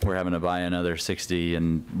we're having to buy another 60.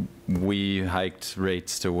 And we hiked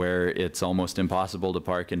rates to where it's almost impossible to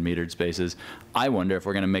park in metered spaces. I wonder if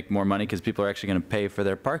we're going to make more money because people are actually going to pay for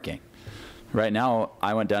their parking. Right now,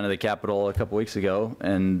 I went down to the Capitol a couple weeks ago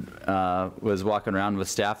and was walking around with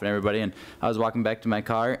staff and everybody, and I was walking back to my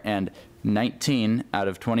car, and 19 out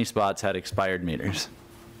of 20 spots had expired meters.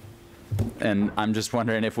 And I'm just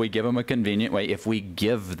wondering if we give them a convenient way, if we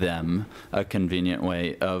give them a convenient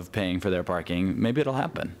way of paying for their parking, maybe it'll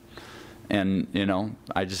happen. And, you know,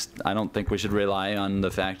 I don't think we should rely on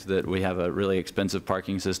the fact that we have a really expensive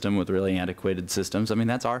parking system with really antiquated systems. I mean,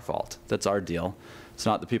 that's our fault. That's our deal. It's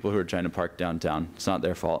not the people who are trying to park downtown. It's not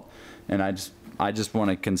their fault. And I just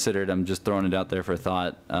want to consider it. I'm just throwing it out there for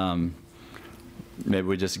thought. Maybe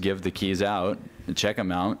we just give the keys out, check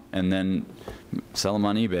them out, and then sell them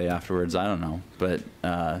on eBay afterwards. I don't know. But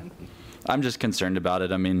I'm just concerned about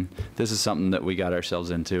it. I mean, this is something that we got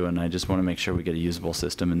ourselves into, and I just want to make sure we get a usable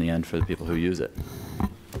system in the end for the people who use it.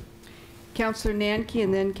 Councillor Nanke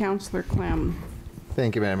and then Councillor Clem.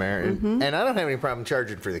 Thank you, Madam Mayor. And I don't have any problem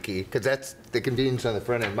charging for the key, because that's the convenience on the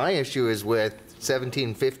front end. My issue is with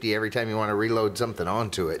 $17.50 every time you want to reload something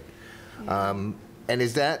onto it. And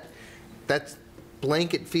is that's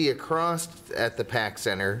blanket fee across at the PAC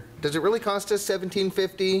Center? Does it really cost us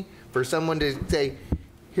 $17.50 for someone to say,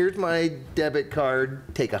 here's my debit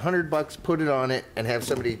card, take $100, put it on it, and have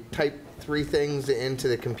somebody type 3 things into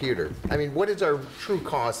the computer? I mean, what is our true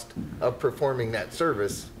cost of performing that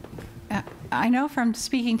service? I know from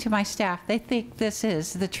speaking to my staff, they think this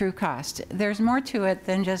is the true cost. There's more to it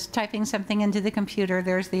than just typing something into the computer.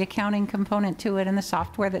 There's the accounting component to it and the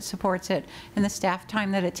software that supports it and the staff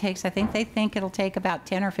time that it takes. I think they think it'll take about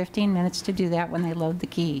 10 or 15 minutes to do that when they load the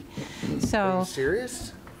key. So, are you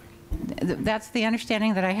serious? That's the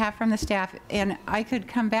understanding that I have from the staff, and I could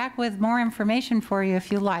come back with more information for you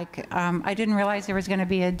if you like. I didn't realize there was going to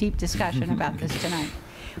be a deep discussion about this tonight.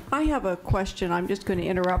 I have a question. I'm just going to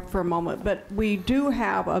interrupt for a moment, but we do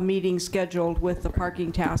have a meeting scheduled with the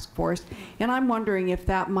parking task force, and I'm wondering if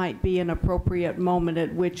that might be an appropriate moment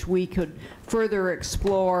at which we could further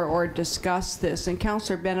explore or discuss this. And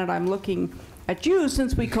Councillor Bennett, I'm looking at you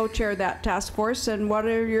since we co-chair that task force, and what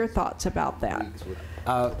are your thoughts about that?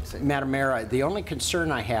 Madam Mayor, the only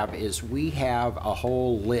concern I have is we have a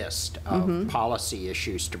whole list of policy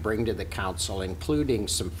issues to bring to the council, including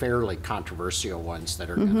some fairly controversial ones that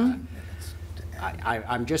are going to.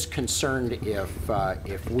 I'm just concerned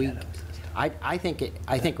if we. I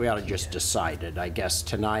think we ought to just decide it, I guess,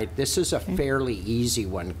 tonight. This is a fairly easy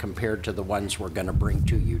one compared to the ones we're going to bring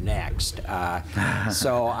to you next.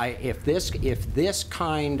 So if this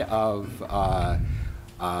kind of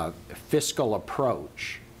fiscal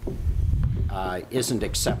approach isn't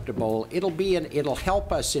acceptable, it'll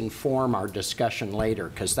help us inform our discussion later,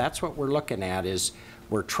 because that's what we're looking at, is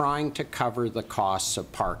we're trying to cover the costs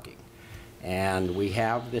of parking. And we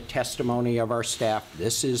have the testimony of our staff.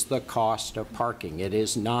 This is the cost of parking. It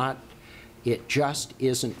just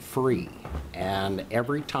isn't free. And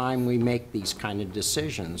every time we make these kind of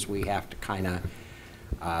decisions, we have to kind of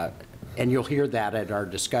and you'll hear that at our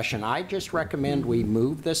discussion. I just recommend we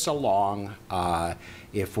move this along.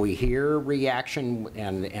 If we hear reaction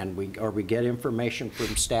and we get information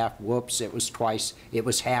from staff, whoops, it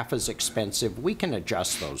was half as expensive, we can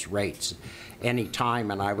adjust those rates any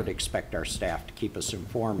time, and I would expect our staff to keep us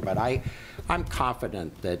informed. But I'm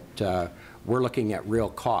confident that we're looking at real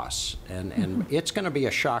costs, and it's going to be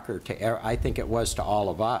a shocker to, I think it was to all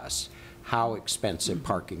of us, how expensive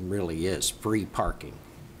parking really is, free parking.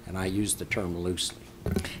 And I use the term loosely.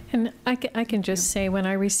 And I can just say, when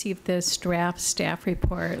I received this draft staff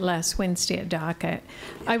report last Wednesday at docket,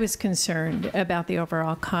 I was concerned about the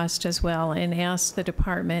overall cost as well, and asked the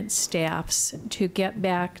department staffs to get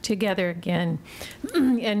back together again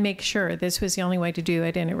and make sure this was the only way to do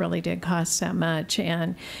it, and it really did cost that much.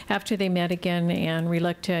 And after they met again and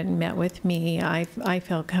relooked at and met with me, I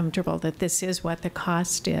felt comfortable that this is what the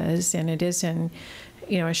cost is, and it isn't,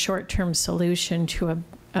 a short-term solution to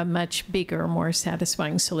a much bigger, more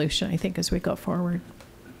satisfying solution, I think, as we go forward.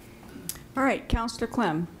 All right, Councillor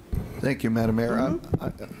Clem. Thank you, Madam Mayor.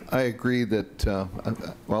 I agree that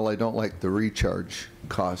while I don't like the recharge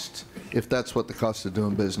costs, if that's what the cost of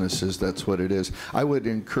doing business is, that's what it is. I would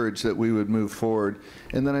encourage that we would move forward.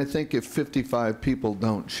 And then I think if 55 people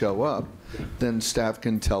don't show up, then staff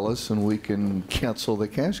can tell us and we can cancel the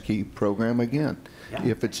cash key program again. Yeah.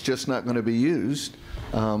 If it's just not going to be used,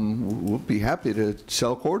 we'll be happy to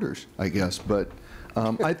sell quarters, I guess. But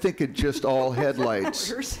I think it just all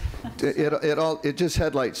headlights. It just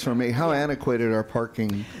headlights for me how antiquated our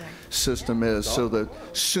parking system is. So the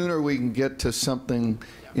sooner we can get to something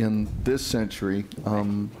in this century,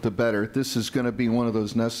 the better. This is going to be one of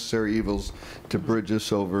those necessary evils to bridge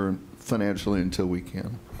us over financially until we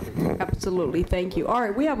can. Absolutely, thank you. All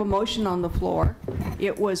right, we have a motion on the floor.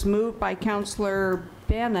 It was moved by Councillor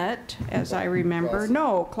Bennett, as I remember.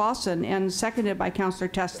 No, Clausen, and seconded by Councillor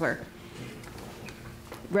Tessler.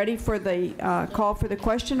 Ready for the call for the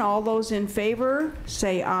question? All those in favor,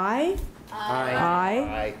 say aye. Aye.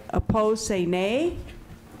 Aye. Opposed, say nay.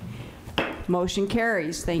 Motion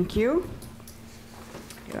carries. Thank you.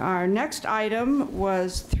 Our next item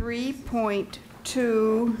was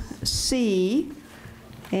 3.2C,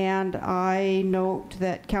 and I note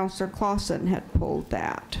that Councillor Clausen had pulled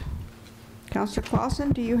that. Councillor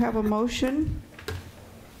Clausen, do you have a motion?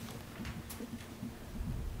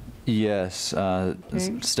 Yes,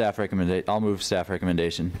 Okay. staff recommendation. I'll move staff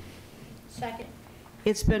recommendation. Second.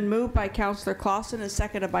 It's been moved by Councillor Clausen and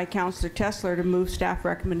seconded by Councillor Tessler to move staff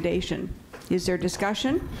recommendation. Is there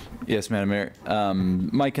discussion? Yes, Madam Mayor.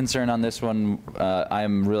 My concern on this one,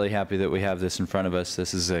 I'm really happy that we have this in front of us.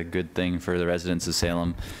 This is a good thing for the residents of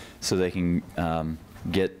Salem, so they can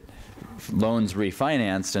get loans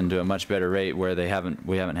refinanced into a much better rate where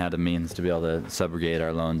we haven't had the means to be able to subrogate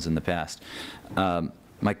our loans in the past.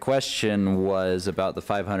 My question was about the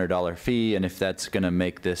 $500 fee and if that's going to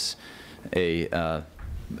make this a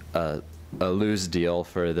lose deal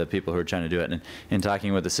for the people who are trying to do it. And in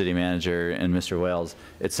talking with the city manager and Mr. Wales,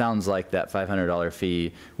 it sounds like that $500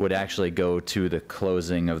 fee would actually go to the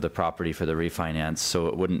closing of the property for the refinance, so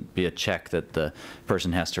it wouldn't be a check that the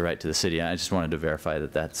person has to write to the city. I just wanted to verify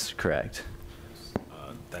that that's correct.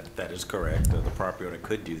 That is correct. The property owner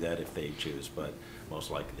could do that if they choose, but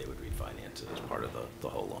most likely they would refinance it as part of the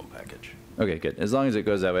whole loan package. Okay, good. As long as it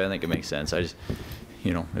goes that way, I think it makes sense. I just,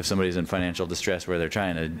 you know, if somebody's in financial distress where they're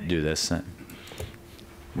trying to do this, that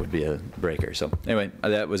would be a breaker. So anyway,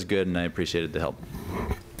 that was good, and I appreciated the help.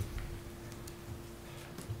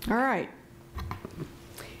 All right.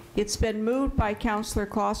 It's been moved by Councillor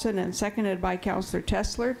Clausen and seconded by Councillor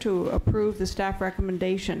Tessler to approve the staff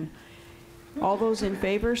recommendation. All those in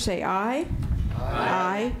favor say aye.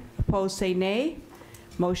 Aye. Opposed say nay.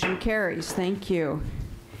 Motion carries. Thank you.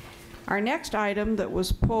 Our next item that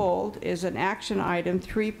was pulled is an action item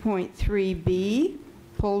 3.3B,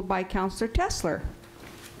 pulled by Councillor Tessler.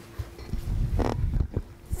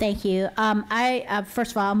 Thank you.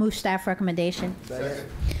 First of all, I'll move staff recommendation. Second.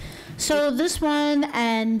 So this one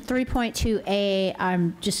and 3.2A,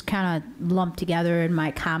 I'm just kind of lumped together in my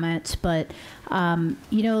comments, but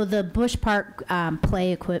you know, the Bush Park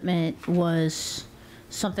play equipment was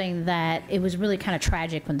something that it was really kind of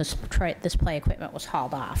tragic when this play equipment was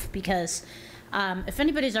hauled off, because if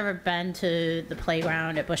anybody's ever been to the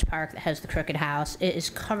playground at Bush Park that has the Crooked House, it is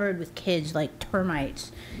covered with kids like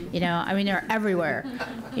termites. You know, I mean, they're everywhere.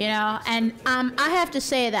 You know, and I have to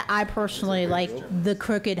say that I personally like the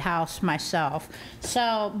Crooked House myself.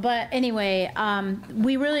 So, but anyway,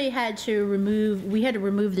 we really had to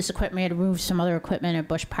remove this equipment. We had to remove some other equipment at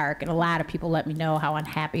Bush Park, and a lot of people let me know how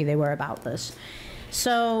unhappy they were about this.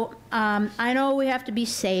 So I know we have to be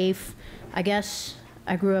safe. I guess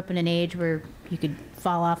I grew up in an age where you could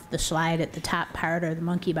fall off the slide at the top part or the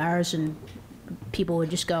monkey bars, and people would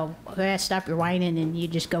just go, okay, stop your whining, and you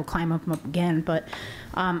just go climb up them up again. But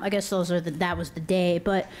I guess that was the day.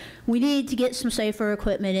 But we need to get some safer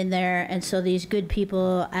equipment in there, and so these good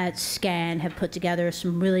people at SCAN have put together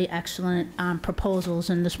some really excellent proposals,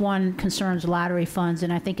 and this one concerns lottery funds,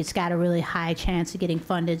 and I think it's got a really high chance of getting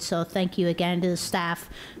funded. So thank you again to the staff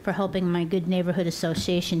for helping my good neighborhood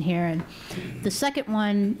association here. And the second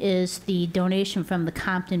one is the donation from the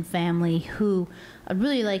Compton family, who I'd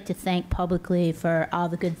really like to thank publicly for all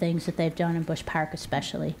the good things that they've done in Bush Park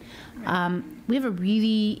especially. We have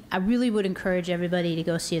I really would encourage everybody to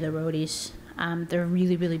go see the roadies. They're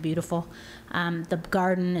really, really beautiful. The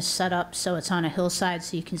garden is set up so it's on a hillside,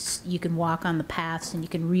 so you can walk on the paths, and you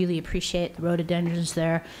can really appreciate the rhododendrons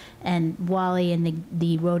there. And Wally and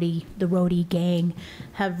the roadie gang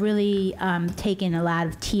have really taken a lot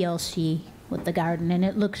of TLC with the garden, and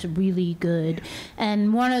it looks really good.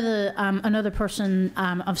 And one of the another person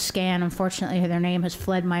of SCAN, unfortunately their name has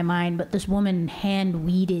fled my mind, but this woman hand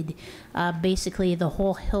weeded basically the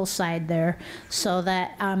whole hillside there, so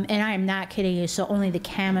that and I am not kidding you, so only the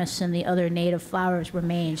camas and the other native flowers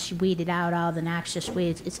remain. She weeded out all the noxious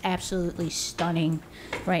weeds. It's absolutely stunning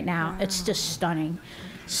right now. Wow. It's just stunning.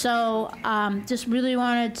 So just really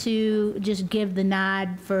wanted to just give the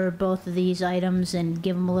nod for both of these items and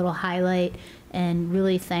give them a little highlight, and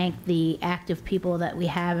really thank the active people that we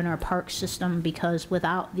have in our park system, because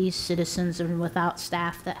without these citizens and without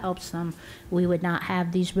staff that helps them, we would not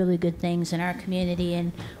have these really good things in our community.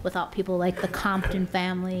 And without people like the Compton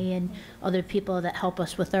family and other people that help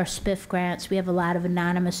us with our SPIF grants, we have a lot of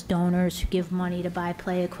anonymous donors who give money to buy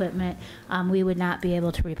play equipment. We would not be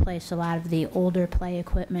able to replace a lot of the older play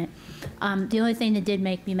equipment. The only thing that did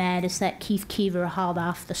make me mad is that Keith Keever hauled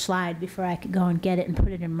off the slide before I could go and get it and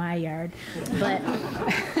put it in my yard. But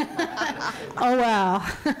oh well.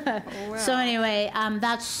 So anyway,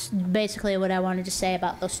 that's basically what I wanted to say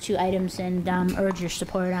about those two items, and urge your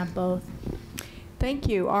support on both. Thank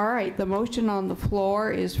you. All right, the motion on the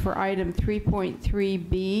floor is for item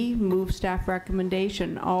 3.3B, move staff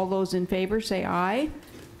recommendation. All those in favor say aye.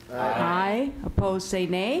 Aye. Aye. Opposed say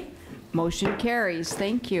nay. Motion carries.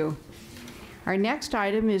 Thank you. Our next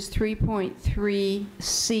item is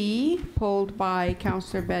 3.3C, pulled by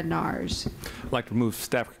Councillor Bednarz. I'd like to move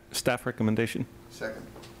staff recommendation. Second.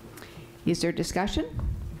 Is there discussion?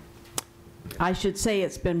 I should say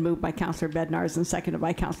it's been moved by Councilor Bednarz and seconded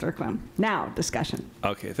by Councilor Clem. Now, discussion.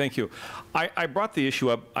 Okay, thank you. I brought the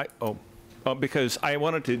issue up because I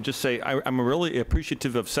wanted to just say I'm really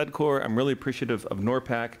appreciative of SEDCOR. I'm really appreciative of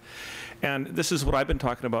NORPAC. And this is what I've been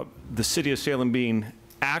talking about, the city of Salem being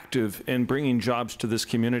active in bringing jobs to this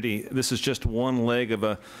community. This is just one leg of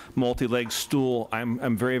a multi-leg stool.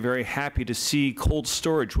 I'm very, very happy to see cold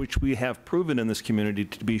storage, which we have proven in this community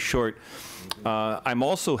to be short. I'm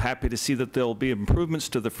also happy to see that there'll be improvements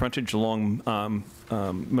to the frontage along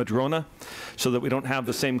Madrona so that we don't have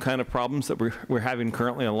the same kind of problems that we're having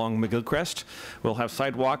currently along McGillcrest. We'll have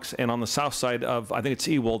sidewalks, and on the south side of, I think it's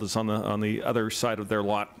Ewald is on the other side of their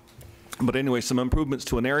lot. But anyway, some improvements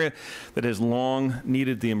to an area that has long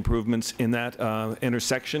needed the improvements in that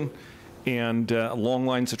intersection, and long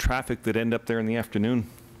lines of traffic that end up there in the afternoon.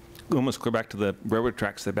 We almost clear back to the railroad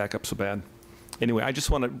tracks, they back up so bad. Anyway, I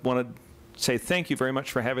just want to say thank you very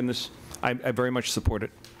much for having this. I very much support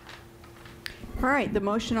it. All right, the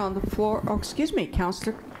motion on the floor, oh, excuse me,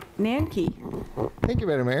 Councilor Nanke. Thank you,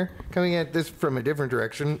 Madam Mayor. Coming at this from a different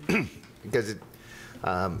direction, because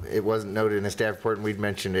it wasn't noted in the staff report, and we'd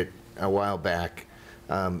mentioned it a while back.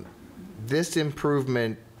 This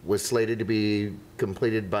improvement was slated to be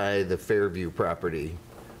completed by the Fairview property,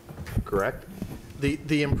 correct?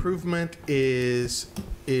 The improvement is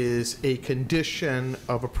a condition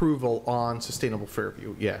of approval on Sustainable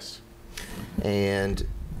Fairview, yes. And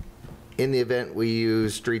in the event we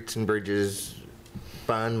use streets and bridges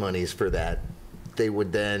bond monies for that, they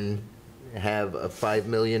would then have a $5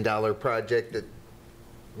 million project that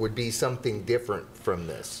would be something different from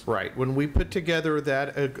this. Right. When we put together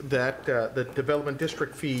the development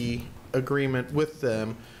district fee agreement with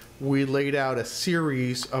them, we laid out a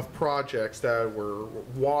series of projects that were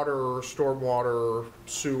water, stormwater,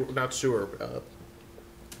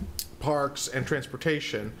 parks, and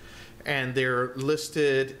transportation, and they're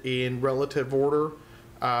listed in relative order.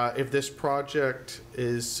 If this project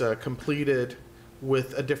is completed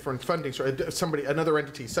with a different funding, so another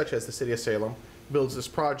entity such as the City of Salem builds this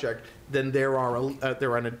project, then there are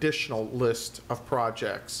an additional list of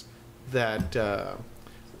projects that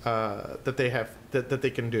they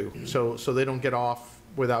can do. So they don't get off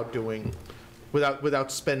without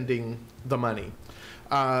spending the money.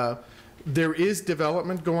 There is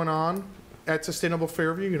development going on at Sustainable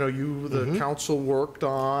Fairview. You know, the council worked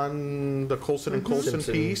on the Colson and Colson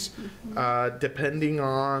piece. Depending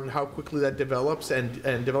on how quickly that develops and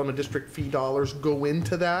development district fee dollars go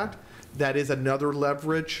into that, that is another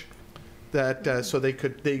leverage that so they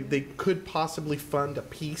could possibly fund a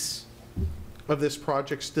piece of this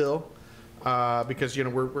project still, because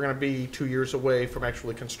we're going to be 2 years away from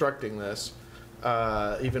actually constructing this,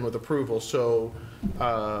 even with approval. So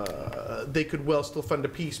they could well still fund a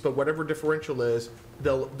piece, but whatever differential is,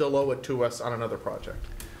 they'll owe it to us on another project.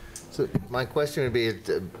 So my question would be,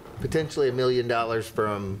 potentially $1 million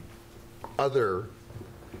from other.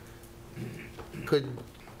 Could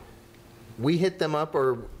we hit them up,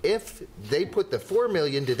 or if they put the $4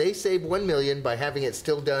 million, do they save $1 million by having it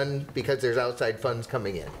still done because there's outside funds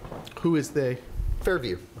coming in? Who is they?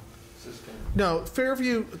 Fairview. No,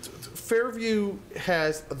 Fairview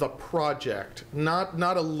has the project, not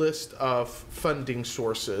a list of funding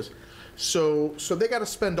sources. So they got to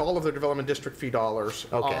spend all of their development district fee dollars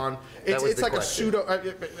on. It's like question. A pseudo.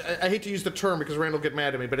 I hate to use the term because Randall will get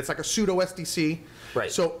mad at me, but it's like a pseudo SDC.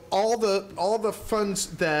 Right. So all the funds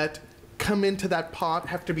that come into that pot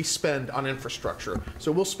have to be spent on infrastructure.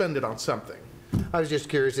 So we'll spend it on something. I was just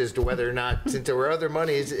curious as to whether or not, since there were other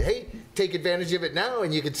monies, hey, take advantage of it now,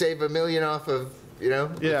 and you could save $1 million off of, the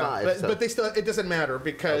 $5. But they still, it doesn't matter,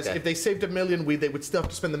 because if they saved $1 million, they would still have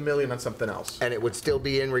to spend $1 million on something else. And it would still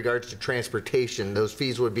be in regards to transportation. Those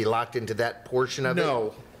fees would be locked into that portion of it?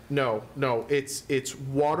 No. It's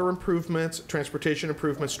water improvements, transportation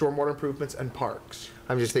improvements, stormwater improvements, and parks.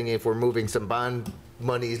 I'm just thinking if we're moving some bond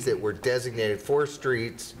monies that were designated for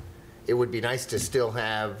streets, it would be nice to still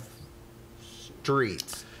have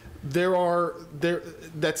streets.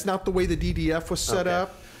 That's not the way the DDF was set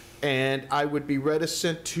up, and I would be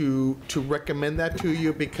reticent to recommend that to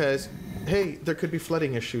you because, hey, there could be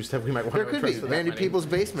flooding issues that we might want to address. There could be many people's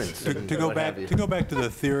basements. To go back to the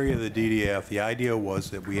theory of the DDF, the idea was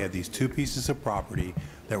that we had these two pieces of property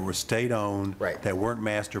that were state-owned, that weren't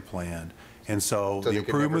master planned. And so the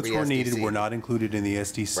improvements were needed, were not included in the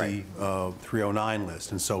SDC 309 list.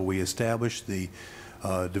 And so we established the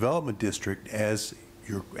development district as,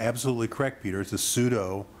 you're absolutely correct, Peter, it's a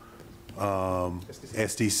pseudo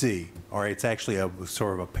SDC. Or it's actually a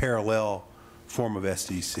sort of a parallel form of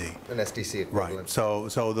SDC. An SDC equivalent. Right.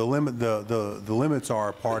 So the limits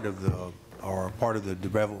are part of are part of the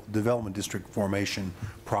development district formation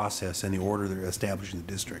process and the order they're establishing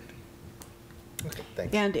the district. Okay,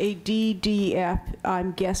 thank you. And a DDF,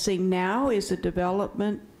 I'm guessing now, is a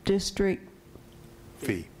development district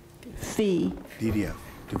Fee. fee. DDF,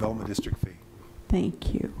 development district fee.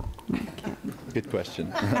 Thank you. Okay. Good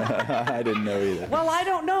question. I didn't know either. Well, I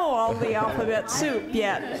don't know all the alphabet soup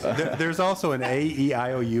yet. There's also an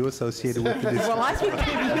AEIOU associated with the district. Well, I can give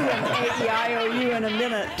you an AEIOU in a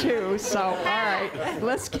minute, too. So, all right,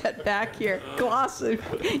 let's get back here. Clausen,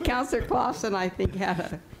 Councilor Clausen, I think, had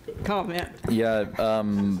a comment. Yeah,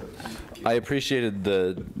 I appreciated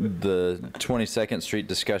the 22nd Street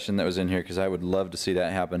discussion that was in here because I would love to see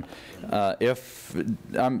that happen. If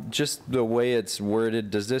just the way it's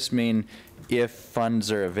worded, does this mean if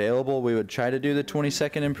funds are available, we would try to do the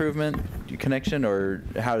 22nd improvement connection, or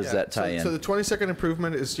how does that tie in? So the 22nd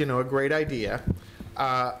improvement is, a great idea.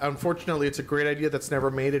 Unfortunately, it's a great idea that's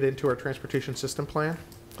never made it into our transportation system plan.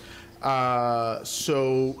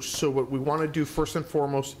 So what we want to do first and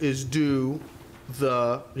foremost is do we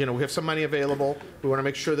have some money available. We want to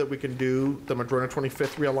make sure that we can do the Madrona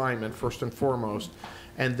 25th realignment first and foremost.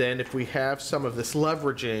 And then if we have some of this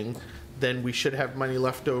leveraging, then we should have money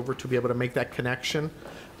left over to be able to make that connection.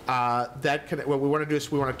 What we want to do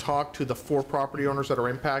is we want to talk to the 4 property owners that are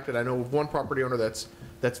impacted. I know of one property owner that's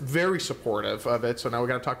very supportive of it. So now we're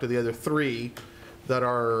going to talk to the other 3 that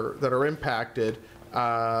are impacted.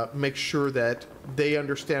 Make sure that they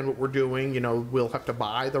understand what we're doing. We'll have to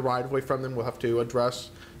buy the right-of-way from them. We'll have to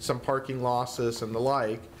address some parking losses and the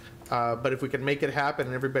like. But if we can make it happen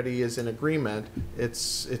and everybody is in agreement,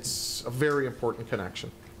 it's a very important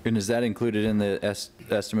connection. And is that included in the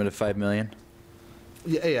estimate of $5 million?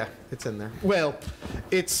 Yeah, it's in there. Well,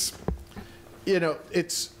 it's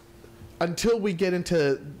until we get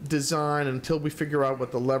into design, until we figure out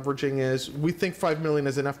what the leveraging is, we think $5 million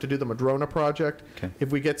is enough to do the Madrona project. Okay.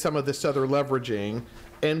 If we get some of this other leveraging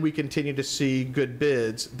and we continue to see good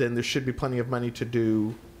bids, then there should be plenty of money to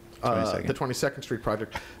do the 22nd Street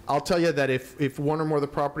project. I'll tell you that if one or more of the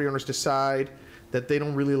property owners decide that they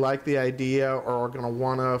don't really like the idea or are going to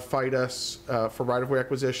want to fight us for right-of-way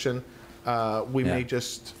acquisition, we may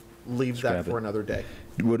just leave that for another day.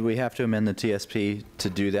 Would we have to amend the TSP to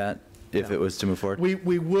do that? If it was to move forward?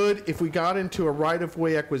 We would, if we got into a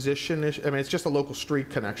right-of-way acquisition issue. I mean, it's just a local street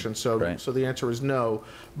connection, so the answer is no.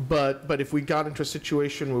 But if we got into a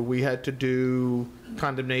situation where we had to do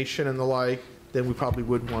condemnation and the like, then we probably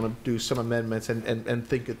would want to do some amendments and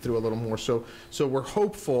think it through a little more. So we're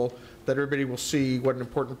hopeful that everybody will see what an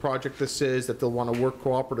important project this is, that they'll want to work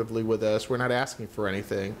cooperatively with us. We're not asking for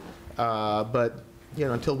anything. But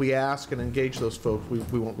until we ask and engage those folks,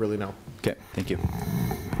 we won't really know. Okay, thank you.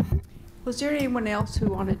 Was there anyone else who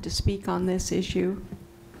wanted to speak on this issue?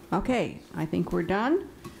 Okay, I think we're done.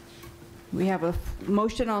 We have a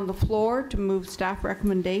motion on the floor to move staff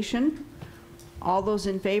recommendation. All those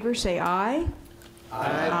in favor say aye.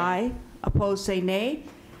 Aye. Aye. Opposed say nay.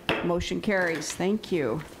 Motion carries. Thank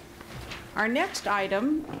you. Our next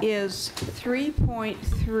item is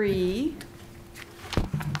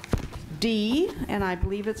 3.3D, and I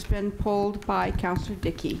believe it's been pulled by Councillor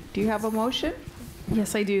Dickey. Do you have a motion?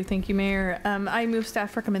 Yes, I do. Thank you, Mayor. I move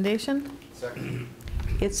staff recommendation. Second.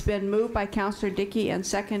 It's been moved by Councillor Dickey and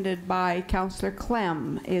seconded by Councillor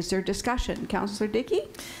Clem. Is there discussion? Councillor Dickey?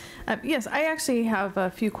 Yes, I actually have a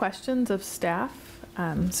few questions of staff,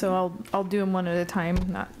 so I'll do them one at a time,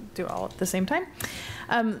 not do all at the same time.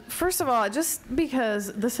 First of all, just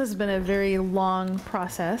because this has been a very long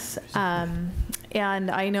process, and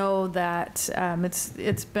I know that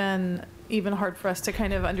it's been even hard for us to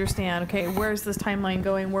kind of understand, okay, where's this timeline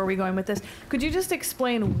going? Where are we going with this? Could you just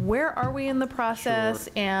explain where are we in the process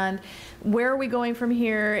and where are we going from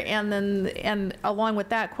here? And along with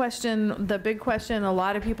that question, the big question, a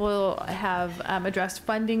lot of people have addressed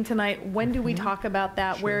funding tonight. When do we talk about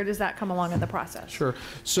that? Where does that come along in the process? Sure.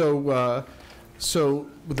 So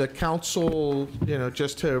the council,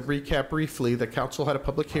 just to recap briefly, the council had a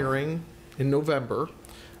public hearing in November.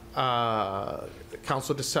 The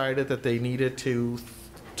council decided that they needed to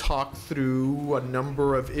talk through a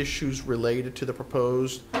number of issues related to the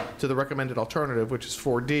recommended alternative, which is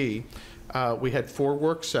 4D. We had 4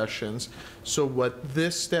 work sessions. So what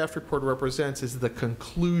this staff report represents is the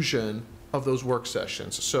conclusion of those work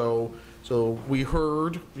sessions. So we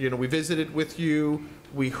heard, we visited with you,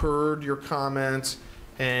 we heard your comments,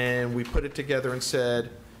 and we put it together and said,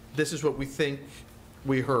 this is what we think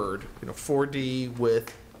we heard, 4D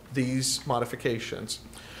with these modifications.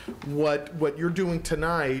 What you're doing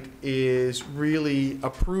tonight is really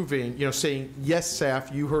approving, saying, yes,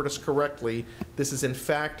 staff, you heard us correctly. This is in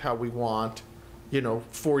fact how we want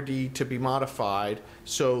 4D to be modified.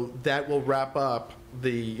 So that will wrap up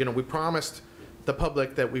the, we promised the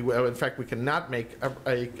public that we will, in fact, we cannot make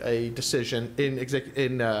a decision in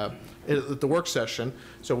the work session.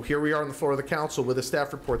 So here we are on the floor of the council with a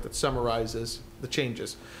staff report that summarizes the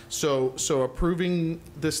changes. So approving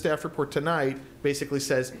the staff report tonight basically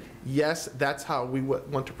says, yes, that's how we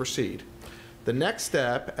want to proceed. The next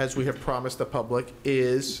step, as we have promised the public,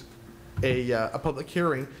 is a public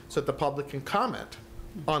hearing so that the public can comment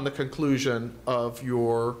on the conclusion of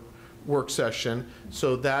your work session.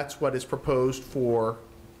 So that's what is proposed for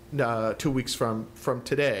 2 weeks from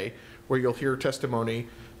today, where you'll hear testimony.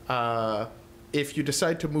 If you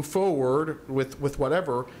decide to move forward with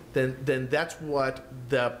whatever, then that's what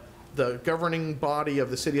the governing body of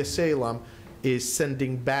the city of Salem is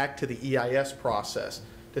sending back to the EIS process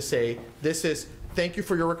to say, thank you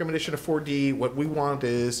for your recommendation of 4D. What we want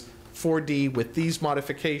is 4D with these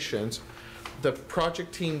modifications. The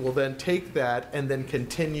project team will then take that and then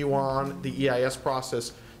continue on the EIS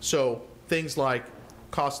process. So things like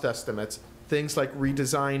cost estimates, things like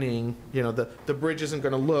redesigning, the bridge isn't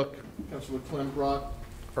going to look, Councilor Clem brought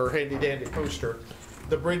her handy dandy poster,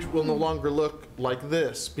 the bridge will no longer look like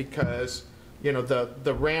this because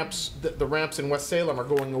the ramps in West Salem are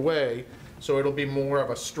going away, so it'll be more of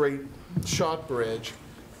a straight shot bridge.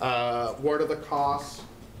 What are the costs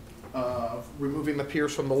of removing the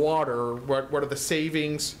piers from the water? What are the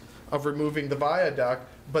savings of removing the viaduct?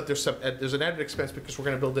 But there's an added expense because we're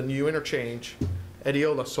going to build a new interchange at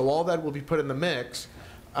Eola. So all that will be put in the mix.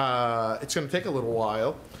 It's going to take a little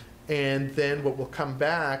while. And then what will come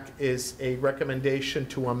back is a recommendation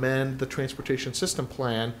to amend the transportation system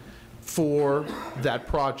plan for that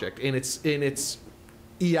project in its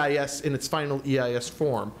EIS, in its final EIS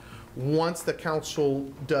form. Once the council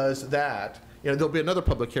does that, there'll be another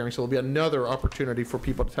public hearing, so there'll be another opportunity for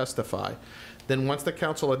people to testify. Then once the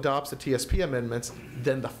council adopts the TSP amendments,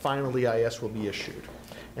 then the final EIS will be issued.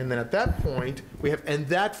 And then at that point, and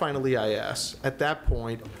that final EIS, at that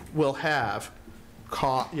point, will have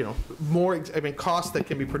costs that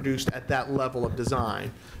can be produced at that level of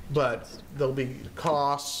design. But there'll be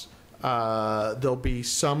costs, there'll be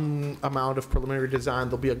some amount of preliminary design,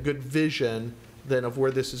 there'll be a good vision then of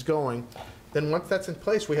where this is going. Then once that's in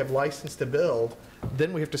place, we have license to build,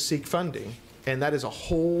 then we have to seek funding. And that is a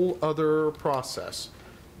whole other process.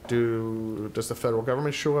 Does the federal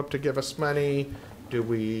government show up to give us money? Do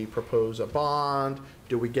we propose a bond?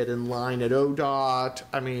 Do we get in line at ODOT?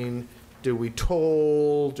 Do we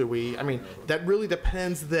toll? That really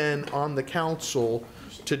depends then on the council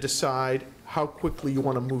to decide how quickly you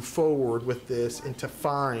want to move forward with this and to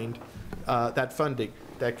find that funding.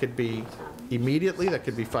 That could be immediately, that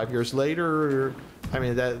could be 5 years later.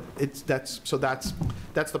 That's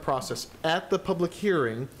the process. At the public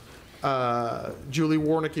hearing, Julie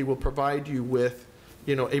Warnicki will provide you with,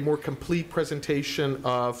 a more complete presentation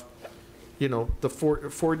of, the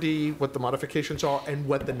 4D, what the modifications are, and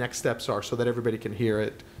what the next steps are, so that everybody can hear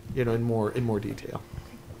it, in more detail.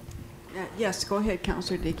 Yes, go ahead,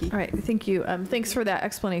 Councilor Dickey. All right, thank you. Thanks for that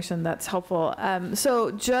explanation. That's helpful. So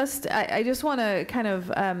I just want to kind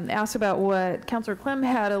of ask about what Councilor Clem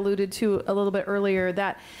had alluded to a little bit earlier,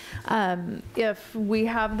 that if we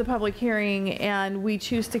have the public hearing and we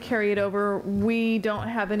choose to carry it over, we don't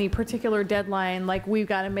have any particular deadline, like we've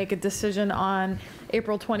got to make a decision on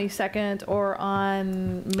April 22nd or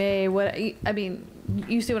on May,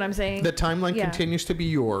 you see what I'm saying? The timeline continues to be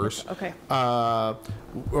yours. Okay.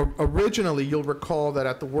 Originally, you'll recall that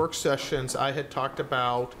at the work sessions, I had talked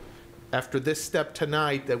about, after this step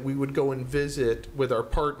tonight, that we would go and visit with our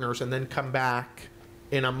partners and then come back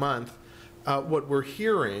in a month. What we're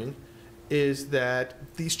hearing is that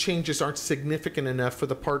these changes aren't significant enough for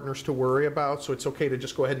the partners to worry about, so it's okay to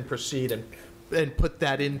just go ahead and proceed and put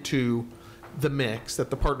that into the mix, that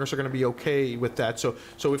the partners are going to be okay with that. So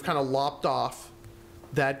we've kind of lopped off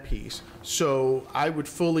that piece. So I would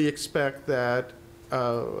fully expect that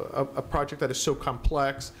a project that is so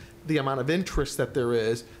complex, the amount of interest that there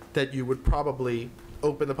is, that you would probably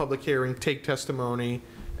open the public hearing, take testimony,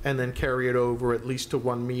 and then carry it over at least to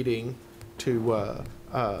one meeting to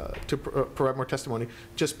provide more testimony.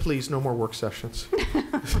 Just please, no more work sessions.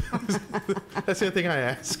 That's the only thing I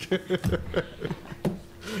ask.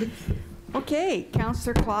 Okay,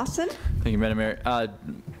 Councilor Clausen. Thank you, Madam Mayor.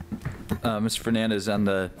 Mr. Fernandez, on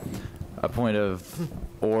a point of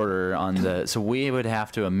order on so we would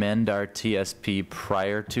have to amend our TSP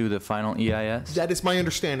prior to the final EIS? That is my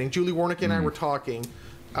understanding. Julie Warnicki and I were talking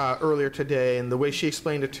earlier today, and the way she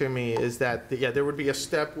explained it to me is that, there would be a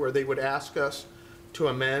step where they would ask us to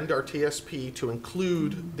amend our TSP to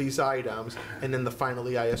include these items, and then the final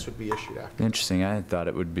EIS would be issued after. Interesting. I thought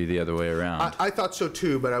it would be the other way around. I thought so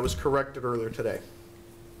too, but I was corrected earlier today.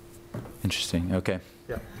 Interesting. Okay.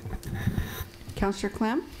 Yeah. Councillor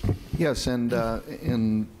Clem? Yes, and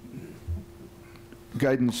in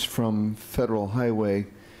guidance from Federal Highway,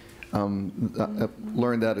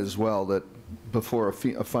 learned that as well, that before a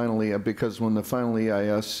final, because when the final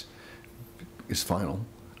EIS is final,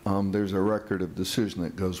 there's a record of decision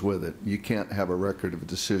that goes with it. You can't have a record of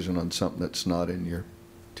decision on something that's not in your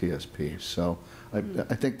TSP. So I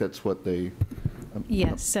think that's what they...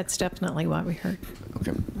 Yes, that's definitely what we heard.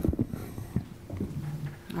 Okay.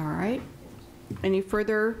 All right. Any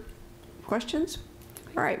further questions?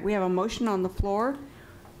 All right, we have a motion on the floor.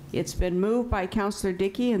 It's been moved by Councillor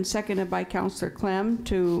Dickey and seconded by Councillor Clem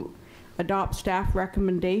to adopt staff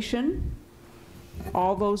recommendation.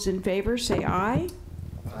 All those in favor say aye.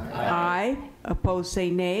 Aye. Aye. Opposed say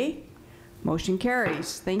nay. Motion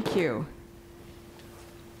carries. Thank you.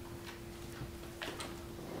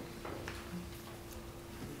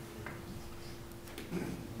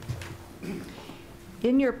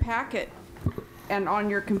 In your packet and on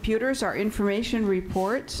your computers are information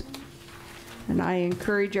reports, and I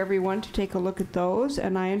encourage everyone to take a look at those.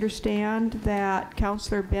 And I understand that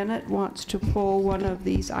Councillor Bennett wants to pull one of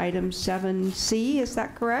these items 7C, is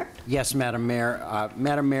that correct? Yes, Madam Mayor.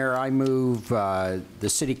 Madam Mayor, I move the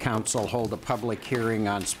City Council hold a public hearing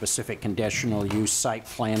on specific conditional use site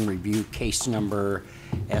plan review case number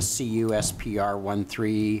SCU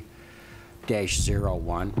SPR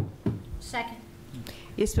 13-01. Second.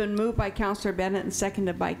 It's been moved by Councillor Bennett and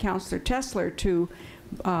seconded by Councillor Tessler to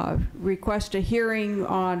request a hearing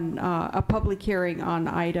on, a public hearing on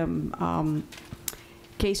item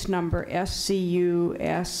case number SCU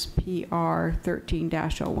SPR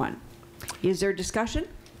 13-01. Is there discussion?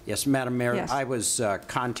 Yes, Madam Mayor. Yes. I was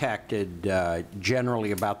contacted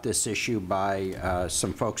generally about this issue by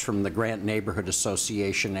some folks from the Grant Neighborhood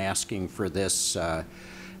Association asking for this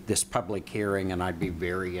this public hearing, and I'd be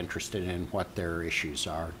very interested in what their issues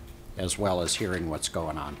are, as well as hearing what's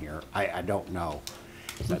going on here. I don't know.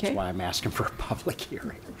 That's Okay. why I'm asking for a public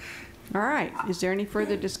hearing. All right. Is there any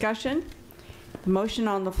further discussion? The motion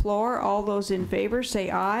on the floor. All those in favor say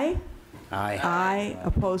aye. Aye. Aye.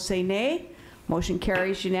 Opposed say nay. Motion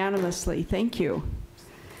carries unanimously. Thank you.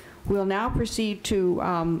 We'll now proceed to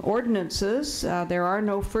ordinances. There are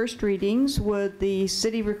no first readings. Would the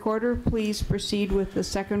city recorder please proceed with the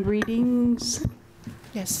second readings?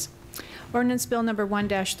 Yes. Ordinance Bill Number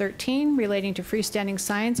 1-13 relating to freestanding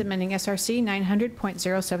signs, amending SRC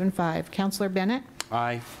 900.075. Councillor Bennett?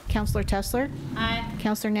 Aye. Councillor Tessler? Aye.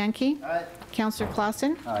 Councillor Nanke? Aye. Councillor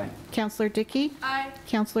Clausen? Aye. Councillor Dickey? Aye.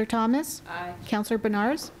 Councillor Thomas? Aye. Councillor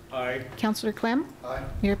Benars? Aye. Councillor Clem? Aye.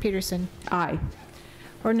 Mayor Peterson? Aye.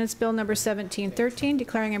 Ordinance Bill Number 1713,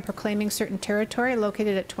 declaring and proclaiming certain territory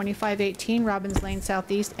located at 2518 Robbins Lane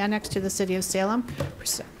Southeast, annexed to the City of Salem,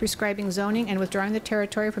 prescribing zoning and withdrawing the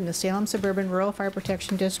territory from the Salem Suburban Rural Fire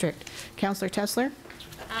Protection District. Councillor Tessler?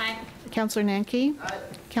 Aye. Councillor Nanke? Aye.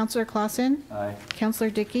 Councillor Clausen? Aye.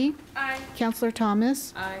 Councillor Dickey? Aye. Councillor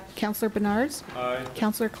Thomas? Aye. Councillor Benars? Aye.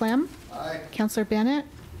 Councillor Clem? Aye. Councillor Bennett?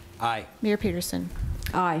 Aye. Mayor Peterson?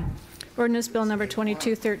 Aye. Ordinance Bill Number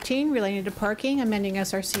 2213 relating to parking, amending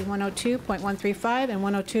SRC 102.135 and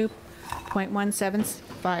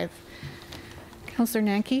 102.175. Councillor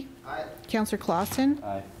Nanke? Aye. Councillor Clausen?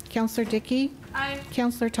 Aye. Councillor Dickey? Aye.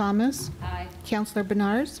 Councillor Thomas? Aye. Councillor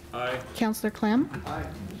Benars? Aye. Councillor Clem? Aye.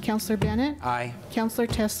 Councillor Bennett? Aye. Councillor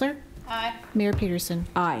Tessler? Aye. Mayor Peterson?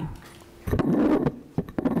 Aye.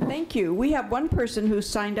 Thank you. We have one person who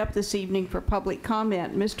signed up this evening for public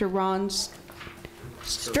comment, Mr. Ron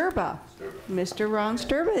Sturba. Mr. Ron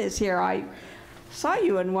Sturba is here. I saw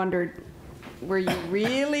you and wondered, were you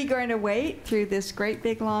really going to wait through this great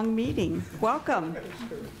big long meeting? Welcome.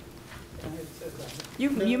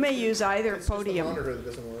 You may use either podium. Monitor that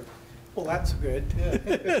doesn't work. Well, that's good.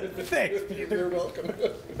 Thanks, Peter. You're welcome.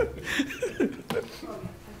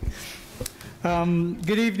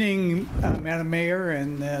 Good evening, Madam Mayor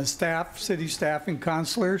and staff, city staff and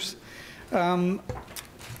councilors. I'm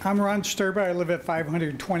Ron Sturba. I live at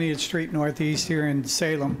 520th Street Northeast here in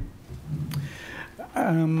Salem.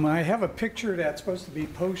 I have a picture that's supposed to be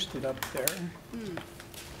posted up there.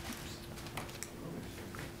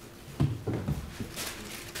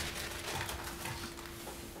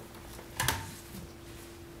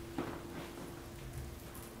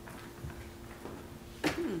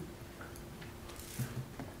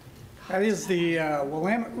 That is the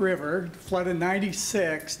Willamette River, flood of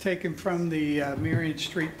 '96, taken from the Marion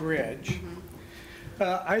Street Bridge.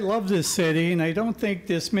 I love this city, and I don't think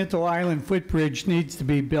this Minto Island footbridge needs to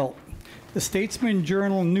be built. The Statesman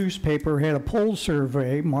Journal newspaper had a poll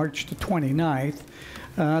survey March the 29th.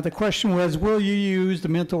 The question was, will you use the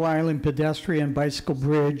Minto Island pedestrian bicycle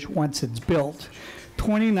bridge once it's built?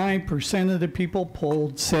 29% of the people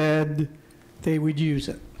polled said they would use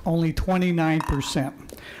it. Only 29%.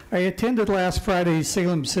 I attended last Friday's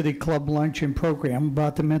Salem City Club luncheon program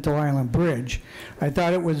about the Minto Island Bridge. I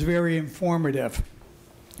thought it was very informative.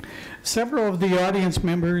 Several of the audience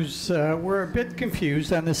members were a bit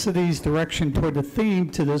confused on the city's direction toward the theme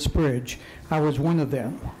to this bridge. I was one of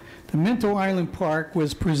them. The Minto Island Park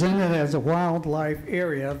was presented as a wildlife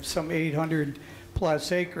area of some 800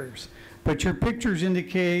 plus acres, but your pictures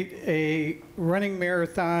indicate a running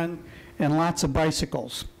marathon and lots of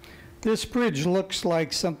bicycles. This bridge looks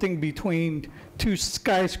like something between two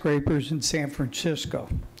skyscrapers in San Francisco.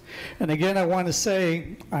 And again, I want to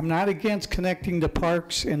say, I'm not against connecting the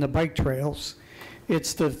parks and the bike trails.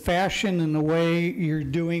 It's the fashion and the way you're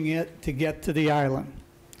doing it to get to the island.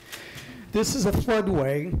 This is a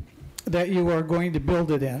floodway that you are going to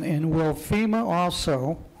build it in. And will FEMA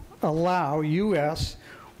also allow U.S.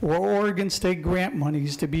 or Oregon state grant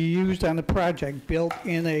monies to be used on the project built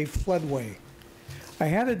in a floodway? I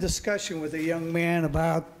had a discussion with a young man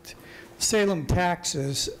about Salem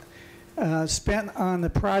taxes spent on the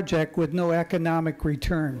project with no economic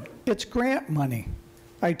return. It's grant money.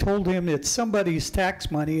 I told him it's somebody's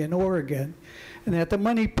tax money in Oregon, and that the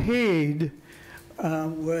money paid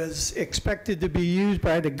was expected to be used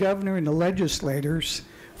by the governor and the legislators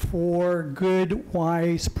for good,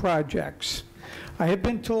 wise projects. I have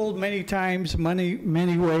been told many times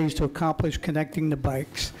many ways to accomplish connecting the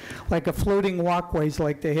bikes, like a floating walkways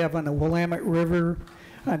like they have on the Willamette River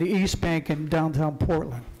on the East Bank in downtown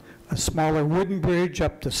Portland. A smaller wooden bridge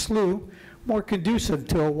up the slough, more conducive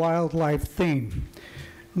to a wildlife theme.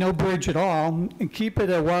 No bridge at all, and keep it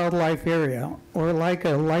a wildlife area, or like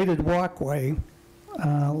a lighted walkway,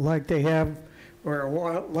 like they have, or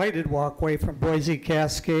a lighted walkway from Boise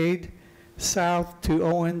Cascade south to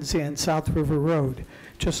Owens and South River Road,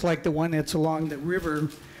 just like the one that's along the river,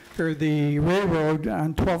 or the railroad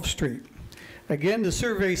on 12th Street. Again, the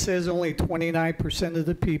survey says only 29% of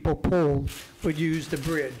the people polled would use the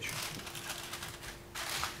bridge.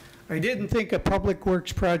 I didn't think a public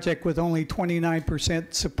works project with only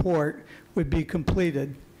 29% support would be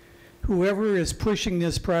completed. Whoever is pushing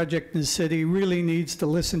this project in the city really needs to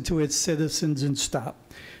listen to its citizens and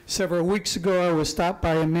stop. Several weeks ago, I was stopped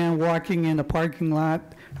by a man walking in a parking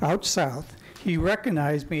lot out south. He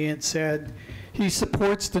recognized me and said he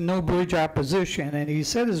supports the no bridge opposition, and he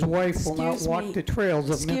said his wife will not walk the trails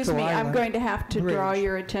of Minto Island. Excuse me, I'm going to have to Bridge. draw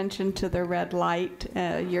your attention to the red light.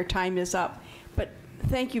 Your time is up. But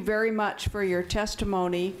thank you very much for your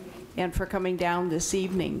testimony and for coming down this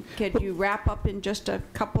evening. Could you wrap up in just a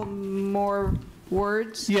couple more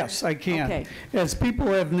words? Yes, I can. Okay. As people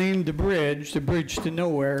have named the bridge to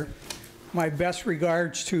nowhere, my best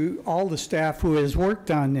regards to all the staff who has worked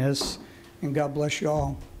on this, and God bless you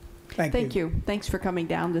all. Thank you. Thanks for coming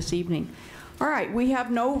down this evening. All right, we have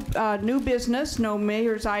no new business, no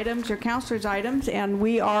mayor's items or councilor's items, and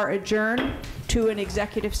we are adjourned to an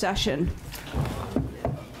executive session.